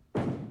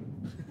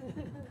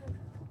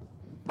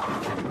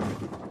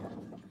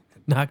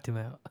 Knocked him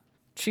out.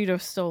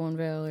 Cheetos stolen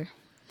valor.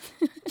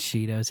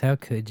 Cheetos, how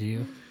could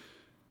you?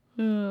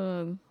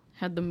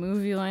 Had the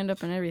movie lined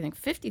up and everything.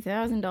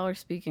 $50,000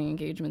 speaking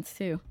engagements,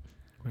 too.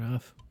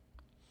 Rough.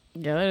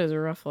 Yeah, that is a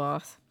rough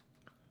loss.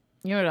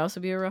 You know what else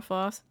would be a rough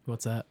loss?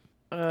 What's that?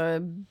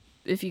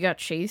 If you got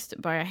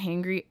chased by a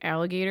hangry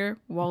alligator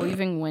while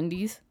leaving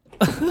Wendy's.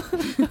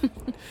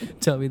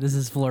 Tell me this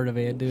is Florida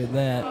man doing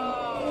that.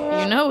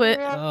 You know it.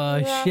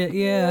 Oh, shit,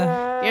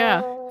 yeah.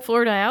 Yeah,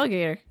 Florida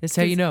alligator. That's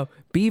how you know.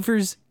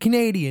 Beavers,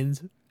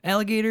 Canadians.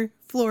 Alligator,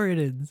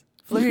 Floridians.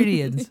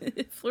 Floridians.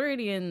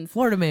 Floridians.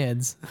 Florida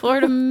mans.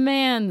 Florida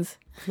mans.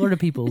 Florida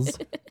peoples.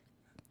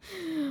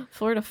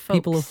 Florida folks.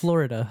 People of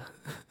Florida.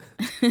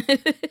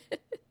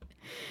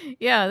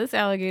 Yeah, this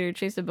alligator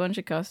chased a bunch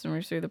of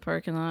customers through the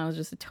parking lot. It was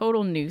just a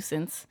total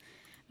nuisance.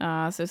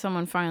 So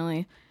someone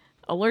finally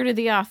alerted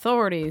the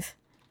authorities.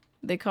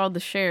 They called the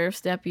sheriff's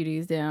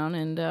deputies down,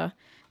 and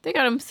they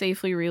got him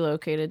safely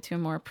relocated to a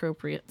more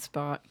appropriate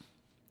spot,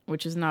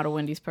 which is not a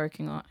Wendy's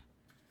parking lot.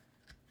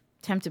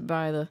 Tempted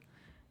by the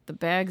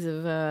bags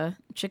of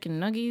chicken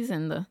nuggies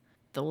and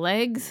the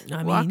legs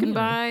walking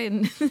by.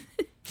 And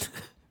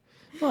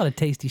a lot of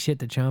tasty shit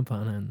to chomp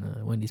on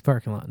in Wendy's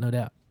parking lot, no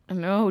doubt.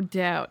 No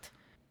doubt.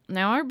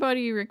 Now, our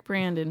buddy Rick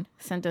Brandon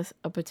sent us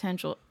a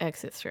potential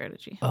exit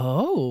strategy.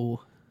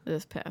 Oh.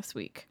 This past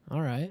week.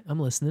 All right, I'm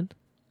listening.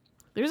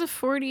 There's a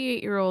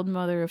 48-year-old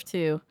mother of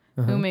two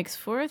who makes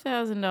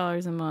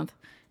 $4,000 a month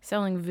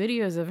selling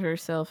videos of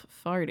herself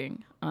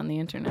farting on the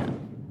internet.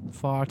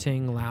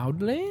 Farting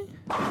loudly?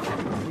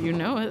 You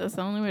know it. That's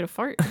the only way to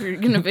fart. You're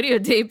going to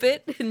videotape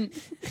it. And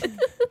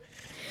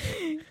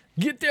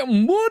get that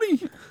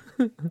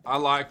money. I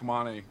like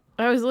money.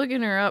 I was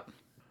looking her up,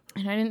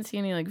 And I didn't see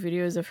any like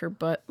videos of her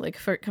butt, like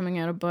fart coming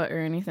out of butt or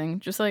anything.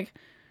 Just like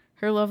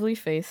her lovely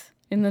face.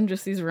 And then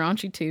just these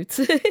raunchy toots.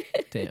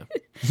 Damn.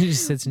 She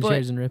just sits in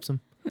chairs and rips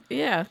them.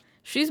 Yeah.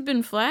 She's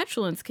been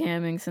flatulence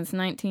camming since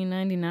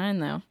 1999,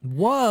 though.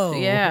 Whoa.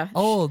 Yeah.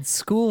 Old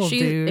school,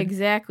 dude.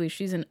 Exactly.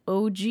 She's an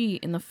OG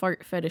in the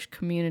fart fetish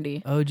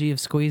community. OG of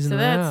squeezing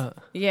them out.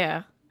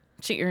 Yeah.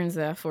 She earns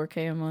that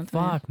 $4K a month.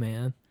 Fuck,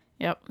 man.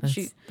 Yep.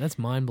 That's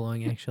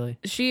mind-blowing, actually.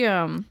 She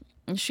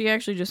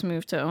actually just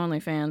moved to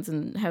OnlyFans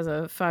and has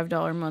a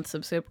 $5 a month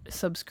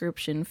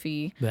subscription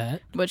fee.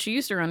 But she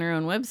used to run her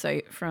own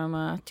website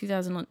from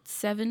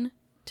 2007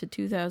 to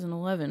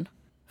 2011.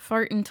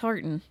 Fartin'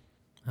 Tartin.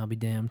 I'll be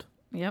damned.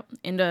 Yep.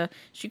 And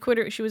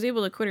she was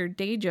able to quit her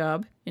day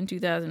job in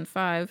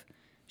 2005.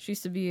 She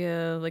used to be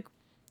a like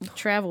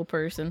travel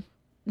person.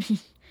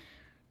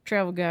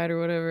 Travel guide or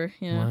whatever,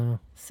 you know. Wow.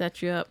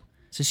 Set you up.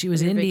 So she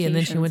was indie and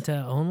then she went to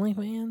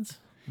OnlyFans?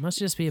 Must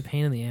just be a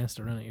pain in the ass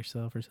to run it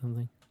yourself or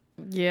something.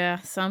 Yeah,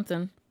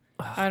 something.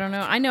 I don't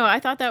know. I know. I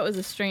thought that was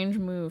a strange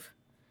move.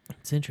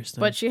 It's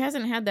interesting. But she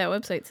hasn't had that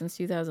website since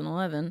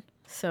 2011,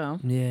 so.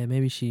 Yeah,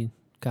 maybe she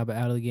got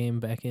out of the game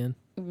back in.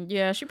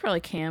 Yeah, she probably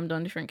cammed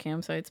on different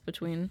cam sites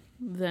between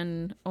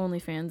then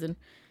OnlyFans, and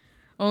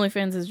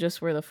OnlyFans is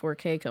just where the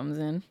 4K comes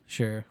in.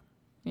 Sure.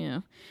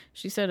 Yeah.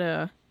 She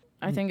said,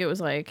 I think it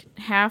was like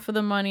half of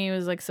the money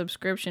was like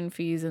subscription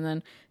fees, and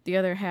then the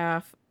other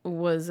half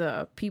was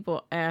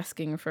people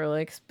asking for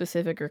like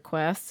specific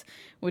requests,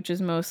 which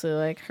is mostly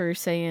like her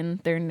saying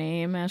their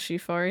name as she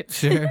farts.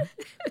 Sure.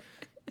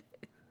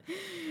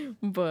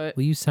 But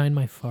will you sign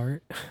my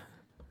fart?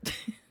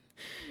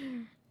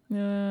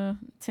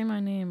 Say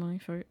my name while you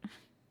fart.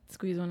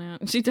 Squeeze one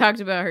out. She talked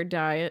about her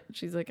diet.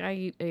 She's like, I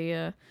eat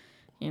a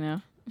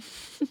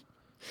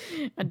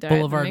diet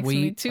Boulevard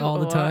wheat all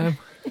the time.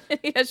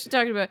 Yeah, she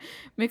talked about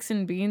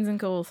mixing beans and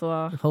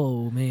coleslaw.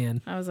 Oh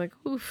man. I was like,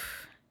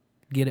 oof.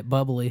 Get it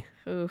bubbly.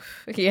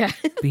 Oof. Yeah.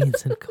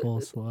 Beans and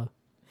coleslaw.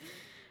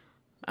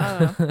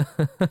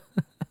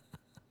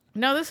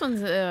 No, this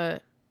one's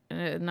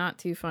not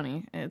too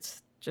funny.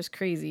 It's just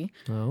crazy.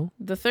 Oh.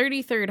 The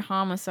 33rd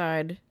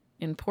homicide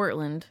in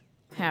Portland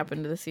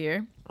happened this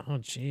year. Oh,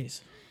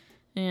 jeez.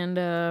 And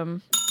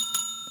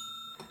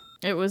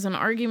it was an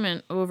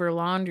argument over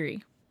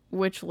laundry,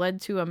 which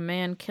led to a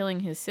man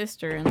killing his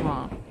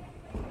sister-in-law.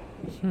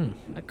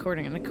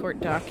 According to court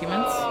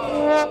documents.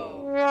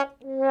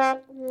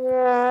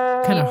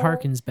 Kind of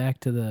harkens back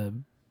to the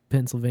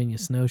Pennsylvania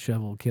snow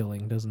shovel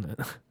killing, doesn't it?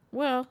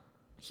 Well,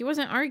 he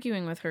wasn't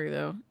arguing with her,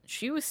 though.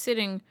 She was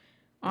sitting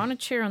on a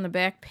chair on the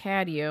back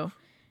patio,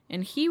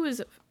 and he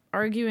was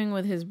arguing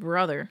with his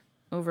brother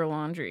over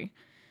laundry.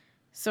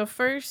 So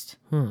first,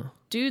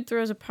 dude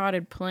throws a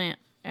potted plant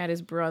at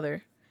his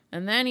brother,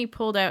 and then he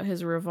pulled out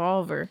his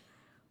revolver,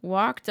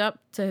 walked up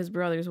to his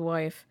brother's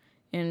wife,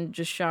 and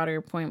just shot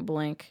her point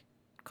blank,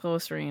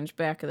 close range,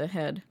 back of the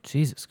head.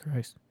 Jesus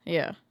Christ.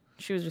 Yeah,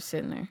 she was just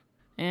sitting there.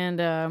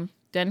 And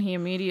then he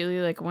immediately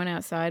like went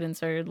outside and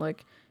started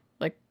like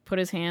put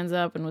his hands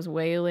up and was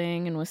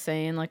wailing and was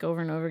saying like over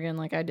and over again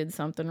like I did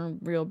something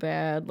real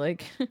bad,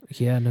 like.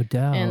 Yeah, no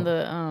doubt.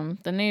 And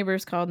the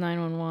neighbors called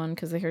 911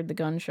 because they heard the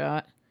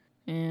gunshot,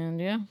 and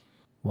yeah.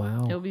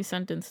 Wow. He'll be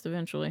sentenced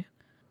eventually.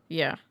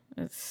 Yeah,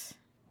 it's.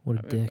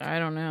 What a dick. I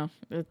don't know.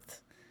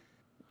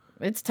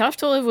 It's tough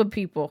to live with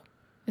people.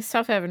 It's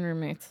tough having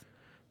roommates.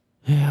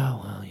 Yeah,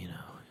 well, you know,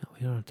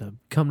 we don't have to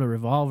come to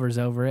revolvers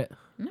over it.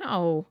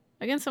 No.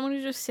 Against someone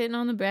who's just sitting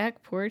on the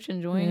back porch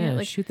enjoying it.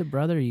 Like, shoot the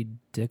brother, you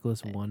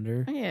dickless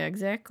wonder. Yeah,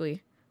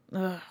 exactly.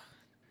 Ugh.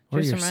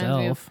 Or just yourself. reminds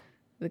me of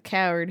the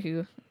coward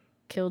who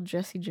killed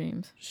Jesse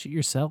James. Shoot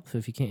yourself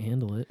if you can't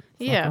handle it.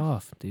 Yeah. Fuck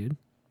off, dude.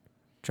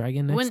 Try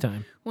again next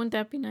time. Wouldn't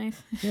that be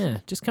nice? Yeah,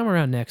 just come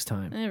around next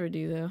time. I never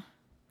do, though.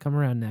 Come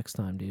around next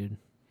time, dude.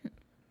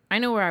 I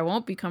know where I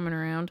won't be coming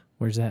around.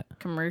 Where's that?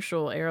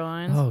 Commercial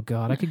airlines. Oh,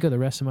 God. I could go the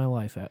rest of my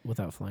life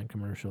without flying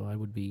commercial. I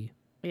would be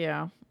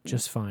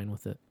just fine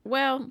with it.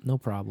 Well. No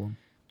problem.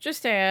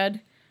 Just to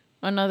add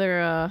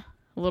another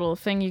little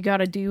thing you got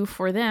to do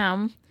for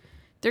them.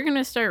 They're going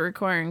to start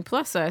requiring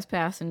plus-size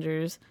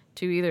passengers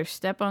to either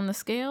step on the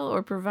scale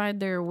or provide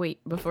their weight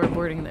before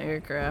boarding the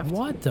aircraft.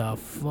 What the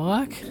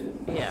fuck?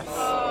 Yes.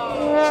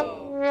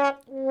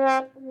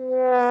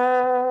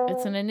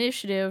 It's an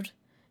initiative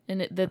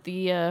that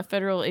the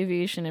Federal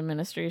Aviation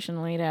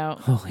Administration laid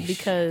out. Holy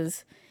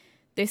because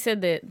they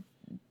said that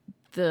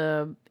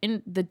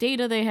the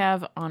data they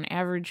have on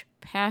average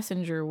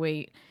passenger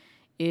weight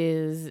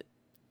is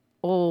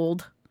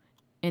old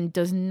and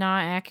does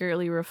not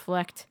accurately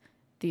reflect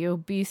the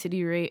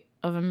obesity rate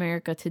of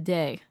America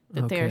today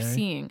that they are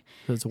seeing.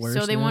 So it's worse.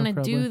 So they want to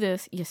do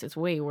this. Yes, it's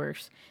way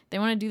worse. They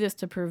want to do this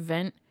to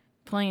prevent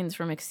planes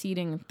from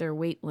exceeding their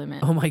weight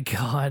limit. Oh my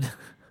God.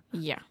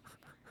 Yeah.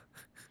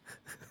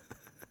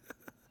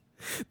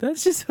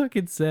 That's just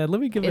fucking sad. Let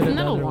me give it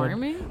another one.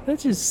 Isn't that alarming?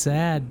 That's just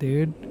sad,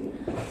 dude.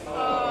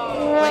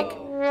 Like,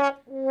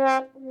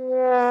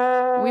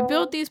 we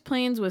built these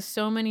planes with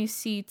so many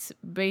seats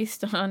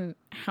based on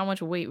how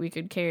much weight we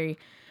could carry.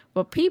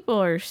 But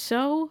people are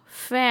so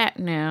fat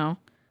now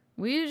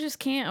We just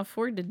can't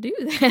afford to do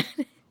that.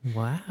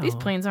 Wow. These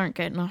planes aren't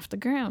getting off the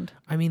ground.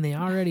 I mean, they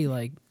already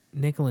like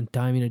nickel and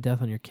dime you to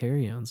death on your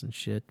carry-ons and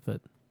shit,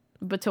 but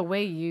to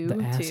weigh you,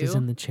 the asses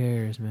in the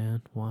chairs,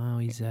 man.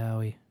 Wowie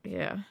zowie.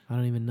 Yeah. I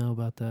don't even know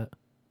about that.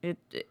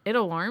 It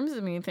alarms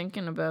me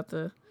thinking about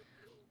the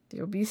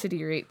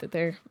obesity rate that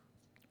they're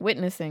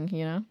witnessing,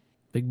 you know?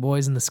 Big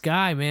boys in the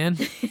sky, man.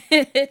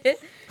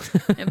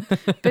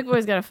 Big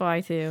boys gotta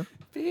fly too.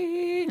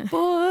 Big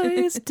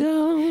boys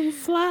don't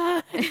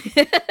fly.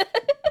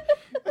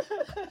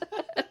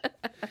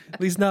 At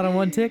least not on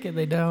one ticket,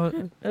 they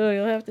don't. Oh,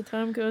 you'll have to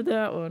time code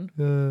that one.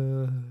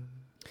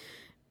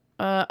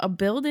 A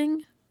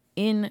building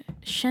in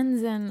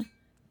Shenzhen,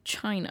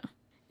 China.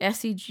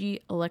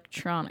 SEG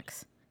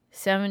Electronics.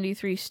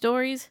 73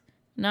 stories,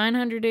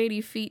 980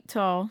 feet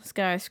tall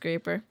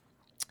skyscraper.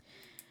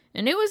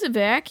 And it was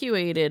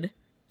evacuated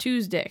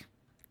Tuesday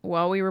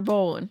while we were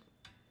bowling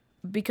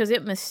because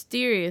it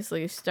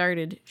mysteriously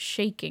started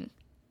shaking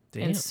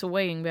and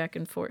swaying back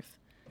and forth.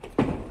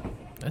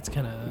 That's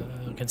kind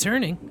of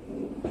concerning.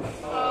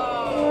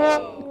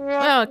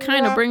 Well, it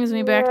kind of brings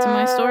me back to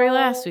my story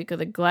last week of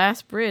the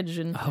glass bridge.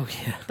 And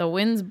the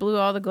winds blew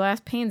all the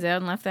glass panes out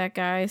and left that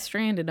guy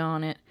stranded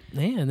on it.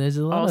 Man, there's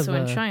a lot also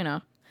of in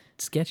China.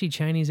 Sketchy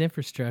Chinese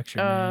infrastructure,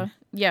 man.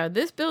 Yeah,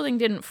 this building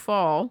didn't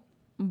fall,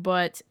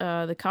 but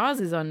the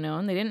cause is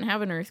unknown. They didn't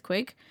have an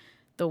earthquake.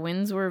 The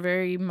winds were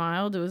very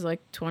mild. It was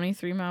like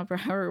 23 mile per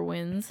hour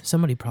winds.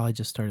 Somebody probably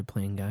just started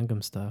playing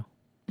Gangnam Style.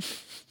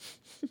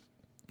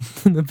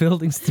 The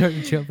building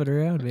started jumping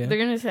around, man. They're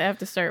going to have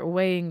to start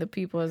weighing the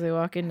people as they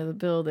walk into the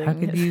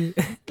building.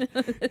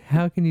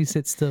 How can you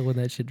sit still when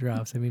that shit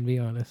drops? I mean, be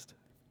honest.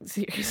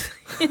 Seriously.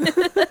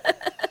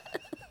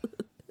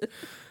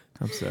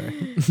 I'm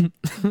sorry.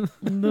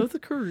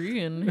 North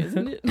Korean,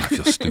 isn't it? I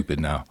feel stupid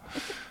now.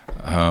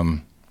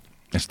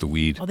 It's the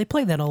weed. Oh, they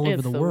play that all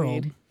over the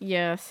world. Weed.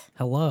 Yes.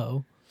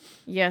 Hello.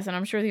 Yes, and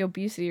I'm sure the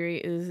obesity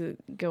rate is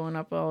going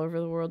up all over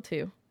the world,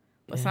 too.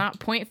 Let's not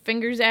point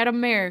fingers at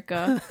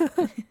America.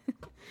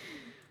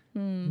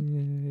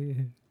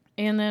 And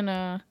then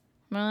my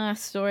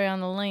last story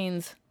on the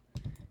lanes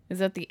is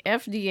that the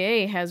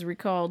FDA has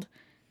recalled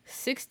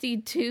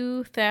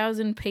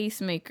 62,000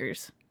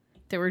 pacemakers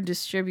that were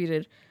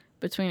distributed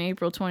between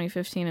April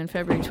 2015 and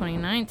February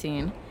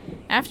 2019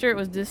 after it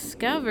was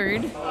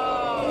discovered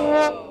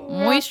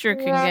moisture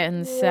can get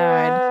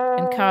inside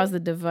and cause the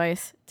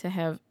device to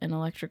have an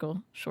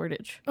electrical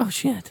shortage. Oh,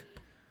 shit.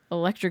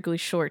 Electrically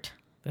short.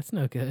 That's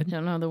no good. I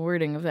don't know the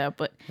wording of that,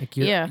 but like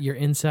your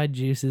inside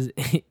juices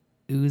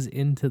ooze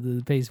into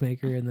the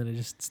pacemaker and then it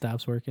just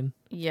stops working?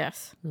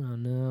 Yes. Oh,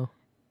 no.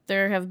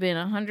 There have been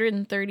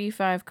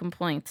 135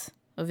 complaints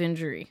of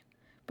injury,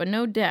 but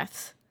no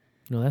deaths.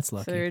 No, that's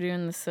lucky. So they're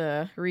doing this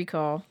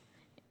recall,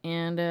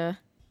 and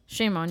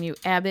shame on you,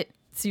 Abbott.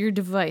 It's your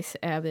device,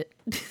 Abbott.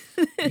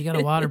 You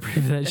gotta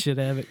waterproof that shit,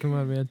 Abbott. Come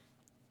on, man.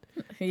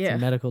 Yeah. It's a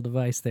medical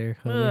device there.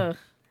 It's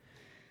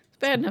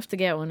bad enough to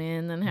get one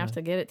in, then have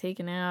to get it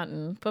taken out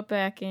and put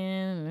back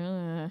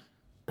in.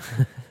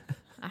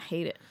 I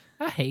hate it.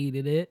 I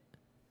hated it.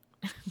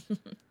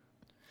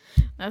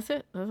 That's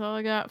it. That's all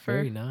I got for...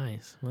 Very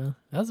nice. Well,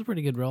 that was a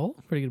pretty good roll.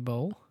 Pretty good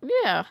bowl.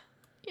 Yeah.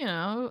 You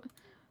know,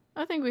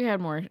 I think we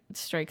had more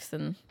strikes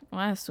than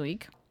last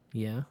week.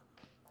 Yeah.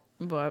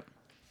 But...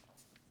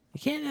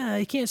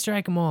 You can't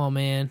strike them all,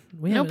 man.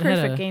 We no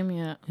perfect game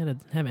yet.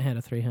 Haven't had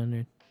a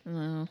 300.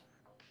 No.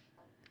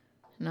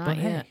 Not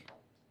yet. Hey,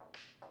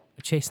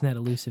 we're chasing that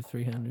elusive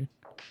 300.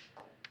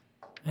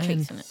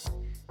 Chasing it.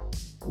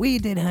 We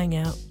did hang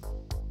out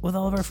with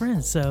all of our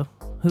friends, so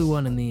who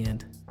won in the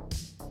end?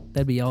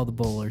 That'd be all the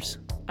bowlers.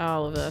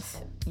 All of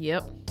us.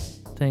 Yep.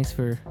 Thanks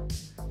for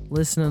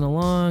listening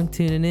along,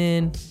 tuning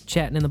in,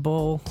 chatting in the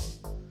bowl,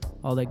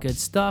 all that good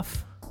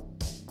stuff.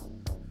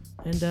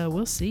 And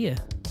we'll see you.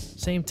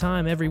 Same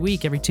time every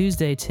week, every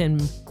Tuesday,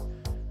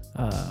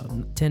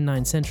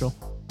 10/9 Central.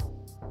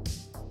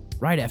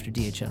 Right after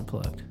DH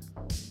Unplugged.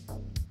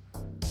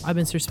 I've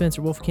been Sir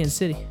Spencer Wolf of Kansas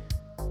City.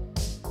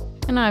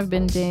 And I've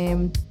been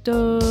Dame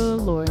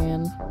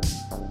DeLorean.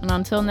 And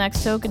until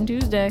next Token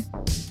Tuesday,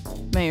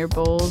 may your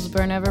bowls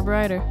burn ever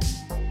brighter.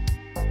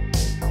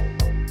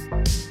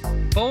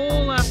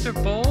 Bowl after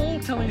bowl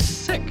till he's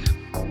sick. You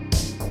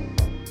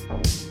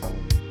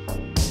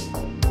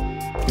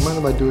mind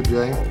if I do it,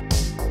 Jay?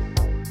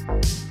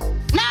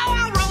 No,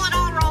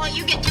 I'll roll it.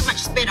 You get too much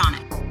spit on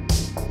it.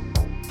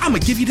 I'ma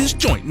give you this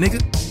joint,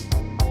 nigga.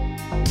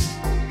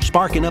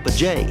 Sparking up a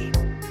J.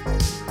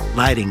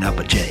 Lighting up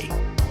a J.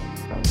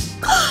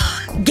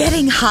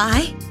 Getting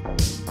high?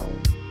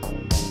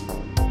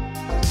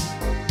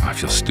 I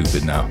feel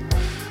stupid now.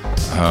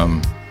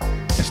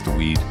 It's the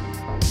weed.